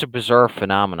 It's a bizarre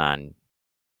phenomenon.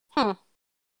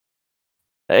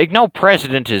 Like, no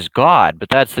president is God, but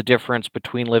that's the difference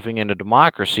between living in a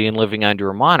democracy and living under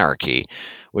a monarchy.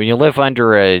 When you live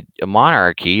under a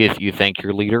monarchy, if you think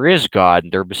your leader is God,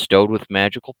 they're bestowed with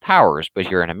magical powers. But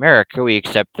here in America, we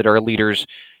accept that our leaders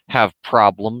have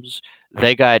problems.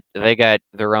 They got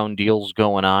their own deals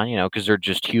going on, because they're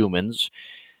just humans.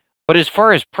 But as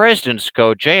far as presidents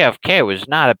go, JFK was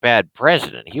not a bad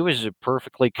president. He was a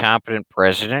perfectly competent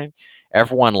president.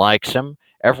 Everyone likes him.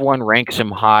 Everyone ranks him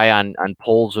high on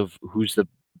polls of who's the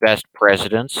best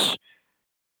presidents.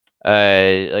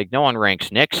 Like no one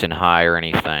ranks Nixon high or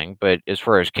anything, but as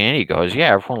far as Kennedy goes,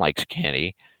 yeah, everyone likes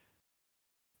Kennedy.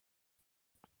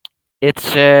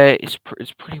 It's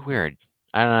pretty weird.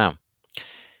 I don't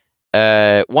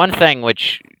know. One thing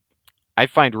which I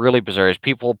find really bizarre is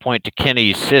people point to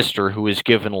Kennedy's sister, who was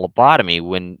given a lobotomy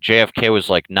when JFK was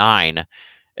like 9,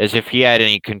 as if he had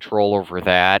any control over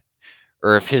that,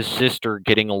 or if his sister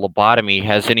getting a lobotomy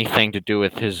has anything to do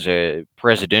with his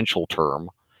presidential term.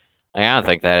 I don't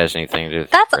think that has anything to do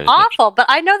with That's awful, but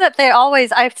I know that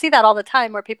I see that all the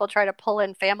time where people try to pull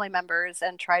in family members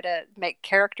and try to make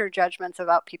character judgments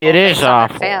about people. It is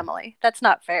awful. Family. That's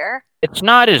not fair. It's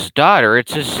not his daughter,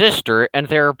 it's his sister, and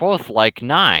they're both like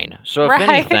 9. So if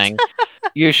anything,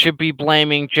 you should be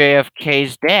blaming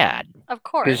JFK's dad. Of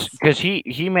course. Because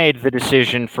he made the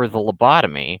decision for the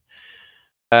lobotomy.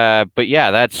 But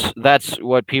yeah, that's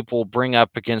what people bring up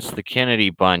against the Kennedy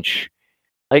bunch.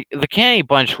 Like, the Kennedy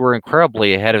bunch were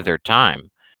incredibly ahead of their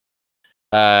time.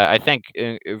 I think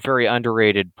a very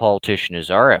underrated politician is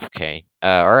RFK.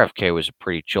 RFK was a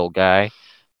pretty chill guy.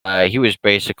 He was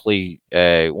basically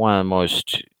one of the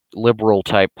most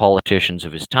liberal-type politicians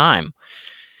of his time.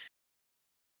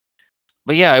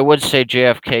 But yeah, I would say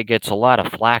JFK gets a lot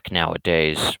of flack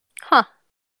nowadays. Huh.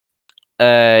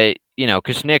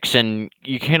 Because Nixon,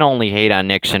 you can only hate on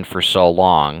Nixon for so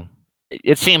long.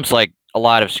 It seems like a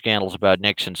lot of scandals about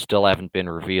Nixon still haven't been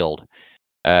revealed.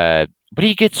 But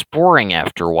he gets boring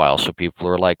after a while, so people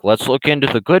are like, let's look into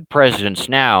the good presidents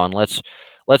now, and let's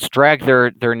drag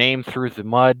their name through the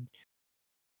mud.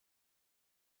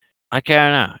 I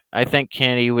don't know. I think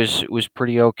Kennedy was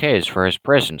pretty okay as far as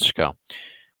presidents go.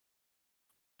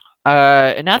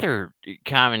 Another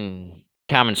common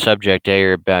subject I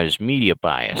hear about is media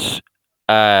bias.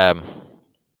 Of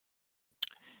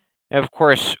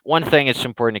course, one thing it's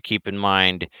important to keep in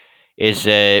mind is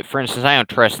that, for instance, I don't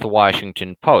trust the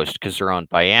Washington Post because they're owned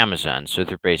by Amazon, so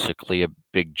they're basically a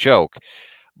big joke.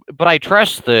 But I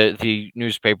trust the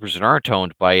newspapers that aren't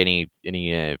owned by any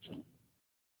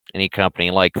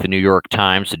company, like the New York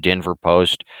Times, the Denver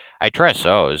Post. I trust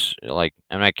those. Like,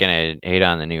 I'm not gonna hate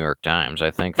on the New York Times.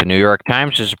 I think the New York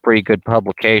Times is a pretty good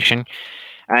publication.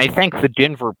 I think the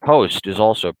Denver Post is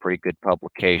also a pretty good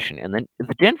publication, and then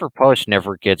the Denver Post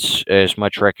never gets as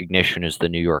much recognition as the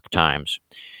New York Times.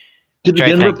 Did the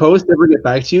Denver Post ever get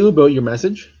back to you about your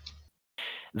message?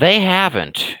 They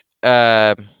haven't.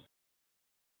 But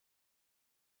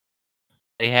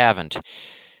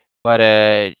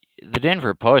the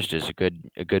Denver Post is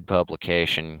a good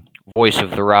publication, voice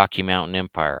of the Rocky Mountain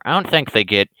Empire. I don't think they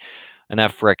get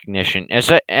enough recognition.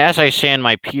 As I say in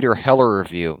my Peter Heller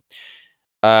review,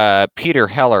 Peter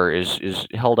Heller is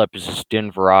held up as this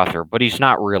Denver author, but he's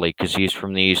not really, because he's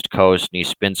from the East Coast and he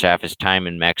spends half his time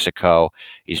in Mexico.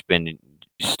 He's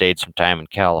stayed some time in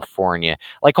California.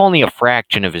 Like, only a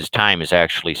fraction of his time is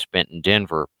actually spent in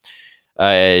Denver.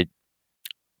 But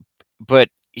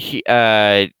he,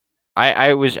 I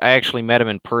actually met him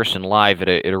in person live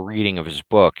at a reading of his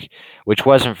book, which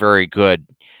wasn't very good.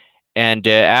 And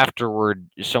afterward,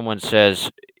 someone says,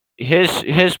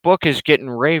 his book is getting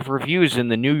rave reviews in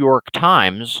the New York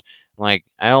Times. Like,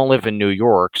 I don't live in New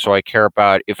York, so I care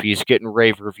about if he's getting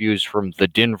rave reviews from the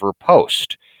Denver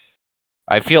Post.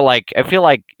 I feel like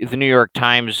the New York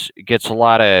Times gets a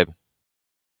lot of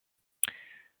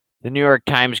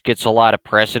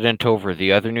precedent over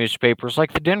the other newspapers.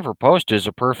 Like, the Denver Post is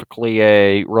a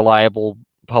perfectly reliable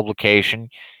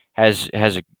publication, has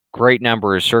a great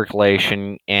number of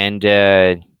circulation, and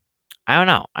I don't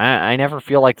know. I never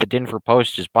feel like the Denver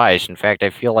Post is biased. In fact, I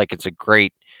feel like it's a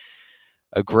great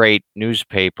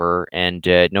newspaper and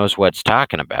knows what it's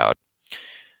talking about.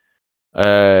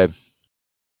 On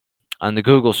the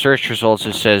Google search results,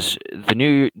 it says the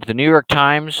New York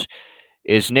Times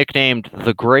is nicknamed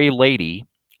the Gray Lady,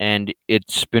 and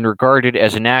it's been regarded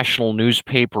as a national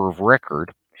newspaper of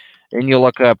record. And you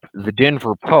look up the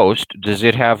Denver Post. Does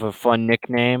it have a fun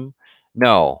nickname?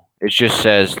 No. It just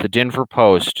says the Denver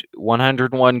Post,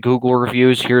 101 Google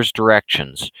reviews, here's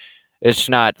directions. It's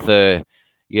not the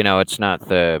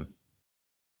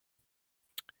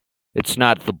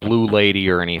Blue Lady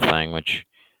or anything, which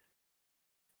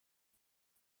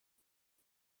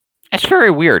it's very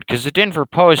weird, because the Denver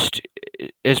Post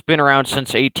has been around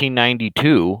since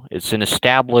 1892. It's an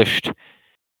established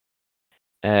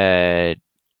type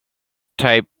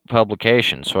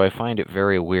publication, so I find it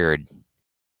very weird.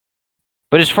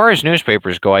 But as far as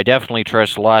newspapers go, I definitely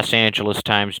trust Los Angeles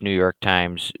Times, New York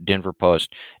Times, Denver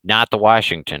Post, not the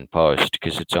Washington Post,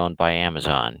 because it's owned by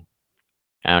Amazon.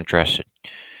 I don't trust it.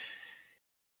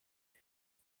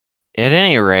 At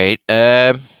any rate,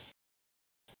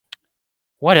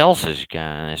 what else has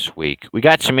gone this week? We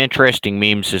got some interesting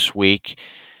memes this week,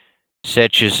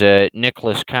 such as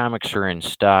Nicholas Comics are in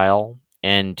style,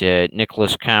 and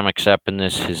Nicholas Comics up in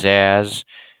this pizzazz.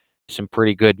 Some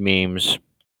pretty good memes.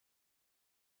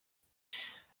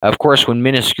 Of course, when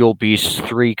Minuscule Beasts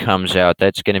 3 comes out,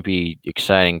 that's going to be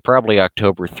exciting. Probably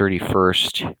October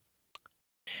 31st.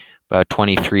 About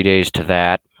 23 days to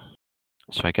that.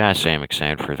 So I gotta say I'm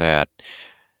excited for that.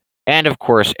 And of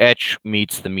course, Etch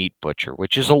meets the Meat Butcher,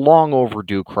 which is a long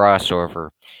overdue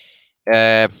crossover.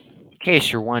 In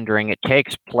case you're wondering, it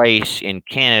takes place in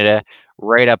Canada,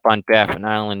 right up on Baffin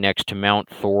Island next to Mount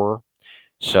Thor.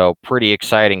 So pretty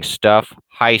exciting stuff.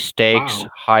 High stakes,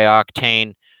 high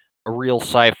octane, a real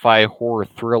sci-fi horror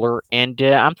thriller. And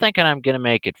I'm thinking I'm going to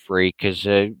make it free because,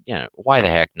 why the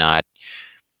heck not?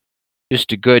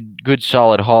 Just a good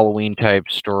solid Halloween type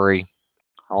story.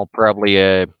 I'll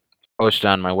probably post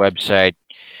on my website.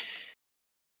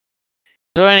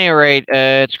 So at any rate,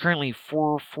 it's currently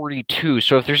 4:42.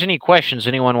 So if there's any questions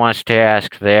anyone wants to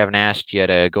ask they haven't asked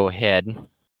yet, go ahead.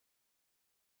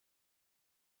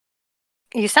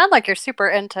 You sound like you're super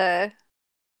into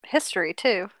history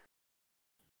too.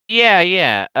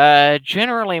 Yeah.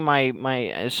 Generally,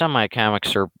 my some of my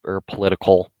comics are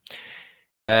political.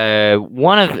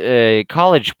 One of the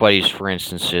college buddies, for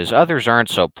instance, is. Others aren't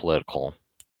so political.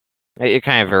 It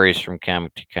kind of varies from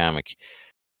comic to comic.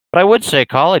 But I would say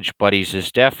College Buddies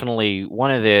is definitely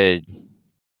one of the.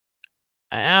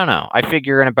 I don't know. I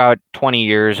figure in about 20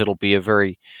 years it'll be a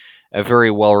very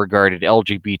well-regarded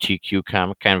LGBTQ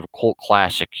comic, kind of a cult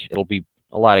classic. It'll be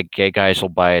a lot of gay guys will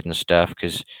buy it and stuff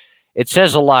because it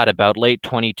says a lot about late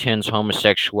 2010s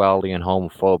homosexuality and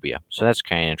homophobia. So that's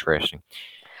kind of interesting.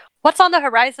 What's on the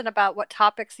horizon about what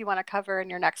topics you want to cover in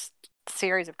your next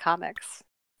series of comics?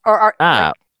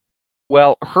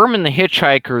 Well, Herman the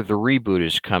Hitchhiker, the reboot,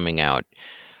 is coming out.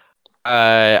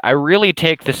 I really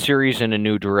take the series in a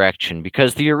new direction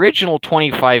because the original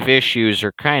 25 issues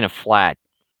are kind of flat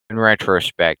in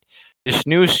retrospect. This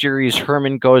new series,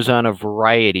 Herman goes on a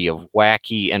variety of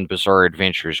wacky and bizarre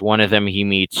adventures. One of them, he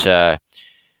meets a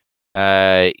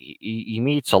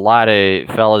lot of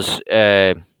fellas.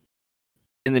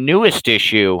 In the newest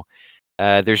issue,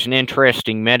 there's an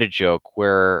interesting meta joke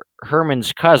where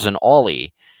Herman's cousin,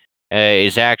 Ollie,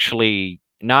 is actually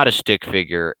not a stick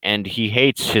figure, and he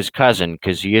hates his cousin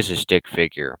because he is a stick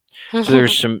figure. So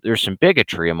there's some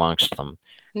bigotry amongst them,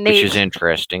 which is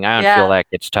interesting. I don't feel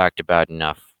that gets talked about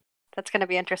enough. That's going to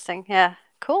be interesting. Yeah,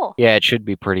 cool. Yeah, it should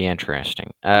be pretty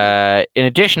interesting. In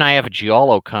addition, I have a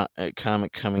Giallo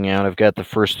comic coming out. I've got the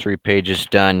first 3 pages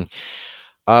done.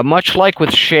 Much like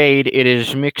with Shade, it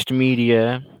is mixed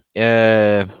media.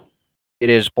 It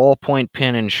is ballpoint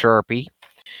pen and Sharpie.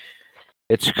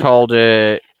 It's called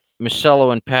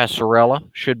Micello and Passarella.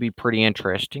 Should be pretty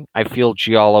interesting. I feel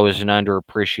Giallo is an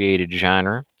underappreciated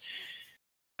genre.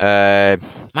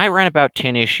 Might run about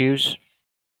 10 issues.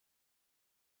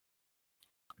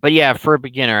 But yeah, for a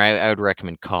beginner, I would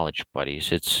recommend College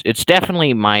Buddies. It's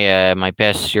definitely my my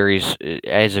best series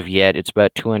as of yet. It's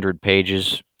about 200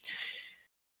 pages.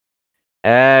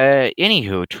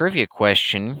 Anywho, trivia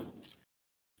question.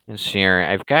 Let's see here.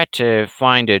 I've got to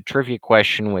find a trivia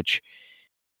question which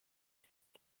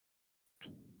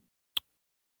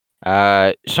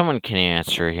someone can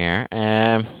answer here.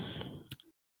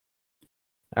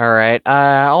 All right.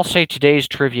 I'll say today's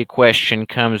trivia question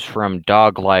comes from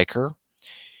Dog Liker.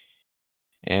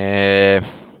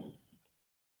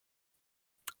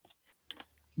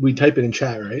 We type it in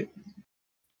chat, right?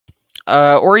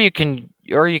 Or you can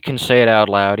say it out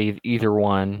loud. Either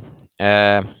one.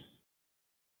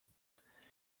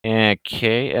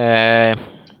 Okay.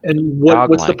 And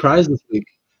what's the prize this week?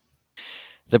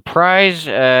 The prize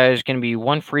is going to be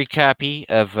 1 free copy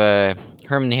of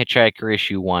Herman the Hitchhiker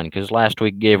issue 1, because last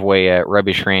week gave away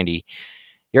Rubbish Randy.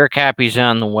 Your copy's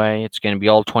on the way. It's going to be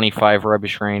all 25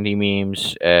 Rubbish Randy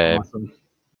memes. Awesome.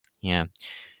 Yeah.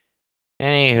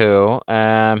 Anywho,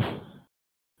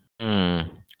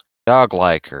 Dog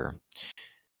Liker.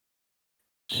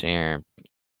 Let's see here.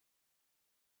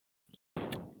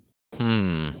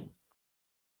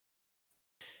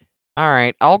 All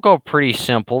right, I'll go pretty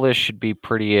simple. This should be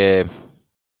pretty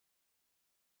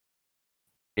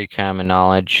common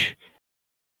knowledge.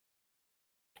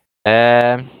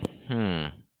 There's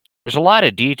a lot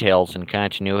of details and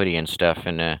continuity and stuff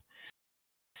in a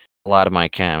lot of my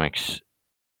comics.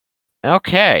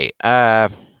 Okay, I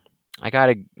got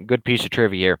a good piece of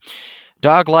trivia here.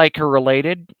 Dog Liker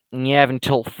related, and you have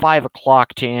until 5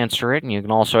 o'clock to answer it, and you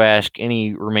can also ask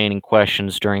any remaining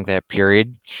questions during that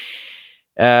period.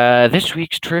 This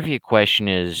week's trivia question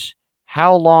is,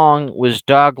 how long was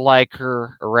Dog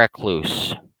Liker a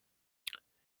recluse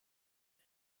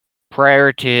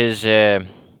prior to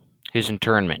his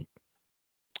internment?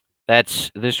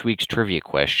 That's this week's trivia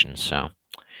question. So,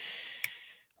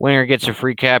 winner gets a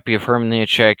free copy of Herman the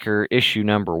Hitchhiker issue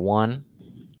number 1.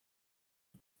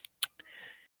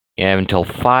 You have until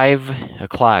 5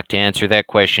 o'clock to answer that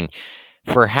question.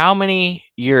 For how many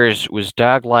years was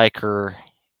Dog Liker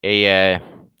a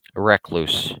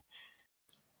recluse?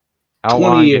 How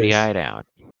long did he hide out?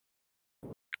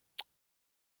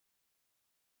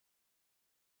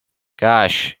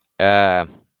 Gosh.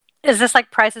 Is this like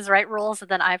Price is Right rules,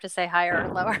 and then I have to say higher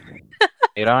or lower?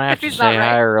 You don't have to say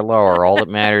higher or lower. All that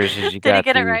matters is you got Did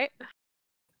he get it right?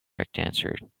 Correct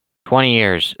answer. 20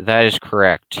 years. That is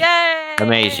correct. Yay!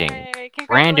 Amazing.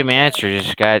 Random answer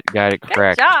just got it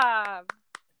correct. Good job.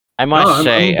 I must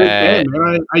say, I'm a big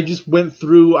fan, I just went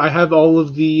through. I have all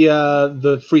of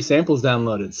the free samples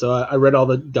downloaded, so I read all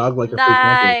the Dog Liker free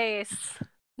samples. Nice,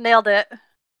 nailed it.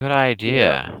 Good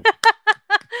idea.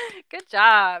 Good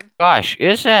job. Gosh,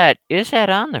 is that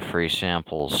on the free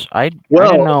samples? I didn't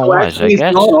know it was. I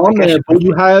guess not on there, but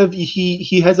you have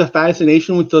he has a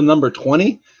fascination with the number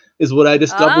 20, is what I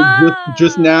discovered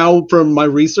just now from my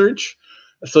research.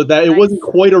 So that it wasn't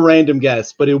quite a random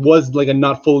guess, but it was like a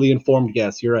not fully informed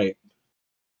guess. You're right.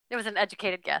 It was an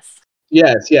educated guess.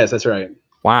 Yes, that's right.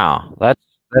 Wow, that's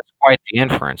quite the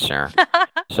inference there.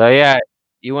 So yeah,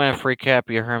 you win a free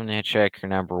copy of Herman the Hitchhiker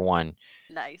number 1.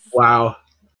 Nice. Wow,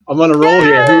 I'm on a roll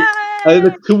here.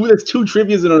 That's 2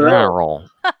 trivias in a row.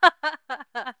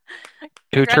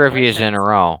 2 trivias in a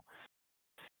row.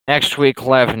 Next week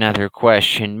we'll have another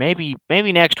question. Maybe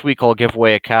next week I'll give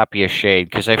away a copy of Shade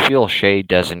because I feel Shade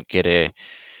doesn't get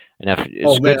enough.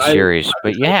 It's a good series,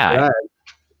 but yeah.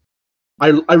 I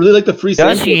really like the free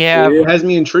sample. Does he have? It has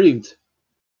me intrigued.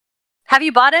 Have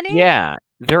you bought any? Yeah,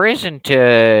 there isn't.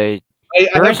 I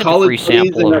have College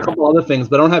Buddies and a couple other things,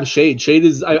 but I don't have Shade. Shade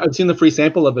is. I've seen the free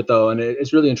sample of it though, and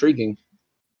it's really intriguing.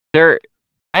 I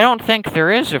don't think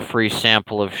there is a free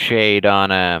sample of Shade on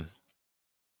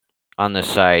the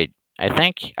site. I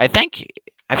think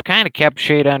I've kind of kept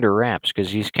Shade under wraps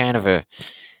because he's kind of a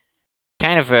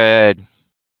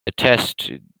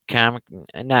test comic,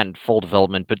 not in full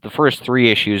development, but the first 3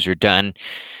 issues are done.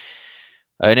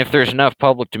 And if there's enough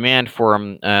public demand for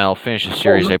them, I'll finish the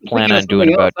series. I plan on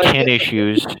doing about 10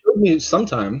 issues.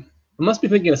 Sometime. I must be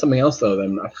thinking of something else though,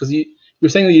 then, because you're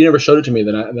saying that you never showed it to me.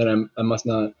 Then I must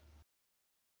not.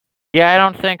 Yeah, I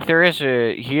don't think there is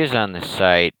he is on this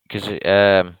site because.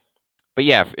 But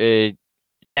yeah,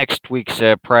 next week's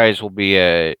prize will be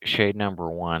Shade number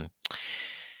 1.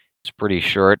 It's pretty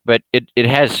short, but it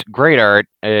has great art,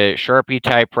 Sharpie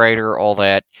typewriter, all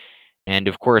that. And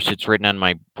of course, it's written on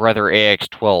my Brother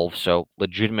AX12, so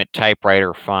legitimate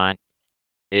typewriter font.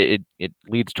 It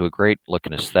leads to a great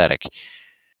looking aesthetic.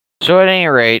 So at any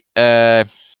rate, I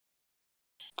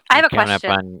have a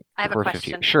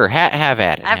question. Sure, have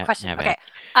at it. I have a question. Okay.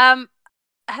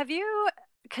 Have you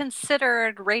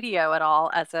considered radio at all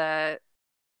as a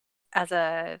I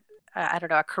don't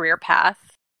know, a career path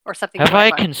or something? Have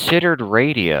I considered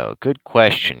radio? Good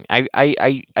question.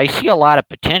 I see a lot of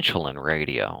potential in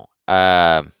radio.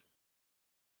 I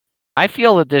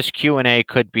feel that this Q&A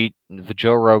could be the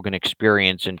Joe Rogan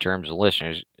experience in terms of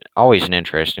listeners. Always an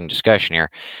interesting discussion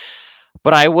here.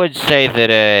 But I would say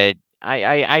that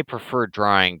I prefer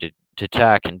drawing to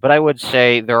talking. But I would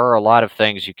say there are a lot of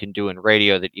things you can do in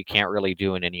radio that you can't really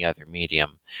do in any other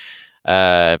medium.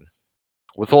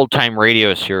 With old-time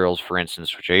radio serials, for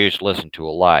instance, which I used to listen to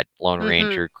a lot, Lone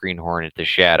Ranger, Green Hornet, The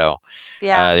Shadow.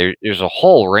 Yeah. There's a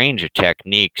whole range of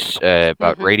techniques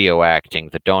about radio acting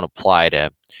that don't apply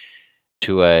to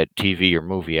TV or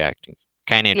movie acting.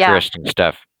 Kind of interesting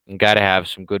stuff. You got to have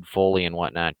some good Foley and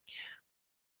whatnot.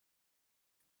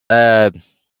 But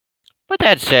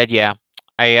that said, yeah,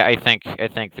 I think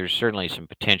there's certainly some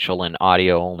potential in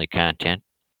audio-only content.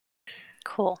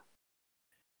 Cool.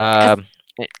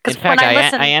 In fact,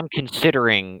 I am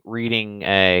considering doing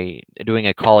a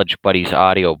College Buddies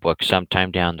audiobook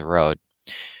sometime down the road.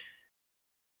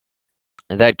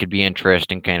 And that could be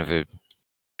interesting, kind of a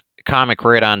comic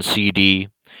read on CD,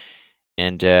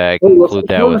 and I can include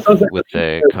that with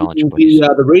College Buddies.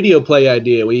 The radio play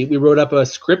idea. We wrote up a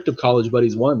script of College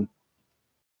Buddies 1.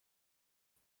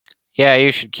 Yeah,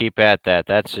 you should keep at that.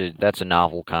 That's a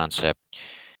novel concept.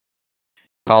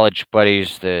 College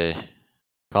Buddies read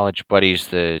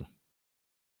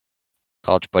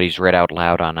out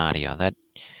loud on audio. That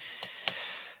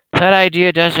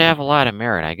idea does have a lot of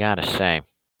merit, I gotta say.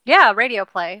 Yeah, radio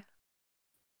play.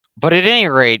 But at any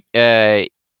rate,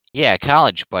 yeah,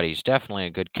 College Buddies, definitely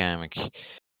a good comic.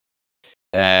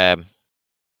 How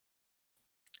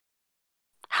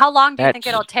long do you think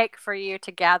it'll take for you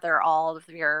to gather all of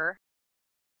your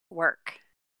work?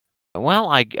 Well,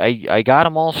 I got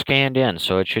them all scanned in,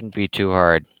 so it shouldn't be too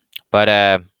hard.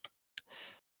 But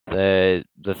the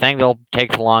thing that'll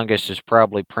take the longest is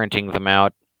probably printing them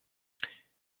out.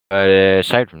 But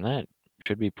aside from that, it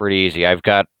should be pretty easy. I've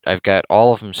got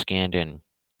all of them scanned in.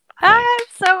 I'm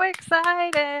so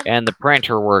excited. And the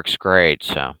printer works great,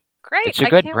 so great. It's a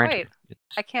good printer.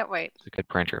 I can't wait. It's a good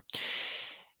printer.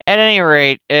 At any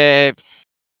rate, that's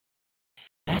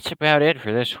about it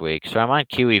for this week. So I'm on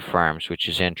Kiwi Farms, which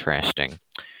is interesting.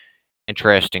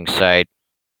 Interesting site.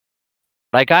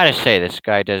 But I gotta say, this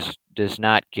guy does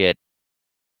not get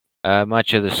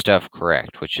much of the stuff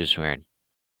correct, which is weird.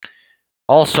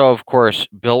 Also, of course,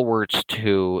 Bill Wirtz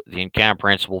 2, The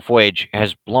Incomprehensible Voyage,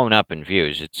 has blown up in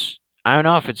views. I don't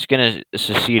know if it's going to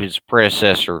succeed its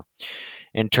predecessor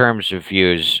in terms of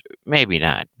views. Maybe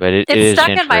not, but it is stuck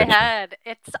in my head.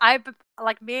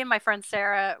 Like me and my friend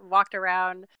Sarah walked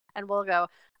around and we'll go,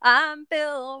 I'm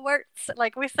Bill Wirtz.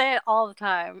 Like we say it all the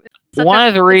time. One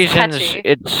of the reasons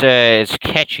it's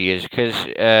catchy is because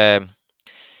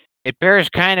it bears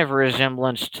kind of a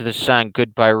resemblance to the song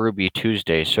 "Goodbye Ruby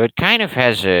Tuesday," so it kind of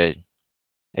has a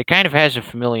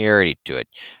familiarity to it.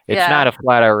 It's not a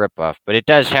flat-out ripoff, but it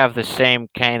does have the same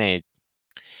kind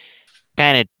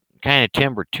of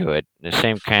timbre to it, the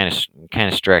same kind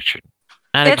of structure.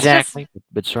 Not it's exactly,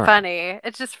 but sort of. Funny.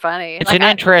 It's just funny. It's an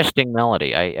interesting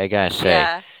melody, I gotta say.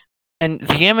 Yeah. And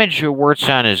the image of Wirtz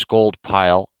on his gold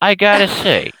pile, I gotta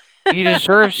say, He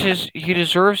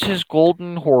deserves his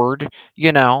golden horde,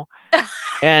 you know.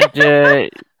 And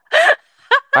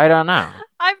I don't know.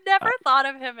 I've never thought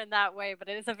of him in that way, but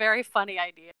it is a very funny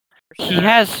idea. He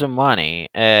has some money.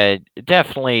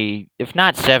 Definitely, if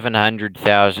not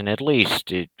 700,000, at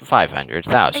least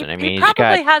 500,000. I mean,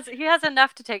 he has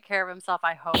enough to take care of himself.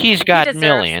 I hope he's got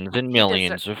millions and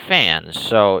millions of fans.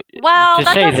 So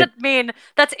that doesn't mean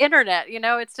that's internet. You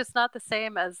know, it's just not the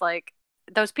same as like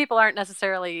those people aren't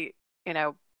necessarily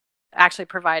actually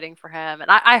providing for him, and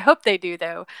I hope they do,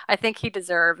 though. I think he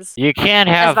deserves. You can't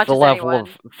have the level of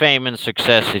fame and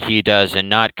success that he does and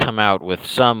not come out with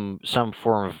some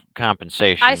form of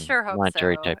compensation. I sure hope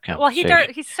monetary so. Type compensation.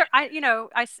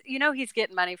 Well, he's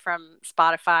getting money from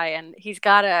Spotify, and he's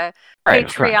got a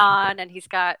Patreon, and he's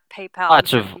got PayPal.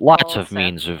 Lots of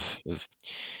means of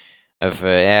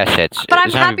assets. But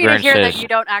I'm happy to hear that you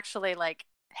don't actually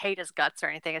hate his guts or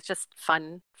anything. It's just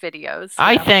fun videos.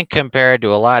 I think compared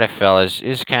to a lot of fellas,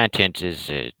 his content is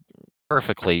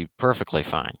perfectly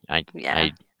fine. I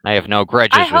have no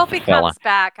grudges with the fella.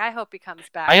 I hope he comes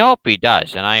back. I hope he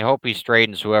does, and I hope he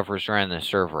straightens whoever's running the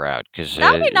server out, because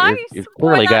that'd be nice. You've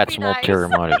clearly got some ulterior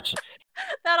motives.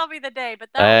 That'll be the day.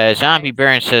 But Zombie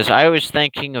Baron says, I was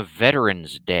thinking of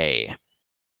Veterans Day.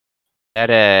 That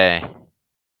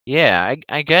yeah,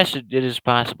 I guess it is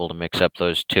possible to mix up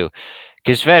those two.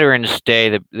 Because Veterans Day,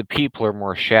 the people are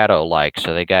more shadow-like,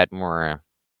 so they got more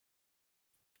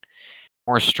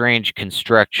strange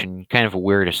construction, kind of a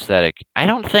weird aesthetic. I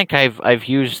don't think I've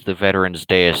used the Veterans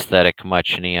Day aesthetic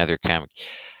much in any other comic.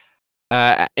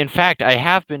 In fact, I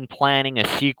have been planning a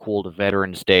sequel to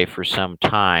Veterans Day for some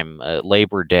time.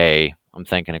 Labor Day, I'm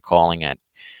thinking of calling it.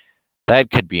 That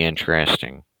could be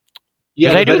interesting.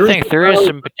 Yeah, I do think there is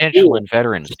some potential in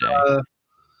Veterans Day.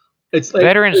 It's like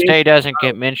Veterans Day doesn't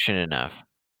get mentioned enough.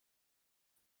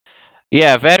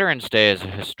 Yeah, Veterans Day is a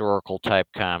historical type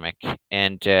comic,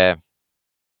 and I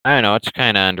don't know, it's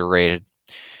kind of underrated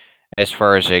as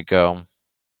far as they go.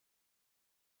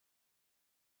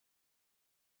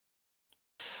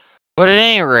 But at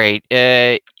any rate,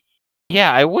 yeah,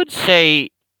 I would say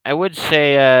I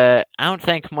don't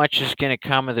think much is going to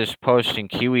come of this post in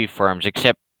Kiwi Farms,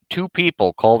 except 2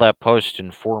 people call that post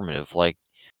informative. Like,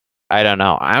 I don't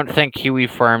know. I don't think Kiwi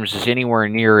Farms is anywhere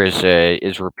near as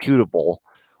reputable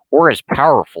or as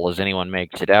powerful as anyone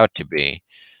makes it out to be.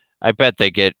 I bet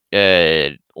they get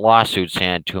lawsuits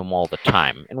handed to them all the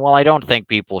time. And while I don't think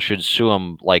people should sue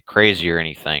them like crazy or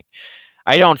anything,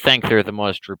 I don't think they're the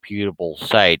most reputable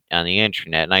site on the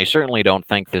internet. And I certainly don't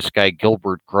think this guy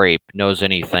Gilbert Grape knows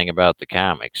anything about the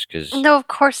comics. No, of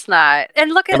course not.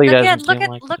 And look at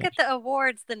the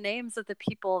awards. The names of the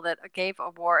people that gave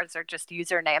awards are just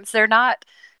usernames. They're not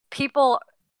people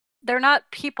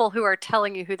who are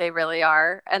telling you who they really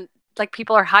are. And like,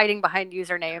 people are hiding behind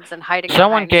usernames and hiding.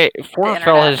 Four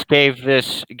fellas gave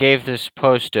this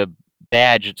post a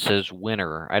badge that says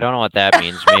winner. I don't know what that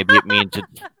means. Maybe it means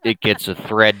it gets a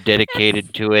thread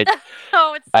dedicated to it.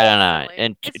 Oh, it's I don't know.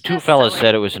 And 2 fellas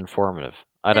said it was informative.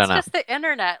 I don't know. It's just the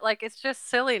internet. Like, it's just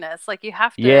silliness. Like, you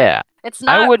have to. Yeah. It's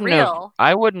not real.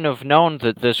 I wouldn't have known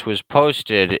that this was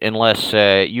posted unless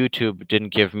YouTube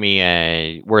didn't give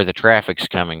me where the traffic's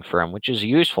coming from, which is a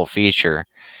useful feature.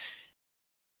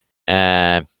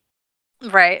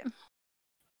 Right.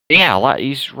 Yeah,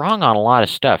 he's wrong on a lot of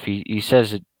stuff. He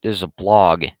says it is a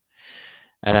blog.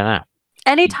 I don't know.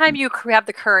 Anytime you have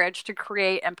the courage to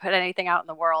create and put anything out in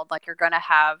the world, like, you're going to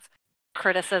have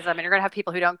criticism and you're going to have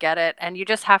people who don't get it, and you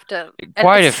just have to.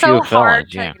 It's so hard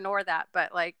to ignore that,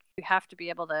 but like, you have to be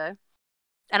able to.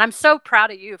 And I'm so proud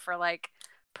of you for like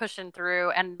pushing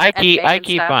through. And I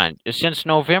keep on. Since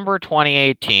November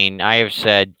 2018, I have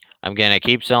said I'm going to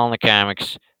keep selling the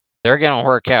comics. They're going to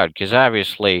work out because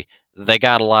obviously they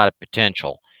got a lot of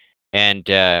potential. And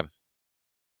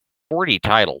 40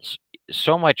 titles.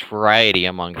 So much variety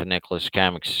among the Nicholas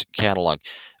Comics catalog.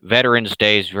 Veterans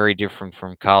Day is very different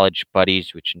from College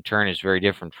Buddies, which in turn is very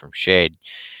different from Shade.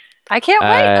 I can't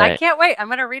wait. I'm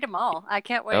going to read them all. I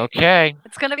can't wait. Okay.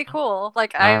 It's going to be cool.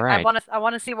 Like, I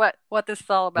want to see what this is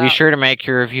all about. Be sure to make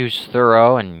your reviews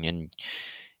thorough and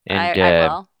I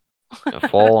will.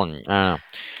 full and I don't know.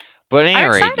 But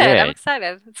anyway, I'm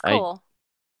excited. It's cool.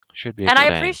 Should be and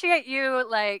exciting. I appreciate you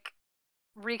like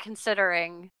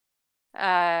reconsidering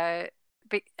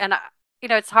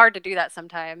it's hard to do that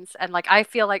sometimes, and like, I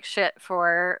feel like shit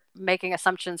for making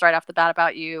assumptions right off the bat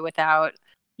about you without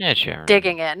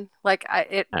digging in. Like,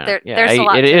 there's a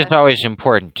lot. It is always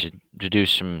important to do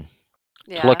some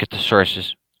to look at the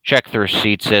sources. check the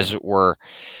receipts, as it were.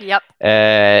 Yep.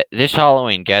 This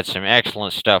Halloween got some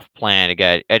excellent stuff planned. I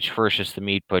got Edge versus the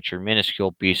Meat Butcher,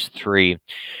 Minuscule Beast 3,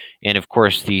 and of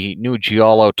course the new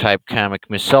Giallo type comic,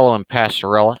 Micello and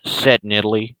Passarella, set in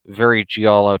Italy. Very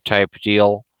Giallo type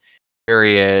deal.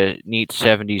 Very neat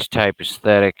 70s type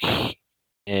aesthetic.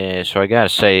 So I gotta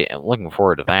say, I'm looking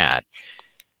forward to that.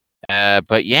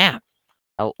 But yeah,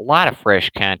 a lot of fresh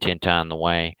content on the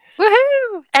way.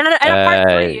 Woohoo! And a part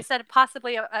 3, you said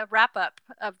possibly a wrap-up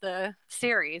of the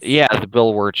series. Yeah, the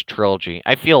Bill Wirtz trilogy.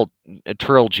 I feel a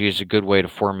trilogy is a good way to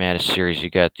format a series. You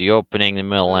got the opening, the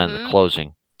middle, and the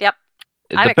closing. Yep.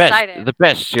 I'm excited. The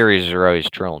best series are always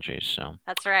trilogies. So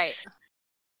that's right.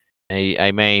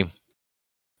 I may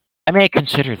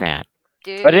consider that.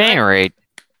 Dude. But at any rate,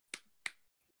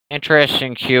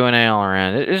 interesting Q&A all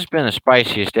around. This has been the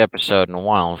spiciest episode in a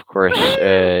while. Of course,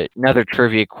 another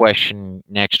trivia question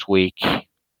next week.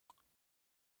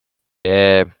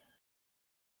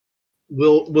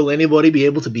 Will anybody be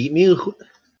able to beat me?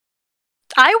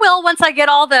 I will once I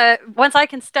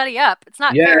can study up. It's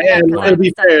not fair. Yeah, it'll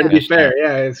be fair. It'll be fair.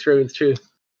 Yeah, it's true. It's true.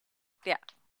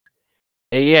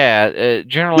 Yeah.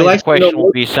 Generally, the question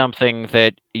will be something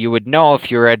that you would know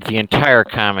if you read the entire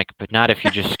comic, but not if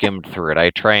you just skimmed through it.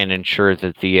 I try and ensure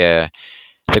that the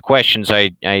questions I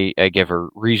give are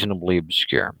reasonably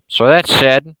obscure. So that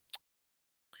said,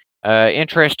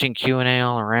 interesting Q&A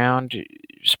all around.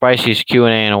 Spiciest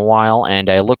Q&A in a while, and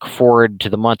I look forward to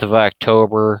the month of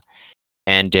October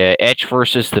and Etch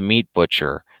versus the Meat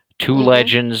Butcher. Two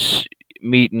legends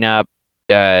meeting up.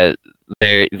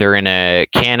 They're in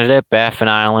Canada, Baffin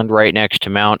Island, right next to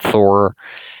Mount Thor,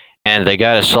 and they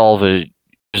got to solve a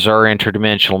bizarre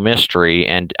interdimensional mystery.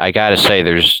 And I got to say,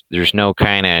 there's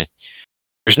nothing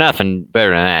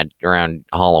better than that around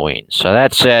Halloween. So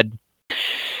that said,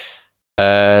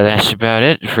 that's about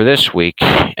it for this week.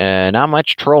 Not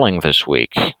much trolling this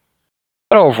week,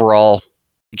 but overall,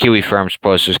 the Kiwi Farms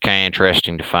post is kind of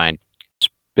interesting to find. It's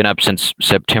been up since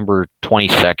September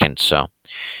 22nd, so.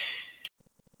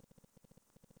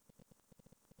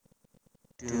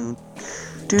 Do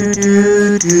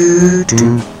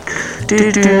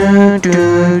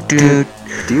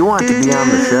you want to be on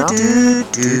the show?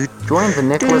 Join the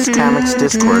Nicholas Comics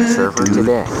Discord server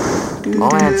today.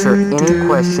 I'll answer any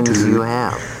questions you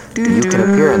have. You can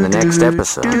appear in the next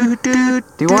episode.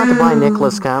 Do you want to buy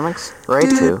Nicholas Comics? Write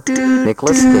to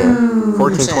Nicholas K,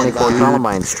 1424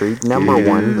 Columbine Street, number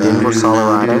 1, Denver,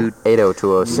 Colorado,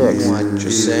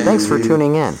 80206. Thanks for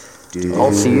tuning in.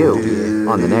 I'll see you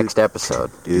on the next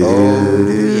episode.